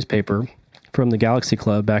of a newspaper from the Galaxy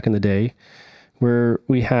Club back in the day, where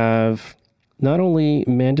we have not only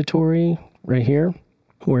Mandatory right here,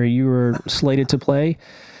 where you were slated to play,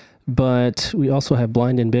 but we also have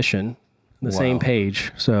Blind Ambition, the same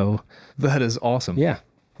page. So That is awesome. yeah,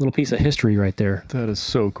 little piece of history right there. That is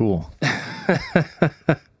so cool.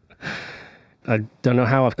 I don't know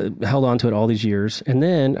how I've held on to it all these years. And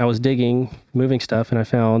then I was digging, moving stuff, and I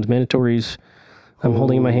found Mandatory's, I'm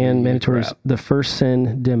holding in my hand, Mandatory's crap. The First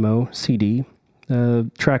Sin demo CD.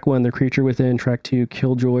 Track 1, The Creature Within. Track 2,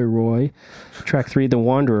 Killjoy Roy. Track 3, The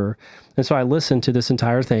Wanderer. And so I listened to this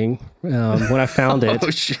entire thing when I found it. Oh,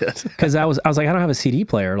 shit. Because I was like, I don't have a CD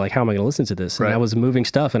player. Like, how am I going to listen to this? And Right. I was moving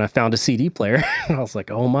stuff, and I found a CD player. And I was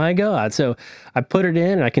like, oh my God. So I put it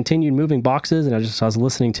in, and I continued moving boxes, and I was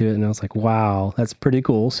listening to it, and I was like, wow, that's pretty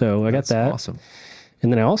cool. So I got that. Awesome.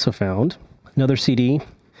 And then I also found another CD,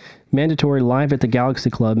 Mandatory Live at the Galaxy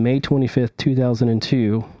Club, May 25th,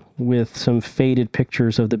 2002, with some faded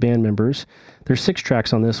pictures of the band members. There's 6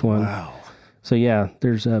 tracks on this one. Wow. So yeah,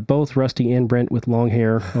 there's both Rusty and Brent with long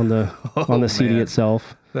hair on the CD man.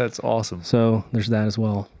 itself. That's awesome. So there's that as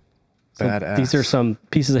well. So Badass. these are some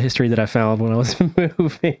pieces of history that I found when I was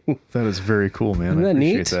moving. That is very cool, man. Isn't I that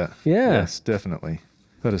appreciate neat? that. Yeah. Yes, definitely.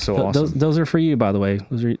 That is so awesome. Those are for you, by the way.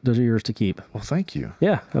 Those are yours to keep. Well, thank you.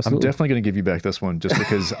 Yeah, I'm absolutely. definitely going to give you back this one just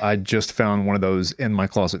because I just found one of those in my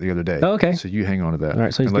closet the other day. Oh, okay. So you hang on to that. All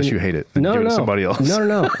right, so he's unless giving- you hate it, then No, give it no, to somebody else.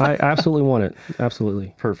 No. I absolutely want it.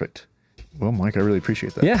 Absolutely. Perfect. Well, Mike, I really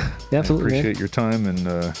appreciate that. Yeah, absolutely. I appreciate your time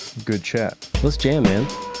and good chat. Let's jam, man.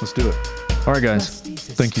 Let's do it. All right, guys.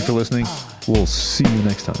 Thank you for listening. We'll see you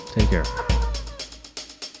next time. Take care.